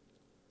 like,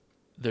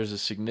 there's a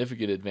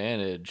significant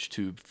advantage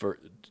to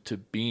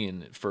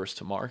being first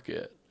to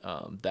market.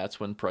 That's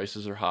when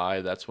prices are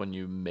high. That's when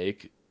you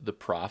make the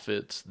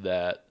profits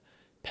that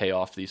pay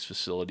off these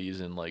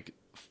facilities in like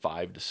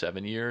 5 to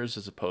 7 years,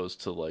 as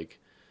opposed to like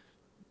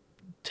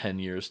 10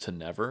 years to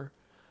never,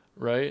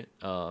 right?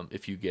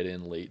 If you get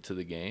in late to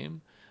the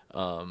game.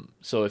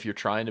 So if you're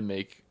trying to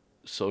make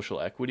social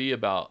equity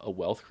about a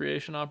wealth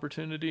creation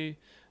opportunity,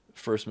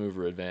 first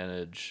mover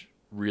advantage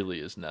really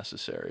is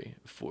necessary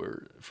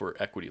for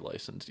equity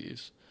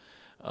licensees.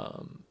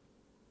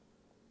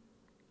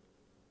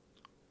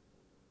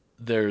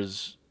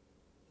 There's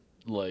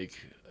like,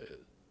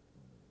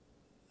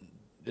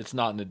 it's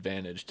not an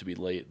advantage to be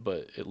late,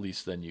 but at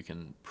least then you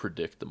can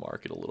predict the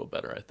market a little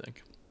better, I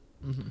think.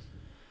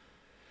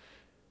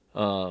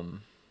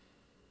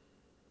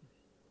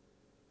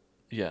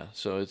 Yeah,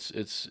 so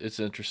it's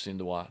interesting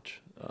to watch.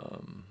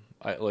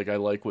 I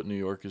like what New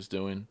York is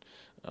doing.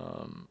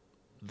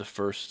 The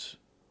first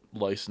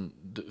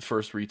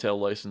retail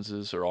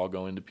licenses are all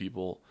going to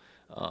people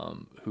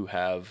who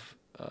have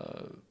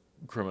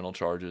criminal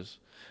charges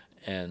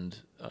and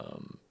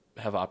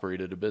have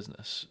operated a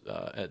business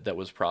that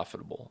was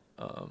profitable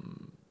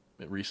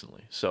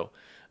recently. So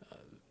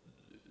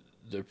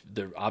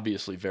they're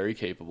obviously very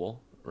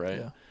capable,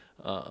 right?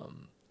 Yeah.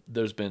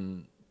 There's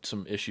been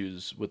some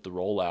issues with the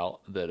rollout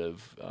that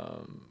have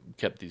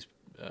kept these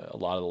a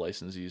lot of the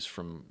licensees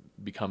from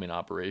becoming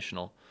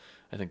operational.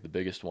 I think the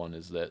biggest one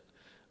is that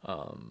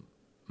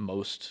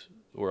most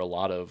or a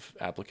lot of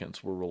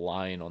applicants were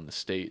relying on the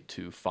state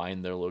to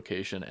find their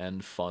location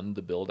and fund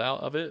the build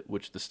out of it,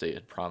 which the state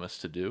had promised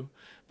to do,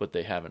 but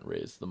they haven't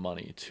raised the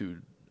money to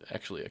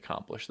actually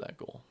accomplish that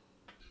goal.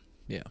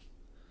 Yeah.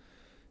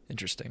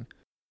 Interesting.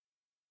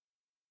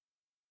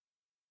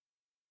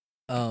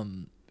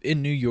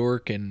 In New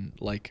York, and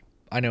like,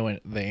 I know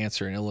the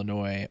answer in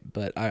Illinois,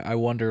 but I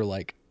wonder,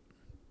 like,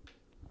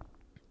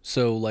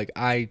 so like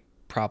I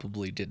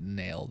probably didn't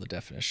nail the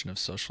definition of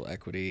social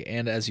equity,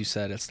 and as you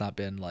said, it's not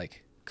been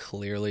like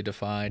clearly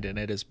defined, and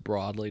it is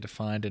broadly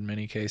defined in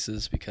many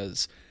cases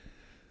because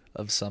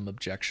of some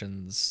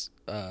objections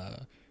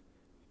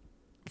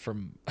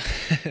from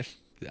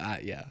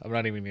yeah, I'm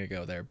not even gonna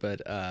go there,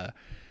 but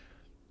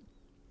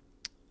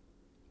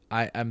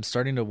I'm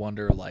starting to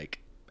wonder, like,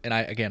 and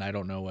I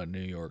don't know what New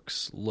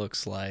York's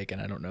looks like,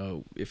 and I don't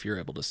know if you're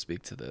able to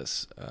speak to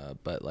this,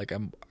 but like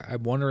I'm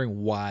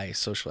wondering why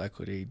social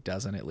equity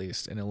doesn't, at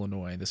least in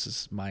Illinois, this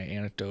is my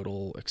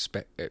anecdotal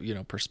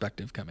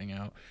perspective coming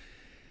out,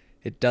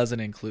 it doesn't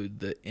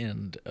include the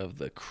end of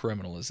the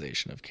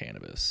criminalization of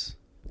cannabis.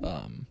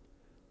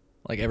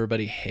 Like,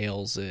 everybody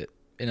hails it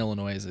in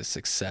Illinois as a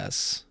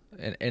success,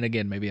 and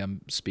again, maybe I'm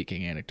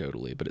speaking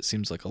anecdotally, but it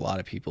seems like a lot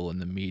of people in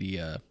the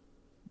media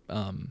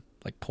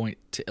like point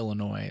to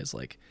Illinois as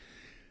like,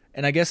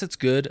 and I guess it's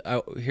good.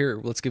 Here,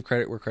 let's give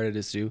credit where credit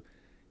is due.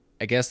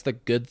 I guess the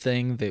good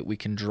thing that we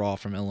can draw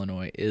from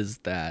Illinois is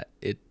that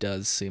it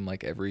does seem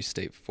like every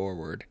state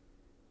forward,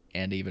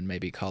 and even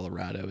maybe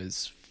Colorado,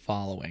 is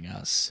following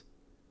us.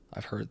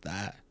 I've heard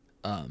that.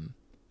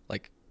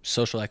 Like,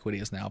 social equity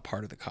is now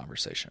part of the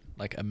conversation,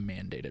 like a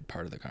mandated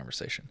part of the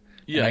conversation.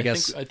 Yeah,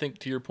 I think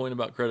to your point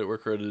about credit where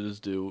credit is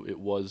due, it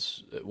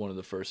was one of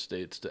the first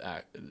states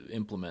to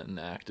implement an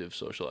active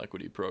social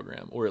equity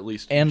program, or at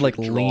least and like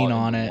lean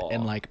on it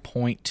and like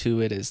point to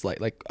it as like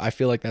I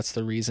feel like that's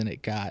the reason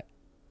it got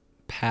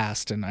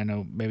passed. And I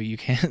know maybe you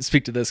can't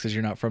speak to this because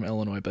you're not from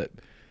Illinois, but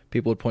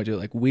people would point to it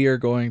like, we are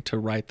going to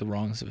right the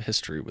wrongs of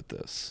history with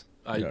this.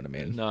 You know what I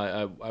mean?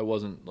 No, I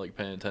wasn't like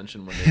paying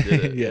attention when they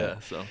did it. Yeah.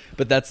 So,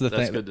 but that's the thing.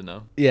 That's good to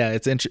know. Yeah,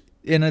 it's and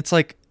it's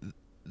like,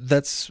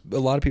 that's a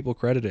lot of people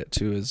credit it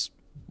to,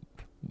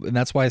 and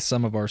that's why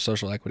some of our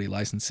social equity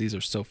licensees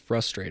are so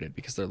frustrated,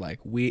 because they're like,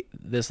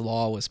 this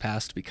law was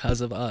passed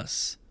because of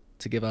us.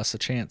 to give us a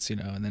chance,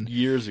 and then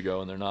years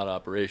ago, and they're not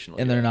operational.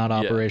 And yet. they're not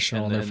Yeah.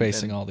 operational, and they're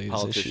facing all these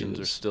politicians issues.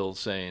 are still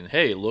saying,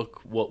 "Hey,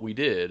 look what we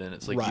did," and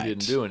it's like Right. you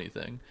didn't do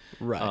anything.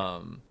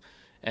 Right.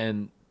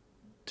 And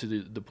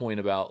to the point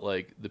about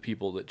like the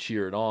people that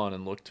cheered on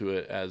and looked to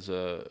it as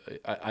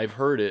I've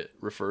heard it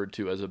referred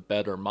to as a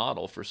better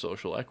model for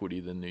social equity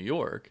than New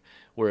York,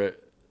 where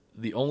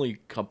the only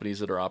companies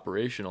that are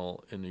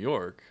operational in New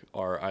York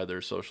are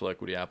either social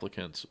equity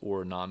applicants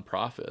or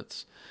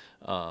nonprofits.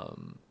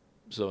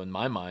 So in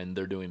my mind,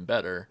 they're doing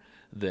better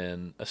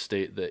than a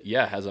state that,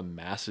 has a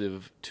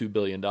massive $2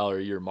 billion a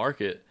year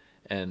market,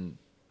 and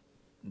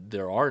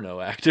there are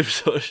no active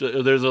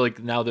social. There's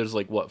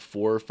like what,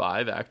 4 or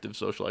 5 active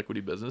social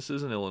equity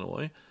businesses in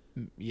Illinois.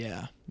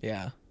 Yeah.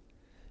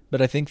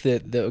 But I think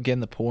that again,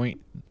 the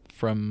point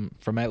from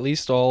at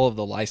least all of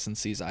the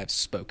licensees I've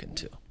spoken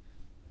to,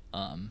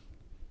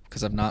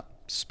 because I've not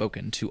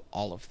spoken to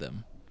all of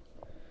them.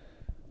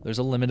 There's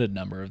a limited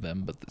number of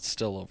them, but it's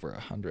still over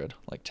 100,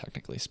 like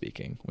technically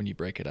speaking, when you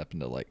break it up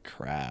into like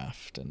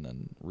craft and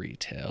then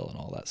retail and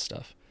all that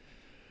stuff.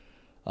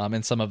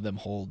 And some of them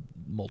hold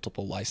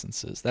multiple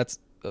licenses. That's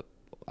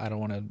I don't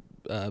want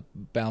to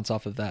bounce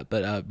off of that,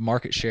 but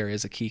market share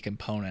is a key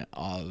component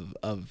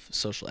of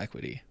social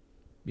equity.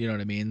 You know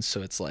what I mean?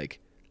 So it's like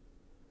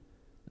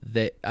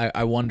that.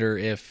 I wonder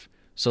if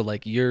so.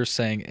 Like you're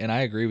saying, and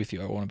I agree with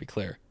you. I want to be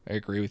clear. I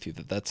agree with you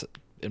that that's,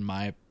 in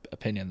my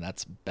opinion,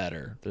 that's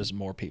better. There's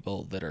more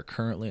people that are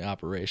currently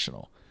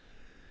operational.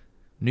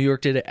 New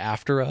York did it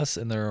after us,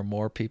 and there are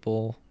more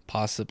people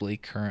possibly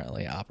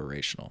currently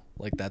operational.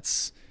 Like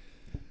that's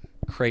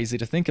crazy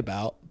to think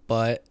about,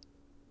 but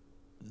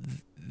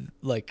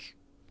like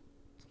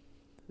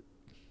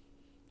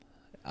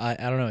I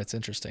don't know, it's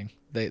interesting.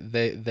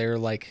 They're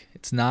like,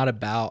 it's not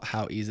about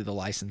how easy the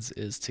license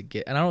is to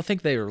get, and I don't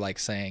think they were like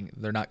saying,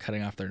 they're not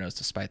cutting off their nose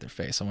to spite their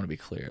face. I want to be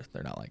clear.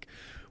 They're not like,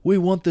 we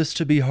want this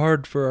to be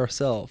hard for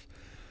ourselves,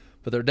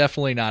 but they're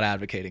definitely not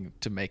advocating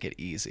to make it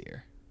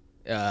easier.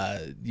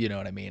 You know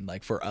what I mean?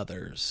 Like for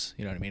others,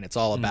 you know what I mean? It's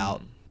all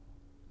about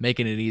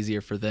making it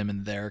easier for them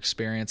and their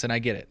experience. And I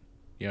get it.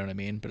 You know what I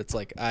mean? But it's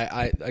like,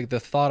 I the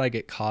thought I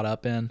get caught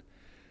up in,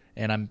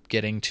 and I'm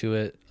getting to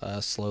it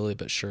slowly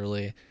but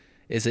surely,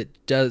 is it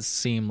does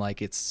seem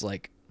like it's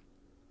like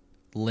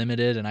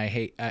limited. And I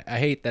hate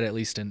that at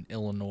least in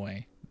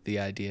Illinois, the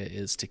idea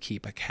is to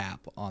keep a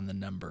cap on the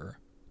number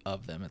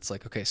of them. It's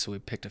like, okay, so we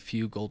picked a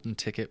few golden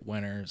ticket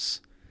winners,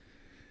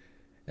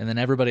 and then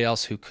everybody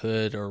else who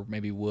could or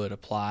maybe would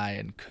apply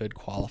and could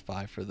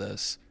qualify for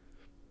this,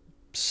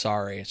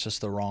 sorry, it's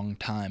just the wrong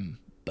time,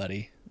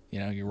 buddy. You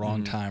know, you're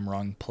wrong time,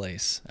 wrong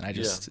place. And I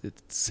just,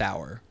 it's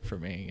sour for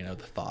me, the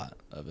thought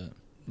of it.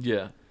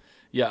 Yeah.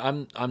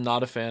 I'm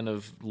not a fan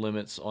of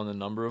limits on the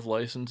number of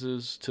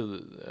licenses, to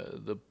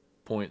the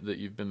point that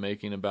you've been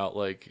making about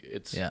like,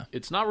 it's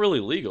not really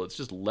legal. It's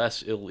just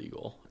less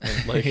illegal.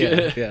 And like,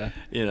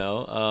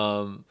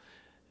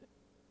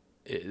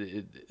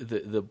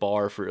 the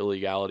bar for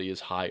illegality is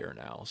higher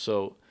now.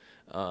 So,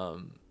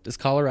 does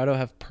Colorado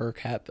have per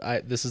cap?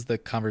 This is the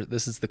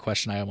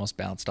question I almost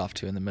bounced off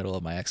to in the middle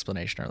of my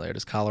explanation earlier.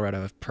 Does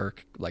Colorado have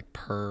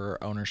per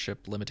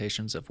ownership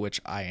limitations, of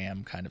which I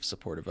am kind of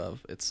supportive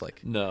of? It's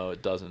like, no,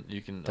 it doesn't.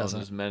 You can own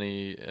as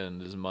many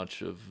and as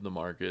much of the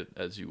market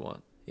as you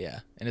want.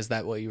 Yeah. And is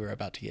that what you were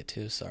about to get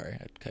to? Sorry,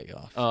 I cut you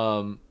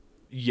off.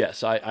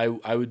 Yes, I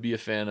would be a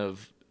fan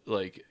of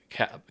like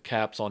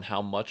caps on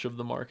how much of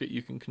the market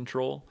you can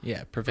control.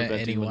 Yeah,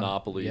 preventing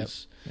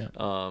monopolies,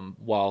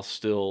 while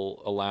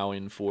still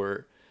allowing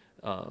for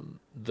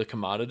the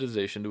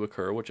commoditization to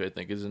occur, which I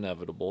think is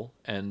inevitable,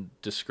 and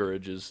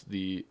discourages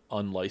the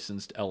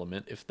unlicensed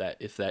element if that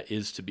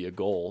is to be a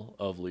goal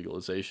of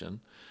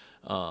legalization.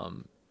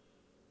 And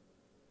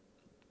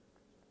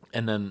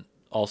then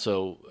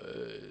also,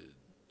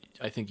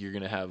 I think you're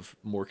going to have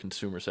more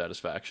consumer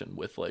satisfaction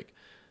with like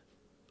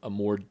a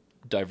more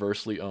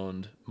diversely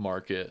owned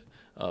market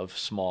of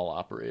small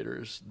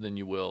operators than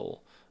you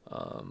will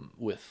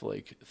with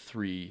like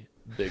 3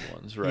 big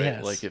ones, right?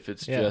 Yes. Like if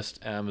it's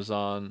just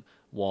Amazon,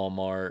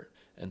 Walmart,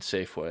 and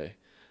Safeway,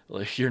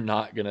 like you're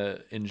not gonna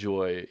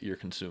enjoy your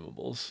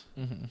consumables.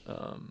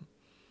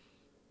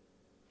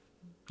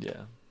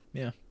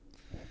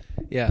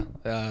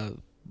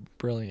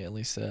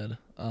 Brilliantly said.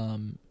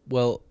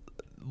 Well,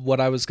 what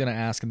I was going to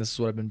ask, and this is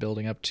what I've been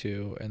building up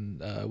to,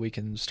 and we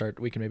can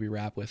maybe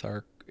wrap with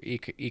our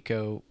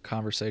eco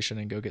conversation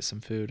and go get some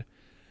food,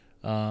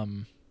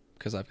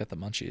 because I've got the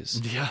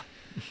munchies. Yeah.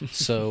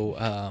 So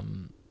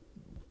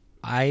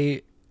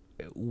I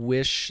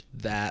wish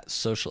that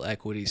social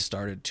equity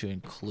started to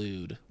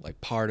include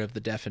like part of the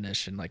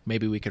definition, like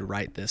maybe we could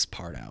write this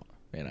part out,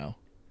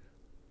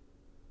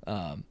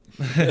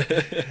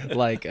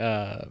 like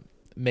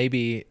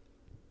maybe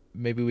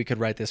we could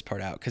write this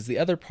part out, because the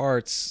other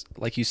parts,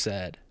 like you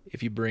said,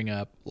 if you bring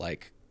up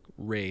like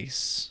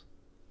race,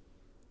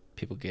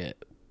 people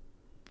get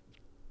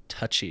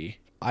touchy.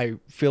 I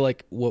feel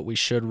like what we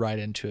should write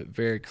into it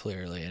very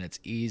clearly, and it's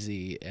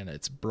easy and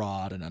it's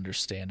broad and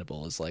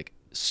understandable, is like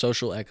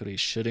social equity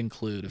should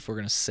include, if we're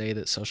going to say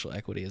that social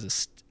equity is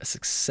a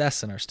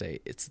success in our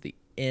state, it's the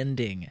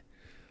ending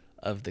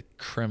of the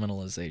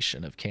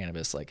criminalization of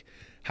cannabis. Like,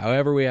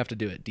 however we have to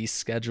do it,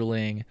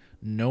 descheduling,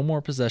 no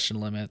more possession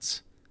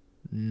limits,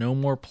 no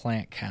more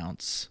plant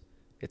counts.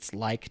 It's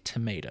like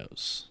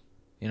tomatoes.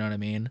 You know what I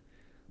mean?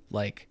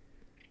 Like,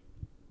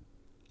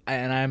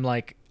 and I'm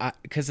like,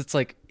 because it's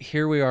like,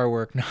 here we are,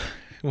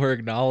 we're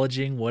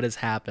acknowledging what has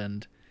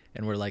happened,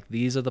 and we're like,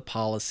 these are the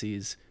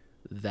policies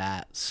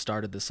that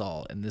started this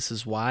all, and this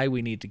is why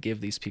we need to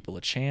give these people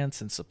a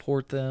chance and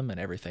support them and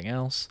everything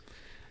else.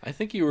 I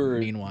think you were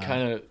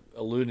kind of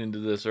alluding to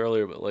this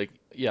earlier, but like,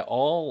 yeah,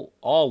 all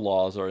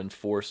laws are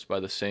enforced by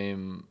the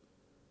same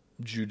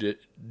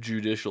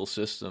judicial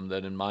system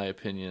that, in my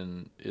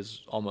opinion,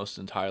 is almost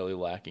entirely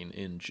lacking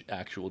in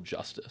actual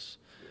justice.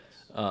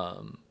 Yes.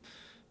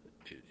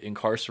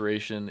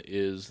 Incarceration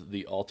is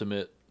the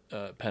ultimate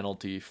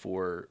penalty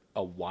for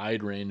a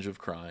wide range of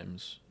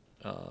crimes,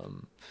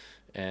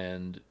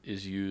 and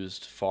is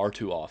used far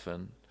too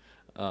often.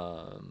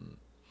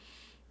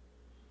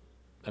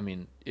 I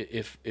mean,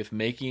 if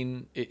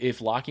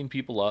locking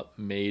people up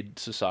made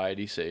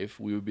society safe,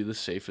 we would be the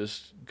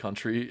safest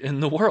country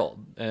in the world,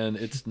 and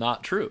it's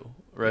not true,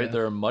 right? Yeah.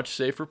 There are much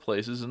safer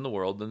places in the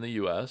world than the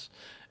U.S.,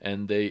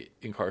 and they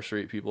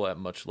incarcerate people at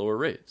much lower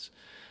rates.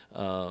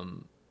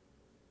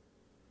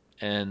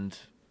 And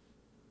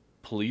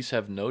police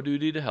have no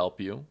duty to help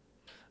you.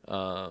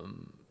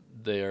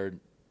 They are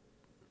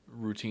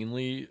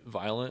routinely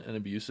violent and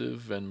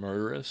abusive and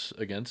murderous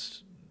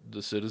against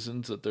the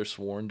citizens that they're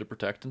sworn to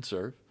protect and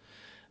serve.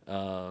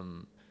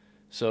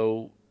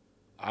 So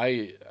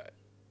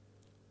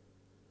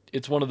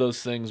it's one of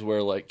those things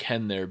where, like,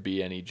 can there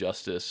be any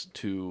justice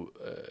to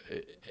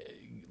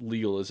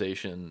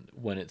legalization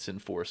when it's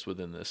enforced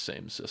within this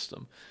same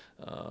system?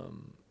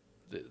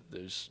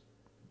 There's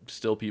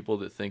still people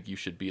that think you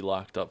should be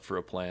locked up for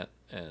a plant,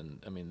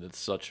 and I mean, that's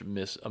such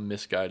a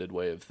misguided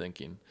way of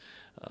thinking.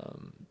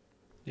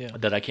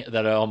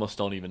 That I almost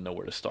don't even know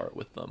where to start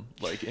with them,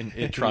 like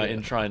in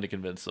trying to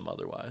convince them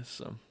otherwise.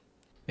 So,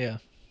 yeah.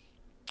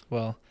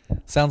 Well,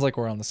 sounds like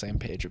we're on the same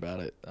page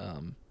about it.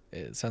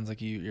 It sounds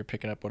like you're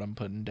picking up what I'm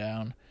putting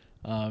down.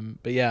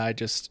 But yeah,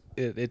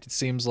 it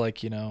seems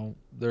like,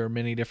 there are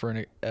many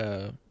different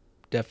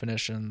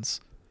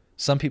definitions.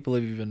 Some people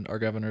have even, our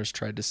governor's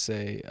tried to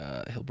say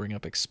he'll bring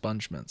up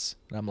expungements,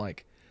 and I'm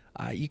like,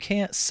 you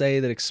can't say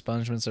that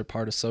expungements are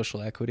part of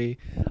social equity.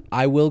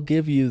 I will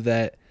give you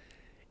that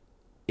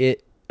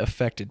it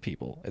affected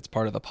people. It's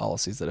part of the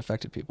policies that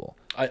affected people.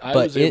 I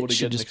was able to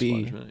get an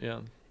expungement. Yeah.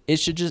 It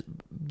should just.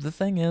 The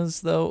thing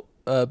is, though,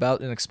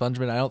 about an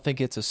expungement, I don't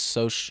think it's a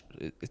social.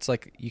 It's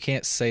like, you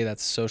can't say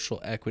that's social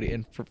equity.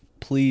 And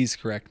please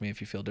correct me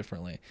if you feel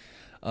differently.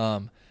 I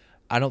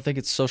don't think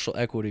it's social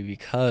equity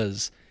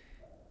because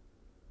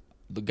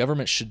the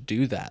government should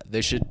do that.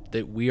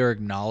 That we are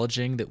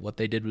acknowledging that what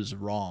they did was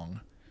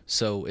wrong.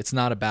 So it's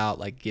not about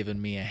like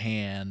giving me a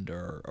hand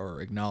or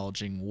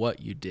acknowledging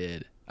what you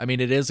did. I mean,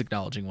 it is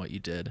acknowledging what you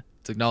did.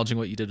 It's acknowledging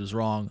what you did was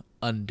wrong.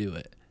 Undo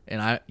it.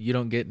 And you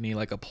don't get any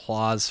like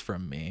applause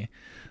from me.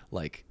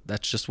 Like,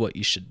 that's just what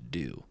you should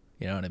do.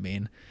 You know what I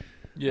mean?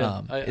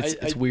 Yeah.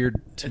 It's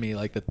weird to me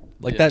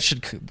that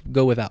should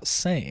go without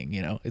saying.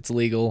 It's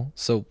legal.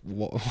 So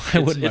why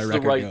wouldn't my record go?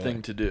 It's the right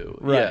thing to do.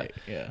 Right.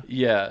 Yeah.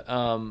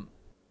 Yeah.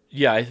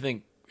 Yeah. I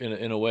think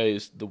in a way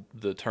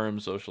the term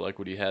social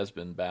equity has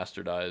been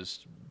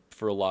bastardized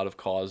for a lot of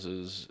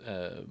causes,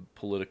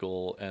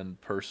 political and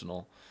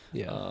personal.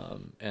 Yeah.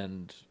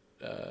 And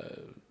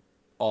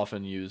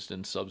often used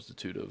in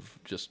substitute of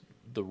just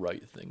the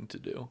right thing to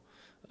do.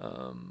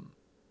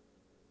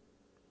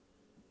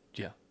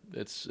 Yeah,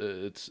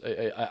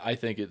 I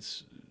think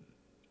it's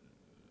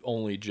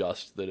only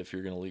just that if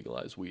you're going to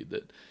legalize weed,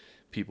 that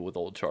people with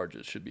old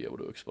charges should be able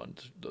to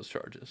expunge those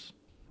charges.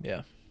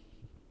 Yeah.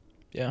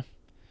 Yeah.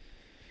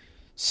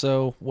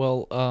 So,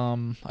 well,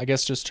 I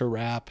guess just to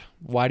wrap,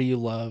 why do you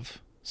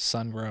love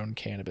sun-grown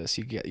cannabis?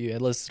 You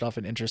had listed off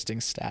an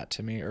interesting stat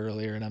to me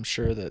earlier, and I'm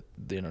sure that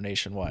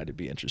nationwide it'd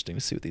be interesting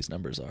to see what these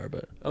numbers are.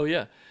 But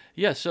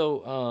yeah.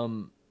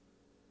 So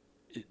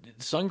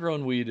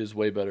sun-grown weed is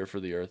way better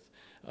for the earth.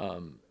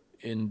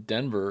 In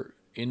Denver,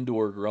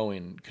 indoor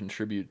growing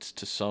contributes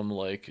to some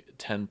like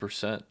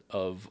 10%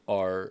 of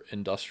our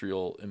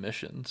industrial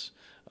emissions.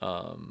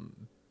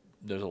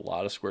 There's a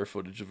lot of square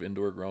footage of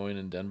indoor growing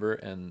in Denver,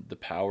 and the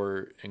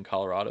power in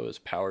Colorado is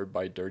powered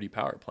by dirty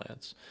power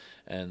plants.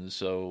 And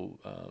so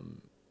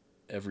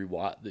every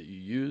watt that you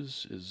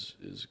use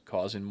is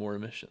causing more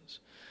emissions.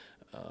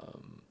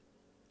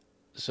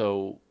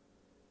 So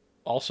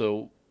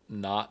also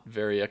not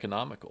very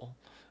economical.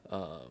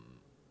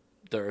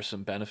 There are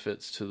some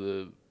benefits to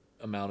the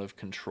amount of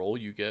control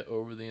you get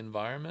over the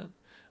environment,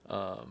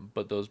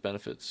 but those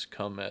benefits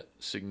come at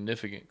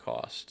significant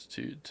cost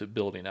to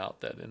building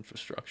out that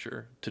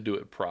infrastructure to do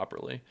it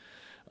properly.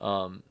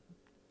 And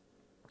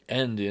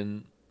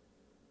in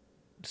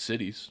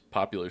cities,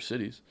 popular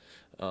cities,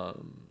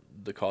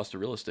 the cost of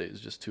real estate is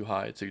just too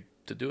high to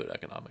do it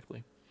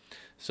economically.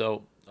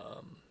 So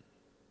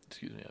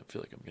Excuse me, I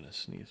feel like I'm going to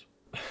sneeze.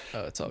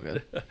 Oh, it's all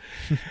good.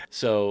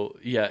 So,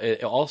 yeah,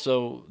 it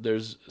also,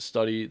 there's a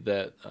study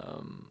that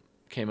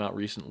came out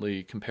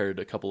recently, compared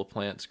a couple of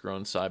plants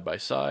grown side by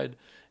side,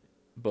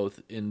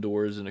 both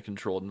indoors in a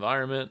controlled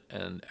environment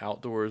and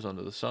outdoors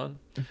under the sun.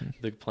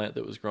 The plant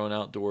that was grown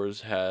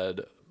outdoors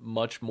had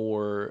much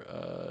more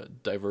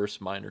diverse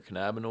minor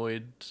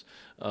cannabinoids,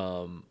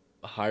 a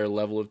higher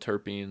level of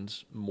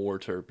terpenes, more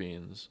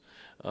terpenes,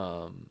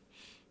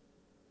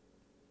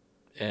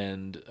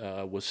 and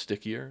was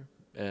stickier,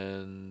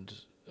 and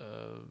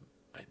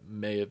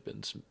may have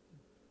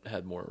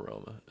had more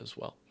aroma as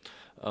well.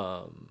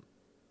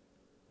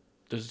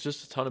 There's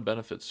just a ton of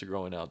benefits to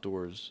growing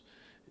outdoors.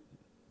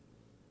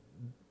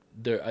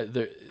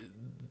 There,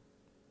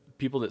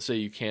 people that say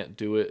you can't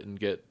do it and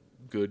get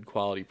good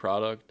quality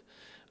product.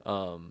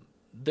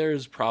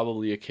 There's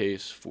probably a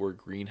case for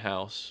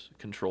greenhouse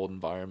controlled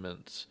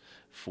environments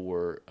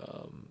for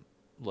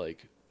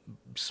like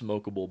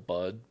smokable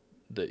bud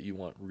that you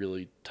want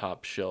really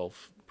top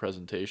shelf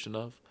presentation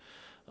of.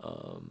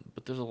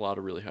 But there's a lot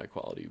of really high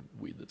quality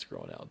weed that's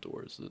grown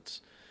outdoors that's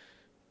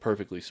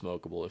perfectly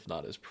smokable, if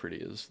not as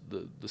pretty as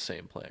the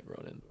same plant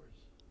grown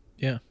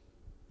indoors.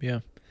 Yeah.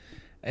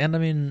 And I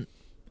mean,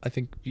 I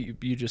think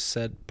you just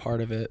said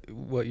part of it.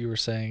 What you were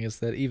saying is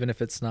that even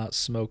if it's not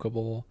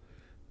smokable,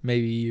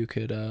 maybe you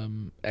could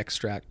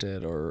extract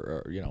it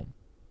or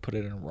put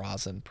it in a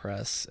rosin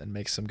press and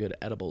make some good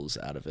edibles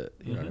out of it.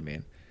 You know what I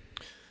mean?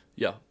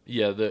 Yeah.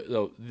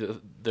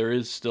 There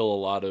is still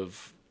a lot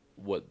of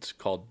what's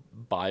called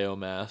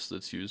biomass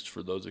that's used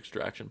for those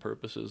extraction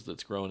purposes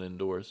that's grown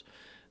indoors.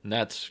 And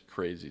that's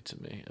crazy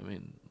to me. I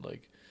mean,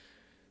 like,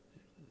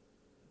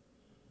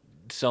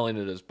 selling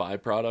it as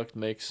byproduct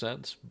makes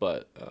sense,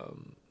 but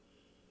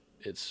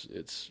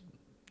it's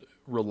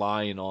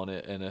relying on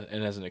it and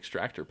as an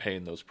extractor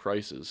paying those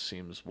prices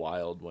seems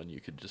wild when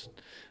you could just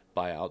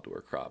buy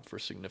outdoor crop for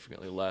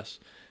significantly less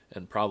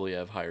and probably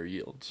have higher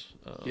yields.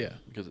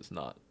 Because it's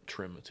not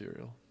trim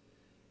material.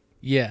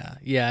 Yeah,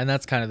 and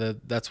that's kind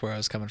of that's where I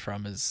was coming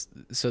from. Is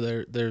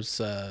so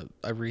there's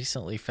I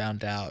recently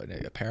found out, and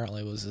it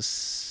apparently was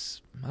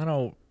this.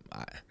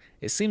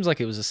 It seems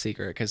like it was a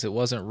secret because it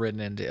wasn't written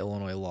into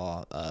Illinois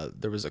law.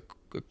 There was a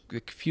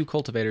few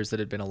cultivators that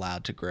had been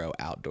allowed to grow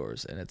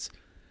outdoors, and it's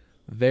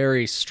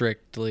very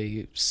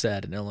strictly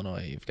said in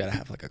Illinois you've got to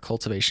have like a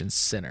cultivation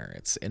center.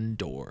 It's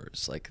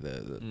indoors, like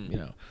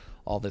the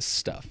all this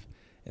stuff.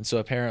 And so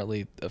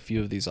apparently a few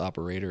of these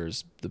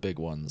operators, the big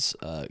ones,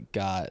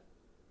 got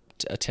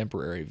a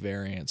temporary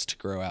variance to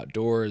grow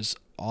outdoors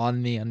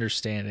on the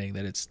understanding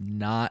that it's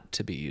not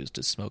to be used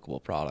as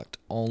smokable product,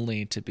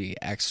 only to be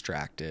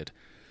extracted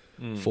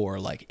for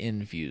like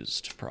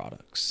infused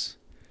products.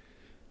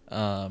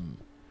 The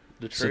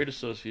trade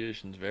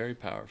association is very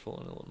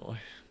powerful in Illinois.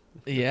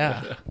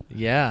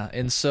 Yeah.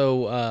 And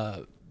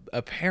so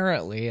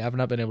apparently, I've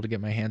not been able to get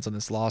my hands on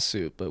this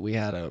lawsuit, but we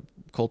had a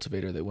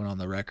cultivator that went on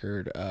the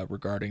record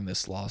regarding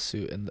this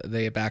lawsuit, and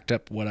they backed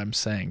up what I'm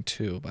saying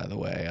too, by the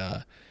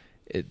way.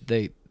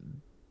 They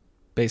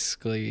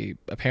basically,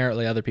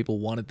 apparently other people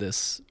wanted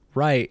this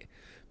right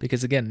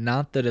because, again,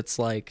 not that it's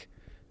like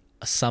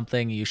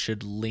something you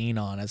should lean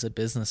on as a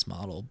business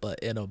model, but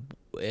in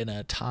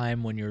a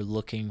time when you're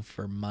looking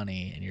for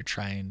money and you're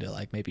trying to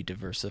like maybe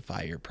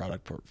diversify your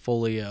product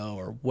portfolio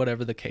or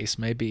whatever the case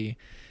may be,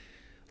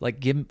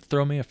 like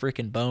throw me a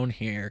freaking bone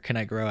here. Can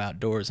I grow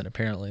outdoors? And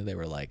apparently they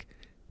were like,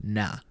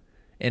 nah.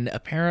 And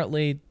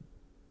apparently,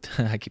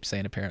 I keep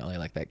saying apparently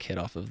like that kid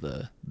off of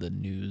the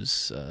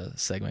news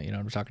segment, you know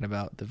what I'm talking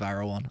about? The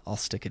viral one. I'll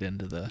stick it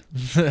into the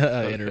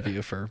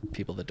interview for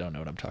people that don't know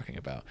what I'm talking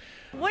about.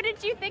 What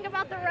did you think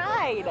about the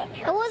ride?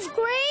 It was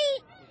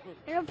great.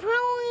 And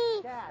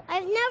apparently,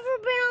 I've never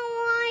been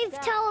on live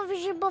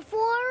television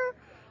before,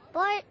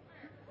 but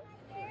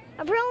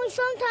apparently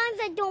sometimes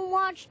I don't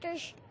watch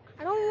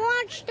I don't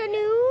watch the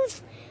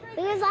news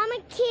because I'm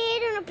a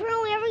kid, and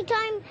apparently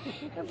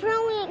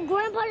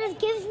Grandpa just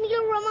gives me the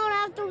remote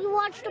after we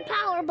watch the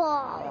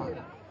Powerball.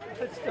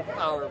 It's the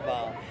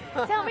Powerball.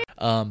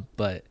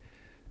 But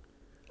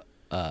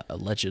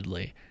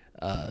allegedly,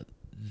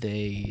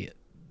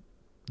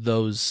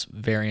 those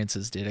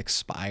variances did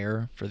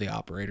expire for the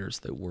operators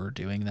that were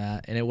doing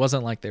that, and it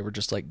wasn't like they were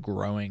just like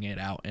growing it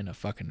out in a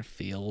fucking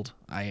field.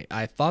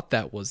 I thought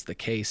that was the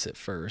case at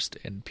first,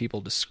 and people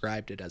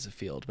described it as a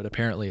field, but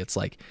apparently it's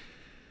like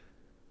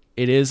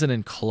it is an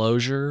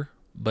enclosure,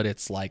 but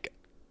it's like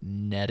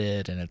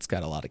netted and it's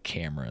got a lot of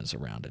cameras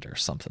around it or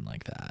something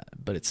like that,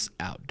 but it's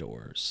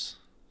outdoors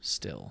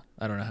still.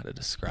 I don't know how to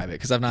describe it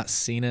because I've not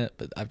seen it,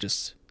 but I've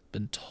just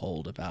been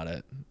told about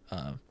it.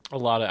 A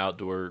lot of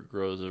outdoor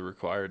grows are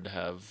required to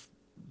have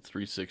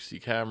 360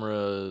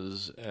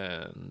 cameras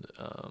and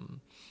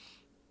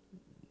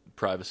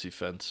privacy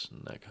fence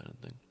and that kind of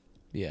thing.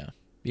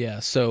 Yeah.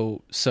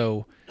 So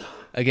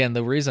again,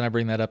 the reason I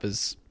bring that up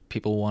is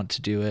people want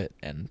to do it,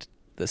 and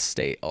the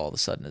state all of a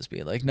sudden is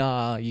being like,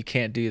 nah, you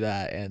can't do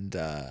that. And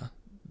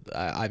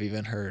I've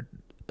even heard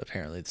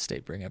apparently the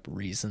state bring up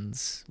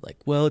reasons like,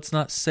 well, it's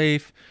not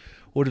safe.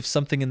 What if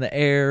something in the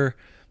air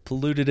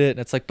polluted it. And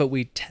it's like, but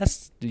you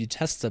test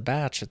the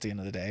batch at the end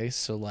of the day.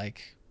 So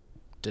like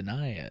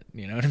deny it.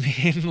 You know what I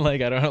mean?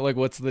 Like, I don't know, like,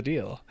 what's the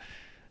deal?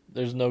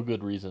 There's no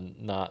good reason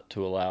not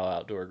to allow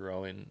outdoor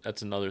growing.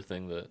 That's another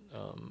thing that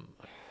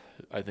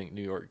I think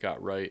New York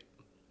got right,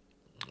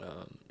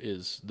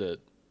 is that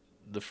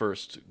the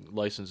first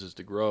licenses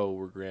to grow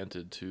were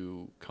granted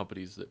to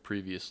companies that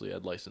previously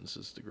had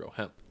licenses to grow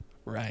hemp.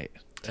 Right.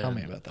 Tell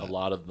me about that. A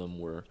lot of them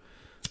were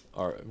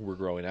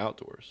growing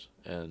outdoors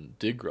and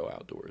did grow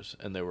outdoors,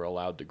 and they were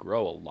allowed to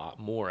grow a lot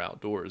more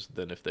outdoors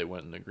than if they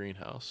went in a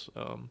greenhouse.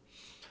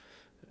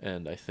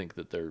 And I think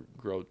that their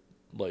grow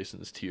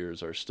license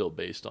tiers are still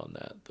based on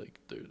that. Like,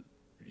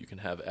 you can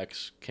have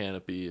X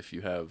canopy if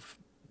you have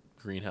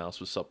greenhouse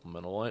with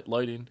supplemental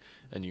lighting,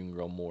 and you can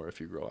grow more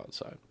if you grow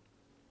outside.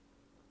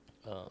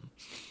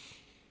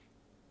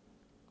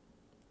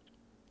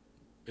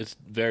 It's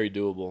very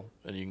doable,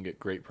 and you can get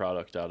great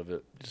product out of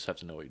it. You just have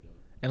to know what you're doing.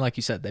 And like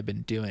you said, they've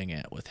been doing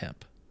it with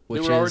hemp. They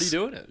were already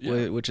doing it.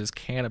 Yeah. Which is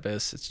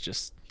cannabis. It's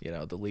just,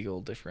 the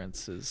legal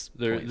difference is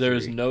there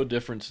is no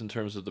difference in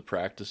terms of the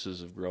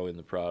practices of growing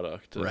the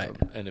product. Right.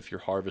 And if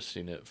you're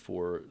harvesting it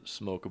for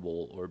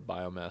smokable or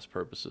biomass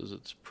purposes,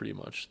 it's pretty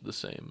much the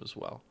same as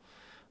well.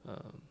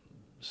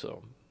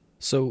 So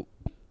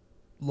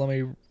let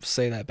me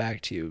say that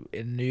back to you.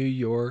 In New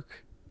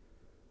York,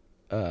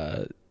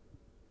 the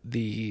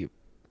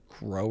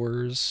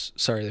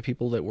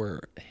people that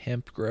were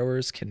hemp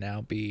growers can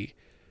now be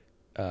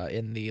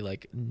in the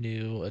like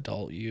new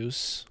adult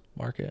use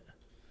market.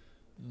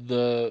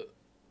 The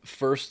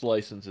first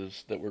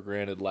licenses that were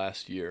granted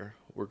last year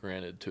were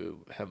granted to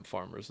hemp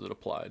farmers that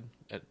applied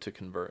to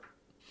convert.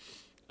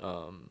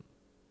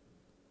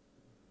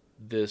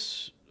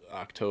 This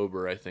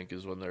October, I think,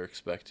 is when they're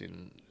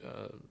expecting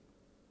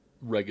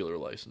regular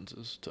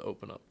licenses to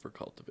open up for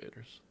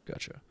cultivators.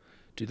 Gotcha.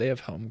 Do they have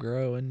home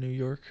grow in New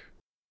York?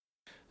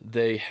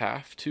 They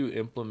have to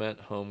implement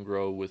home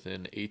grow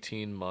within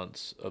 18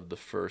 months of the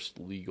first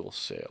legal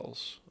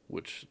sales,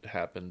 which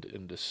happened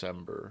in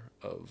December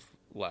of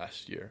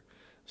last year.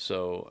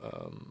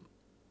 So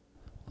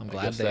I'm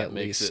glad they at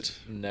makes least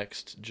it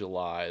next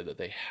July that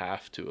they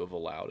have to have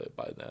allowed it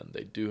by then.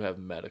 They do have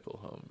medical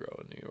home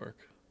grow in New York.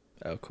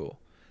 Oh, cool.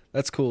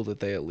 That's cool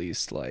that they at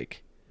least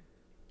like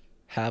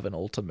have an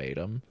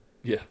ultimatum.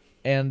 Yeah.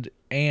 And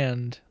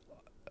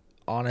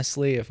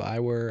honestly, if I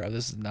were,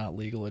 this is not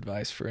legal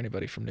advice for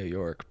anybody from New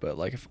York, but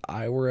like if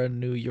I were a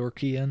New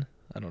Yorkian,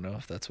 I don't know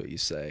if that's what you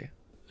say.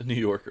 A New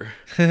Yorker.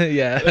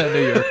 Yeah, a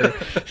New Yorker.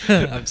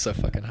 I'm so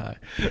fucking high.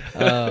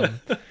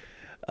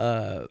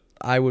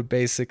 I would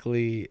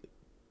basically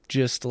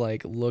just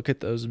like look at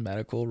those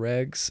medical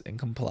regs and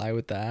comply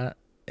with that,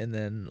 and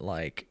then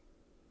like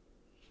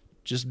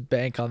just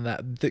bank on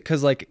that,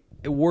 because like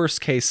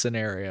worst case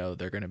scenario,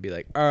 they're gonna be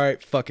like, all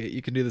right, fuck it,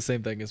 you can do the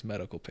same thing as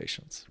medical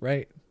patients,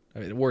 right? I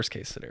mean, worst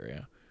case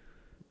scenario.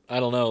 I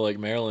don't know. Like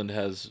Maryland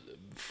has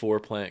 4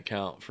 plant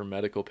count for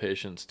medical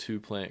patients, 2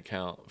 plant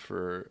count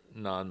for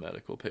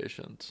non-medical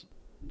patients.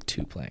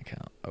 2 plant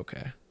count.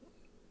 Okay.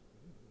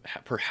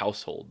 Per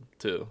household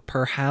too.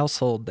 Per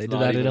household. They did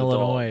that in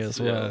Illinois as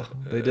well.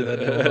 Yeah. They did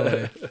that in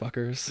Illinois,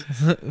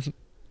 fuckers.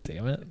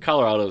 Damn it.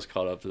 Colorado's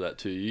caught up to that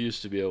too. You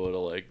used to be able to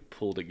like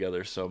pull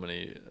together so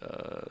many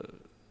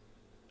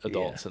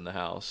adults in the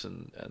house,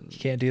 and you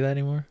can't do that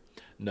anymore.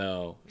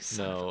 No.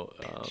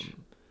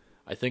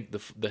 I think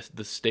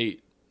the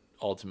state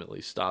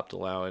ultimately stopped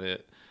allowing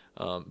it,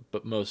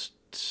 but most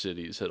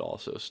cities had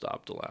also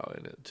stopped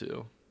allowing it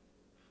too,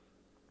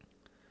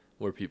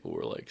 where people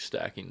were like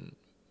stacking.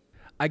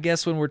 I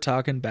guess when we're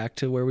talking back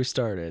to where we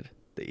started,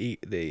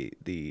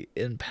 the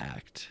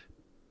impact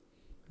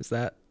is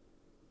that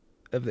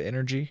of the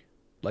energy,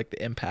 like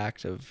the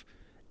impact of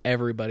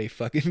everybody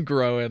fucking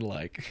growing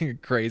like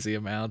crazy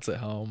amounts at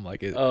home,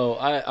 like it.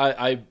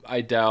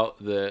 I doubt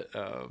that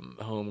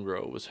home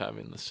grow was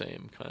having the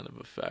same kind of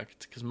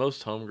effect, because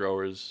most home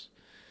growers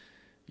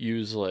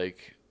use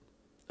like,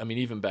 I mean,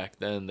 even back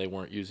then they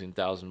weren't using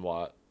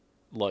 1,000-watt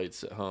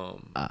lights at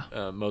home.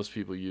 Most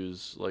people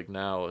use like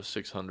now a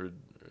 600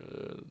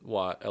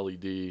 watt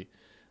LED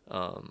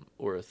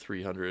or a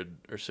 300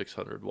 or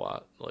 600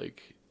 watt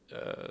like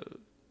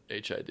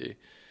HID.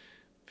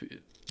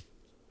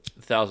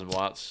 1,000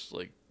 watts,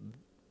 like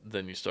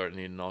then you start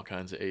needing all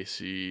kinds of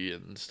AC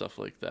and stuff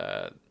like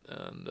that,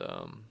 and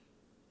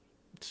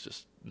it's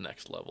just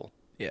next level.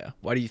 Yeah.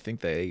 Why do you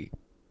think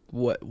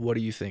what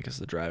do you think is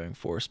the driving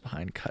force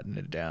behind cutting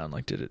it down?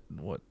 Like, did it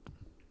what?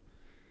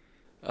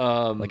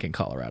 Like in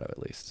Colorado, at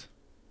least.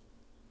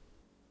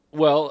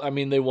 Well, I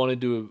mean, they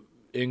wanted to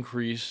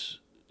increase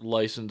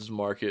licensed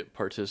market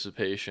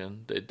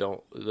participation. They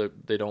don't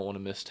want to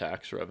miss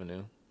tax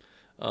revenue.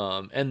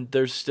 And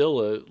there's still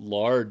a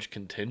large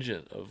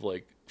contingent of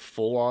like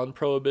full-on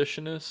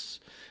prohibitionists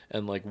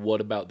and like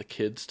what about the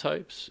kids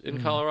types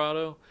in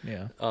Colorado,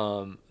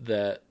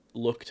 that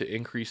look to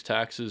increase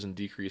taxes and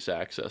decrease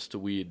access to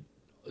weed.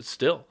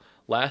 Still,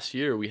 last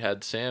year we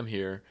had Sam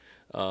here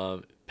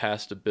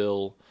passed a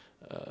bill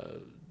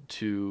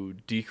to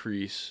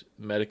decrease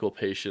medical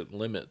patient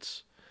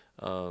limits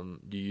You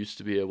used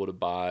to be able to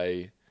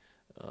buy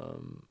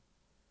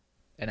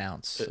An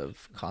ounce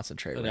of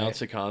concentrate, an right?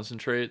 ounce of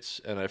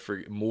concentrates, and I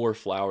forget more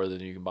flour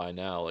than you can buy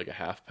now, like a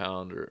half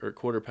pound or a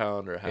quarter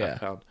pound or a half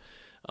pound.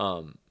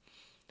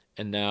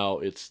 And now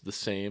it's the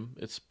same.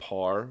 It's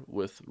par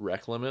with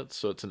rec limits,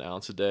 so it's an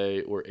ounce a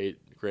day or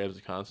 8 grams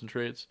of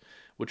concentrates,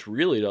 which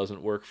really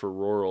doesn't work for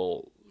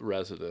rural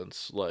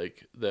residents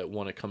like that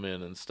want to come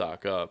in and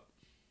stock up.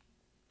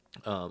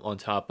 On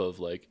top of,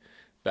 like,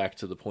 back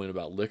to the point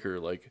about liquor,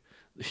 like,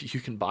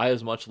 you can buy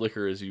as much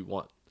liquor as you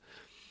want.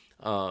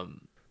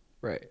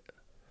 Right.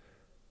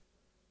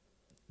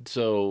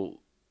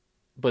 So,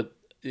 but,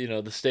 you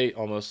know, the state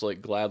almost,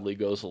 like, gladly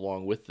goes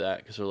along with that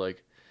because they're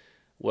like,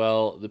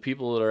 well, the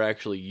people that are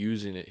actually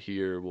using it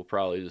here will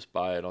probably just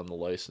buy it on the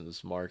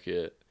licensed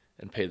market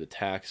and pay the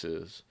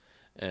taxes,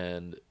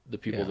 and the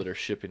people that are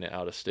shipping it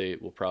out of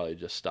state will probably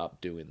just stop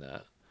doing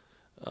that,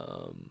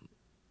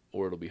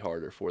 or it'll be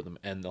harder for them,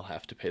 and they'll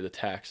have to pay the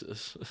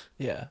taxes.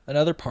 Yeah.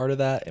 Another part of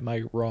that, am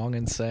I wrong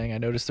in saying, I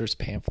noticed there's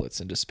pamphlets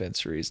in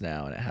dispensaries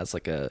now, and it has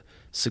like a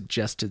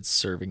suggested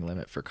serving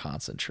limit for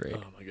concentrate.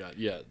 Oh my God,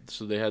 yeah.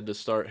 So they had to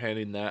start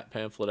handing that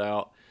pamphlet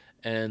out,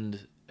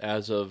 and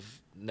as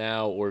of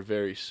now or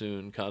very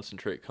soon,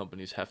 concentrate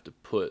companies have to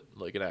put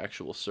like an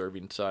actual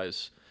serving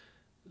size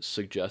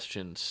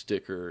suggestion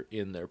sticker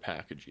in their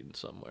packaging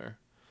somewhere.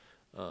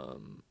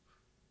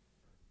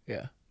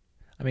 Yeah.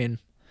 I mean,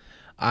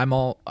 I'm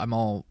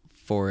all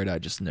for it. I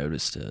just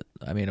noticed it.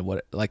 I mean,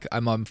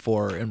 I'm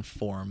for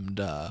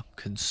informed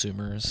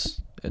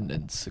consumers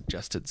and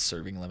suggested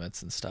serving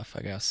limits and stuff,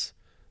 I guess.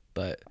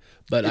 But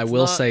I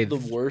will say the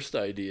worst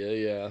idea,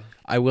 yeah.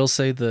 I will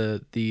say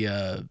the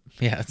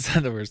it's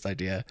not the worst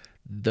idea.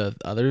 The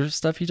other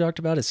stuff you talked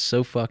about is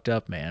so fucked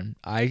up, man.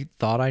 I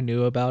thought I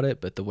knew about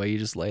it, but the way you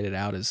just laid it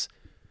out is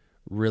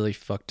really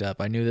fucked up.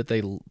 I knew that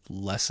they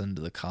lessened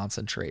the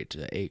concentrate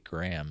to 8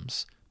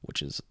 grams,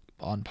 which is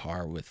on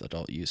par with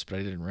adult use, but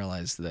I didn't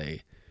realize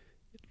they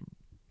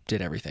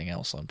did everything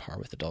else on par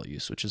with adult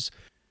use, which is...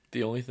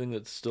 The only thing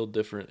that's still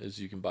different is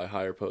you can buy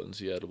higher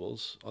potency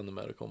edibles on the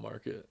medical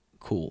market.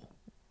 Cool.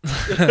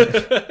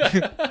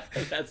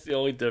 That's the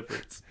only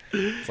difference.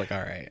 It's like, all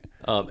right.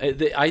 And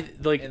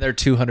they're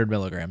 200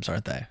 milligrams,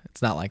 aren't they?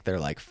 It's not like they're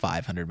like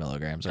 500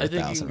 milligrams or 1,000.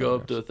 I think you can go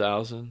up to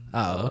 1,000.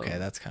 Oh, okay,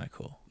 that's kind of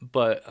cool.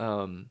 But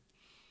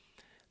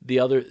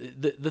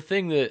the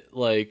thing that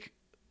like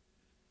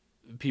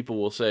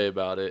people will say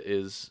about it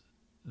is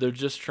they're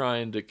just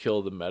trying to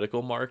kill the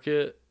medical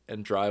market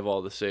and drive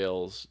all the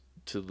sales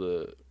to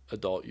the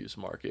adult use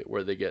market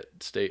where they get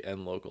state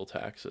and local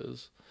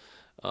taxes.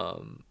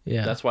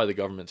 That's why the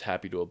government's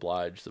happy to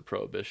oblige the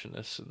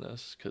prohibitionists in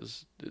this,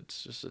 because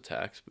it's just a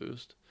tax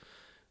boost.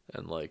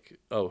 And like,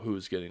 oh,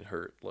 who's getting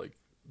hurt? Like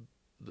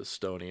the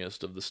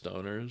stoniest of the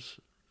stoners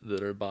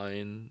that are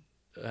buying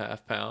a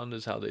half pound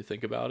is how they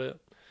think about it.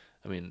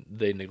 I mean,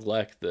 they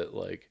neglect that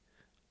like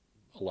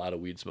a lot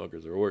of weed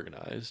smokers are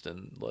organized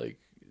and like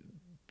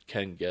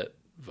can get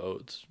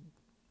votes.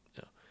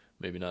 You know,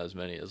 maybe not as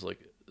many as like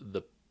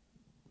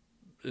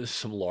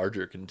some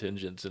larger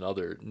contingents in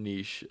other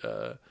niche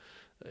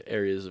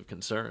areas of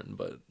concern,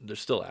 but they're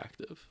still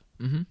active.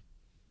 Mm-hmm.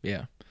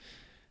 Yeah.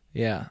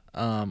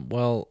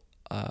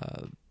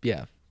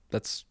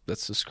 That's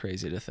just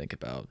crazy to think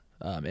about.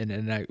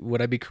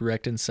 Would I be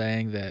correct in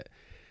saying that,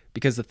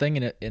 because the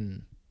thing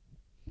am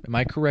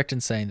I correct in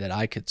saying that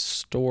I could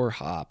store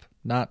hop,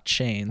 not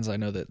chains? I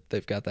know that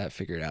they've got that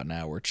figured out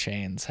now, where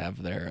chains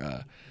have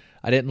their,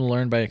 I didn't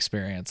learn by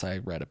experience. I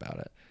read about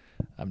it.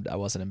 I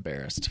wasn't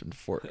embarrassed,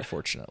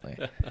 fortunately.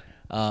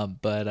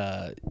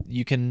 But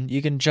you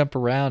can jump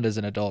around as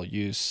an adult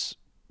use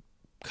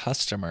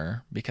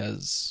customer,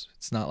 because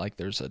it's not like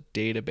there's a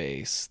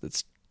database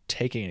that's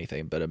taking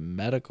anything, but a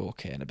medical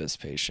cannabis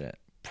patient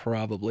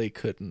probably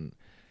couldn't.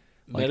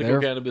 Medical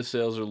cannabis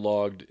sales are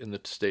logged in the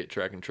state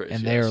track and trace.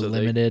 And they are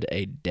limited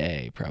a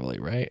day, probably,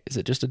 right? Is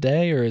it just a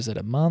day, or is it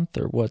a month,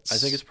 or what's... I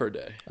think it's per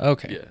day.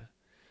 Okay.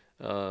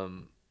 Yeah.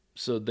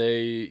 So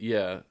they,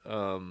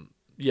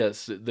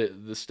 yes,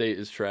 the state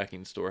is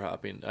tracking store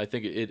hopping. I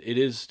think it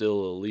is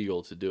still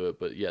illegal to do it,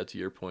 but yeah, to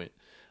your point,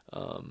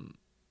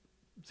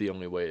 the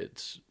only way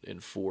it's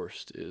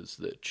enforced is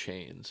that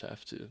chains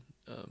have to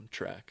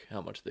track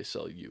how much they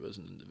sell you as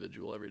an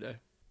individual every day.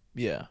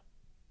 Yeah.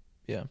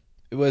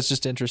 It was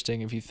just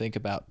interesting if you think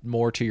about,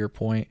 more to your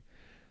point,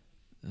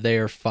 they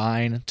are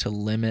fine to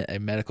limit a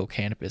medical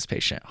cannabis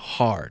patient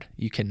hard.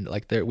 You can,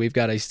 like, we've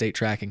got a state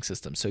tracking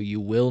system, so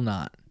you will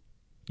not.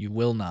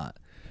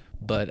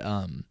 But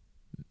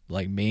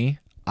like me,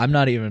 I'm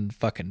not even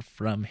fucking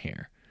from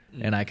here,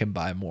 and I can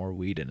buy more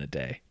weed in a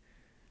day.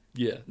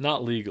 Yeah,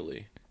 not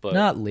legally, but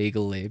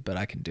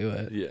I can do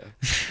it. Yeah.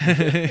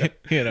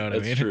 You know what I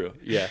mean? That's true.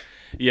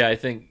 Yeah, I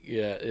think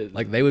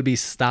like they would be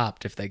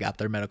stopped if they got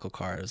their medical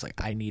card. It was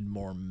like, I need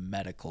more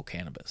medical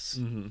cannabis.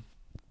 Mm-hmm.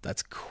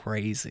 That's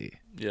crazy.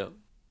 Yeah.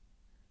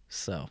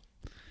 So,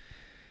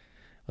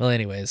 well,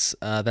 anyways,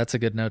 that's a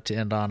good note to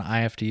end on.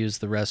 I have to use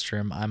the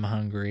restroom. I'm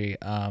hungry.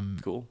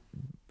 Cool.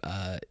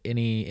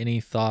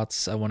 Any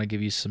thoughts? I want to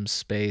give you some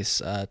space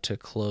to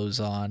close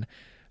on.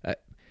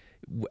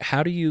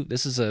 How do you?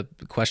 This is a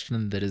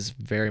question that is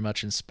very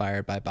much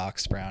inspired by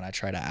Box Brown. I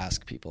try to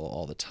ask people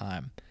all the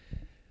time.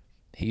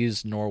 He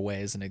used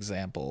Norway as an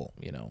example.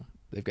 You know,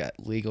 they've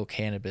got legal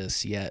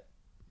cannabis, yet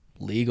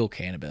legal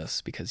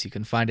cannabis because you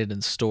can find it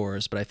in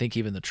stores. But I think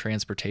even the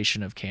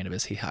transportation of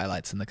cannabis he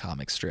highlights in the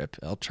comic strip.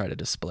 I'll try to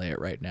display it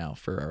right now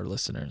for our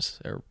listeners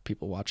or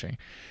people watching.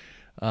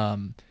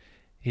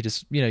 He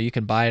just, you know, you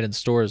can buy it in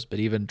stores, but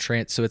even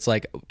so it's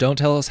like, don't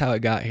tell us how it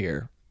got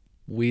here.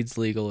 Weed's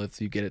legal if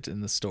you get it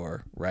in the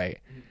store, right?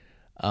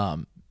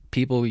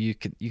 People, you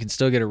can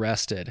still get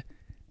arrested,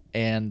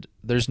 and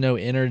there's no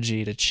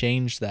energy to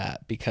change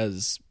that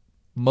because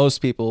most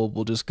people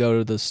will just go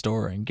to the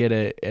store and get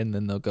it, and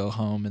then they'll go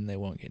home and they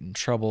won't get in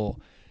trouble.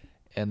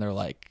 And they're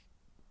like,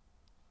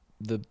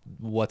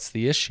 what's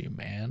the issue,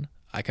 man?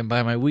 I can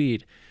buy my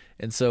weed.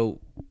 And so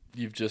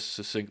you've just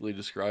succinctly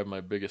described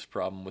my biggest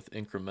problem with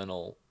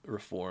incremental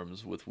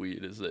reforms with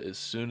weed is that as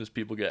soon as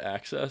people get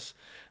access,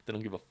 they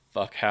don't give a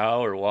fuck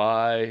how or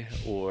why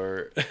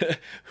or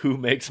who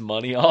makes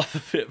money off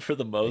of it for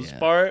the most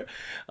part.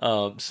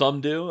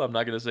 Some do. I'm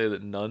not going to say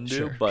that none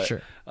do, but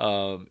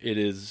it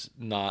is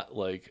not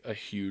like a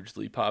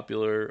hugely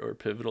popular or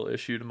pivotal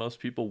issue to most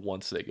people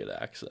once they get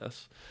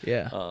access.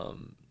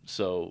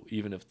 So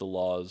even if the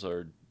laws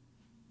are,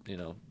 you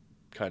know,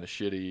 kind of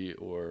shitty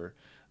or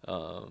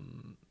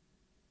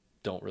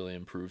don't really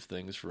improve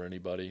things for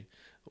anybody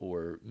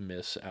or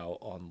miss out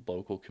on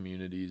local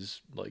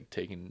communities like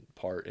taking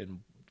part in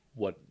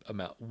what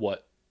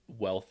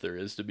wealth there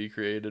is to be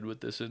created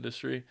with this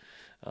industry,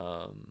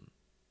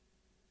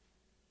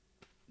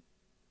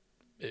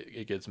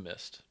 it gets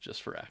missed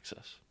just for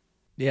access.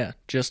 Yeah,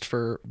 just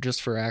for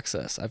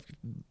access. I've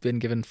been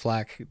given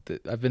flack.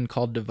 I've been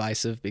called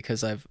divisive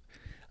because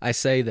I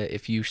say that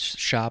if you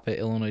shop at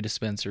Illinois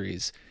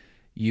dispensaries,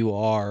 you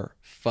are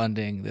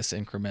funding this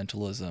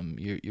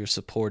incrementalism. You're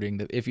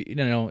supporting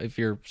if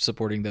you're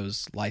supporting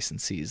those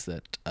licensees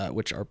that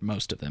which are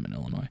most of them in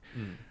Illinois,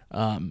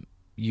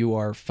 you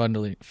are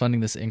funding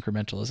this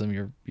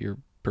incrementalism. You're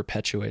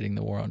perpetuating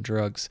the war on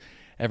drugs,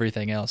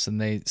 everything else.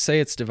 And they say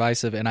it's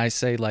divisive, and I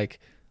say,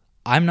 like,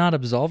 I'm not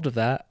absolved of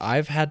that.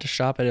 I've had to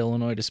shop at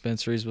Illinois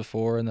dispensaries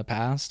before in the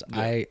past.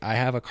 Yeah. I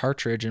have a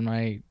cartridge in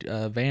my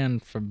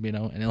van from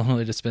an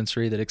Illinois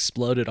dispensary that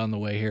exploded on the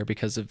way here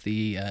because of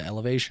the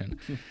elevation.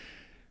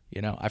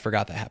 I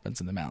forgot that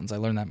happens in the mountains. I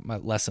learned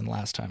that lesson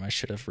last time. I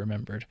should have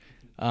remembered.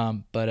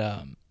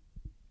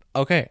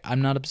 Okay,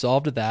 I'm not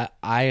absolved of that.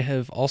 I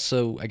have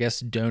also, I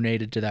guess,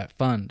 donated to that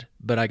fund.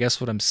 But I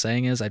guess what I'm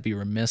saying is I'd be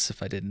remiss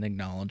if I didn't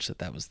acknowledge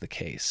that was the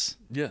case.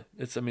 Yeah,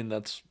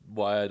 that's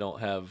why I don't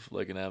have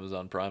like an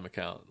Amazon Prime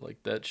account.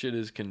 Like, that shit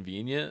is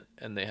convenient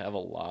and they have a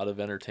lot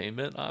of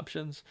entertainment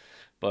options,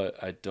 but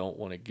I don't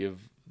want to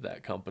give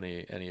that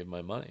company any of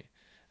my money.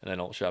 And I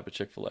don't shop at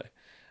Chick-fil-A.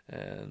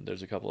 And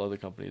there's a couple other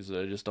companies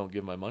that I just don't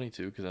give my money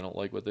to because I don't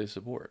like what they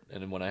support.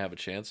 And then when I have a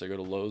chance, I go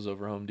to Lowe's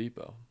over Home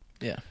Depot.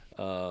 Yeah.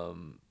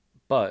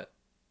 But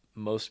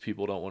most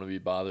people don't want to be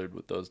bothered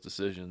with those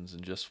decisions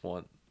and just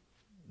want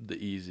the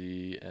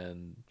easy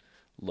and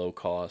low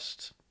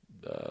cost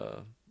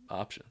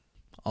option.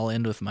 I'll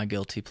end with my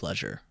guilty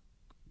pleasure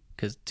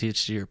because, to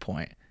your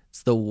point,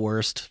 it's the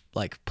worst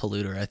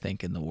polluter I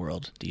think in the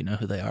world. Do you know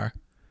who they are?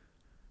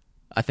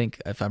 I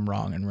think, if I'm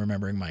wrong in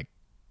remembering my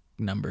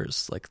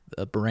numbers, like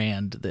a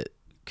brand that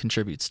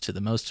contributes to the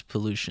most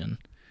pollution.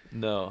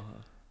 No.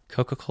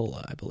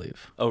 Coca-Cola, I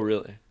believe. Oh,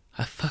 really?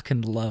 I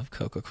fucking love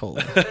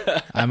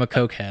Coca-Cola. I'm a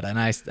Coke head, and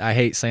I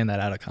hate saying that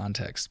out of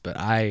context, but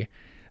I've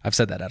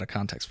said that out of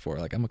context before.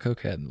 Like, I'm a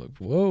Coke head, and like,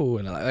 whoa,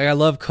 and I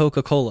love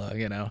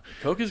Coca-Cola.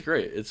 Coke is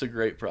great. It's a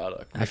great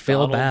product. I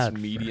feel bad.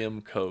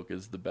 Medium Coke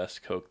is the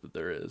best Coke that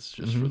there is,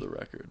 just for the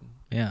record.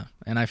 Yeah,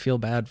 and I feel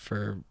bad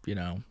for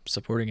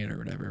supporting it or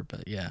whatever,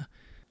 but yeah.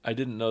 I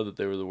didn't know that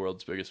they were the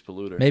world's biggest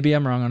polluter. Maybe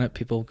I'm wrong on it.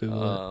 People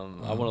Google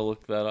it. I want to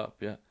look that up.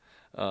 Yeah,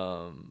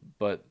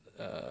 but.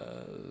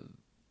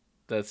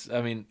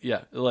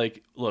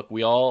 Look,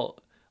 we all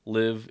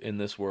live in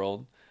this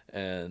world,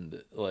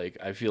 and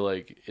I feel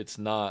like it's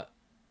not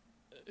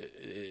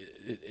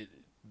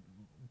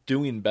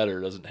doing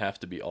better doesn't have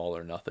to be all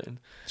or nothing.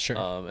 Sure.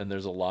 And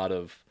there's a lot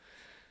of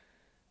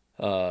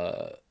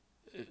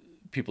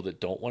people that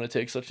don't want to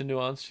take such a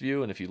nuanced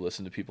view, and if you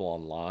listen to people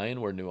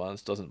online where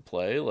nuance doesn't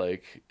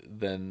play,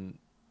 then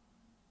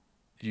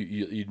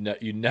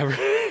you never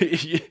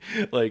you'd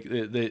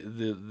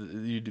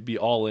be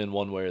all in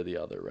one way or the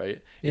other, right?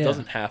 It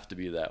doesn't have to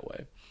be that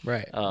way,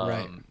 right?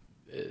 Right.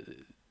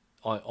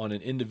 On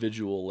an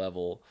individual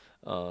level,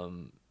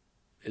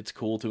 it's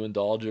cool to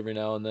indulge every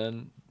now and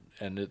then,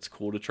 and it's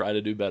cool to try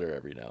to do better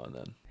every now and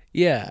then.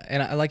 Yeah,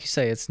 and like you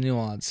say, it's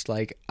nuanced.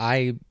 Like,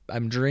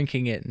 I'm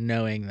drinking it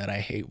knowing that I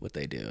hate what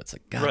they do. It's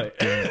like, God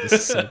damn it, this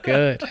is so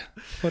good.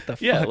 What the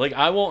fuck? Yeah,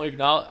 I won't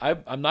acknowledge.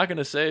 I'm not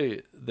gonna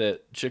say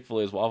that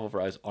Chick-fil-A's waffle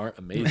fries aren't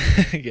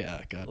amazing.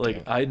 Yeah, God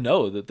damn. I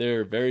know that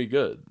they're very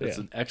good. It's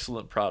an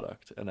excellent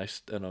product, and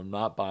I'm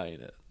not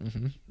buying it.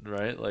 Mm-hmm.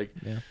 Right?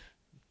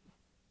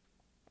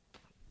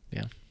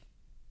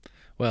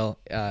 Well,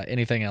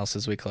 anything else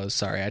as we close?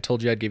 Sorry, I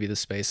told you I'd give you the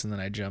space and then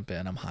I jump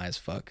in. I'm high as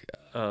fuck.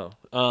 Oh,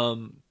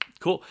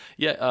 cool.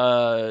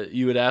 Yeah,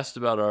 you had asked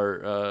about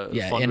our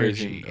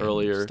fundraising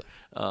earlier.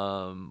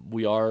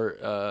 We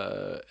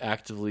are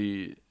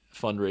actively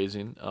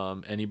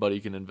fundraising. Anybody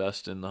can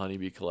invest in the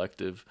Honeybee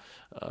Collective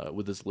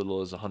with as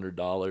little as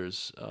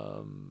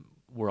 $100.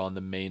 We're on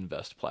the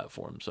Mainvest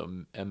platform, so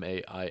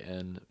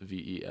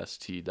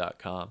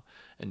mainvest.com,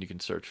 and you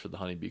can search for the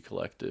Honeybee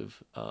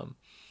Collective.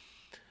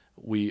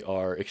 We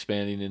are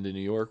expanding into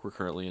New York. We're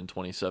currently in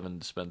 27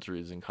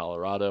 dispensaries in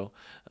Colorado,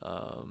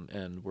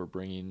 and we're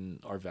bringing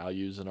our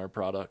values and our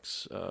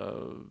products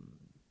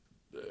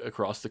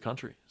across the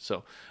country.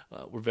 So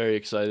we're very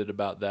excited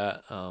about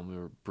that.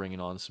 We're bringing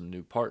on some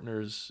new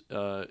partners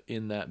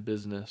in that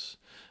business.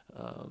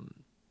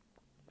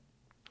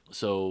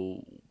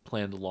 So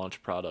plan to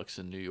launch products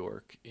in New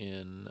York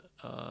in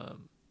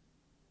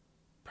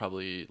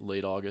probably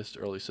late August,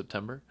 early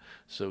September.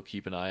 So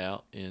keep an eye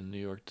out in New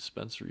York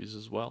dispensaries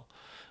as well.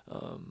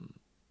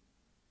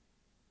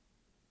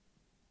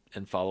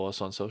 And follow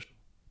us on social.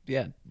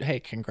 Yeah.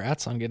 Hey,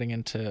 congrats on getting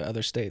into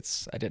other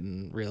states. I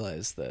didn't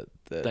realize that.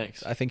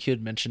 Thanks. I think you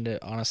had mentioned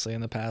it honestly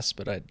in the past,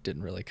 but I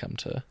didn't really come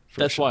to fruition.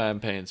 That's why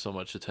I'm paying so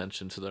much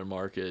attention to their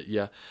market.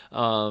 Yeah.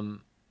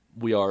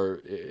 We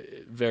are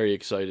very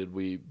excited.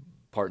 We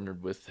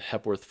partnered with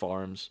Hepworth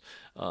Farms,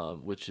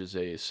 which is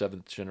a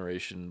 7th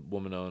generation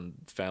woman-owned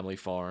family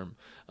farm.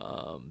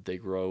 They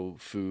grow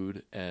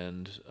food,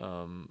 and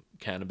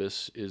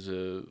cannabis is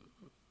a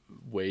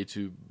way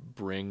to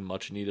bring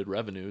much needed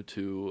revenue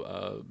to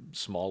a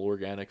small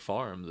organic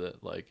farm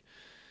that, like,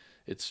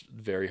 it's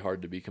very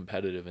hard to be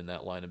competitive in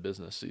that line of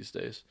business these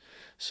days.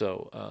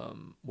 So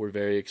we're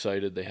very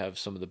excited. They have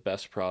some of the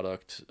best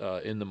product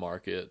in the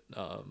market.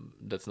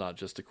 That's not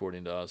just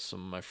according to us. Some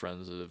of my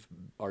friends that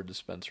are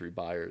dispensary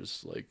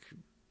buyers, like,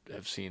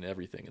 have seen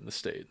everything in the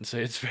state and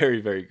say it's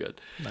very, very good.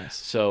 Nice.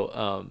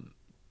 So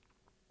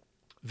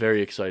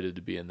very excited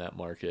to be in that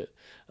market.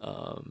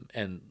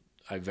 And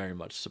I very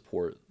much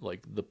support,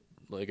 like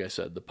I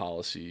said, the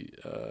policy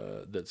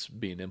that's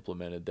being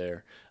implemented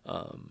there.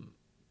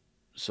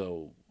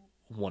 So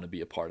want to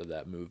be a part of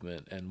that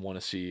movement and want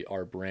to see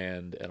our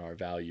brand and our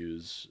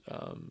values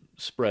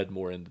spread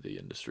more into the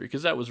industry,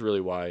 because that was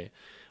really why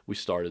we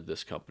started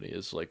this company.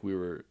 Is like we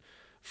were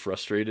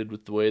frustrated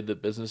with the way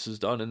that business is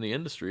done in the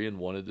industry and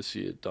wanted to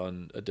see it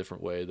done a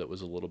different way that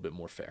was a little bit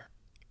more fair.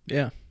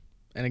 Yeah.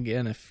 And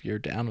again, if you're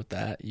down with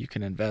that, you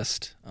can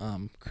invest.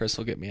 Chris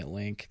will get me a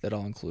link that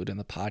I'll include in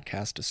the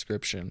podcast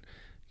description.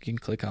 You can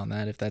click on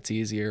that if that's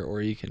easier,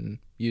 or you can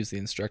use the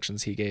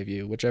instructions he gave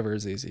you, whichever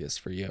is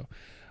easiest for you.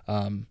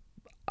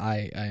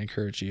 I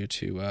encourage you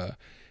to,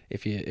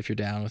 if you're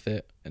down with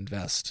it,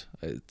 invest.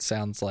 It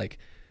sounds like,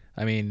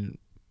 I mean,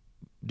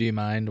 do you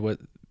mind what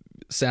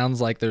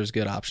sounds like there's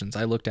good options?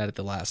 I looked at it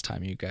the last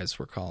time you guys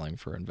were calling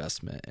for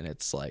investment, and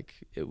it's like,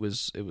 it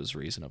was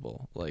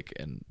reasonable, like,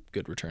 and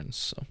good returns.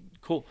 So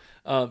cool.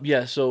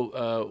 Yeah.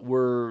 So,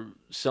 we're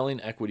selling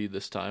equity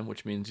this time,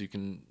 which means you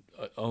can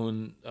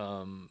own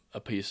a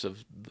piece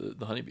of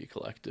the Honeybee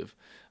Collective.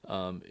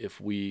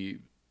 If we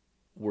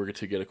were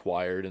to get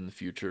acquired in the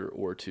future,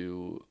 or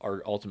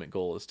our ultimate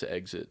goal is to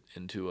exit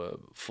into a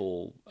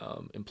full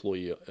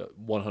employee,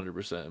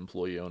 100%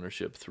 employee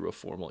ownership through a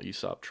formal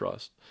ESOP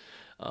trust.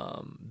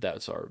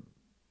 That's our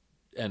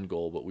end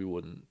goal, but we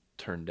wouldn't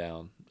turn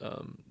down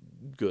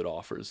good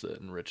offers that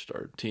enriched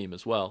our team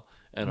as well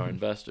and our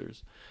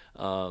investors.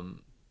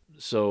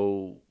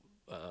 So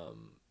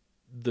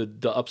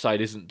the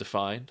upside isn't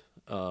defined.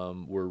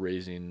 We're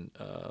raising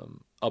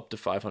up to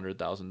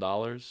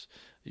 $500,000.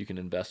 You can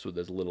invest with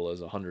as little as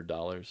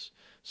 $100.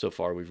 So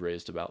far, we've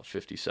raised about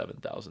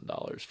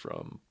 $57,000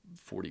 from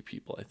 40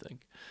 people, I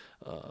think.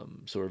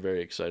 So we're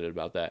very excited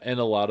about that. And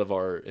a lot of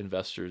our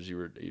investors,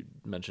 you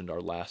mentioned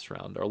our last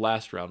round. Our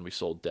last round, we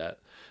sold debt.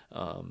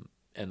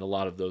 And a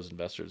lot of those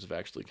investors have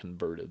actually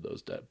converted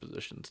those debt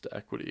positions to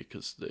equity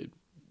because they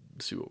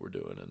see what we're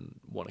doing and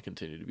want to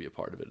continue to be a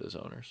part of it as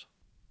owners.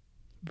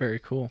 Very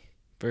cool.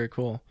 Very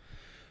cool.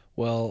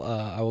 Well,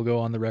 I will go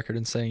on the record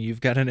in saying you've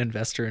got an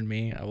investor in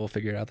me. I will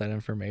figure out that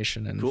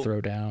information and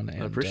throw down.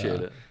 And, I appreciate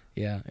it.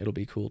 Yeah, it'll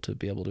be cool to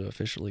be able to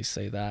officially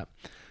say that.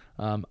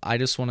 I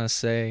just want to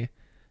say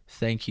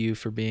thank you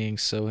for being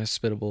so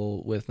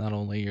hospitable with not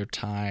only your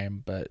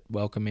time, but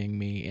welcoming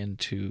me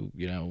into,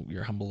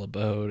 your humble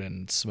abode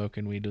and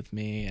smoking weed with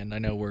me. And I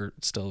know we're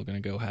still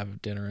going to go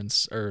have dinner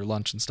or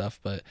lunch and stuff,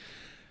 but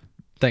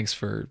thanks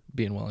for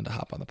being willing to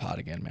hop on the pod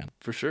again, man.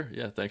 For sure.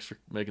 Yeah. Thanks for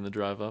making the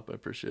drive up. I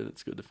appreciate it.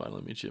 It's good to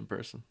finally meet you in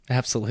person.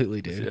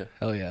 Absolutely, dude. Yeah.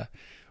 Hell yeah.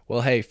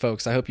 Well, hey,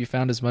 folks, I hope you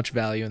found as much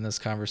value in this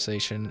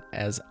conversation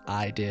as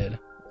I did.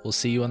 We'll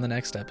see you on the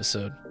next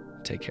episode.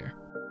 Take care.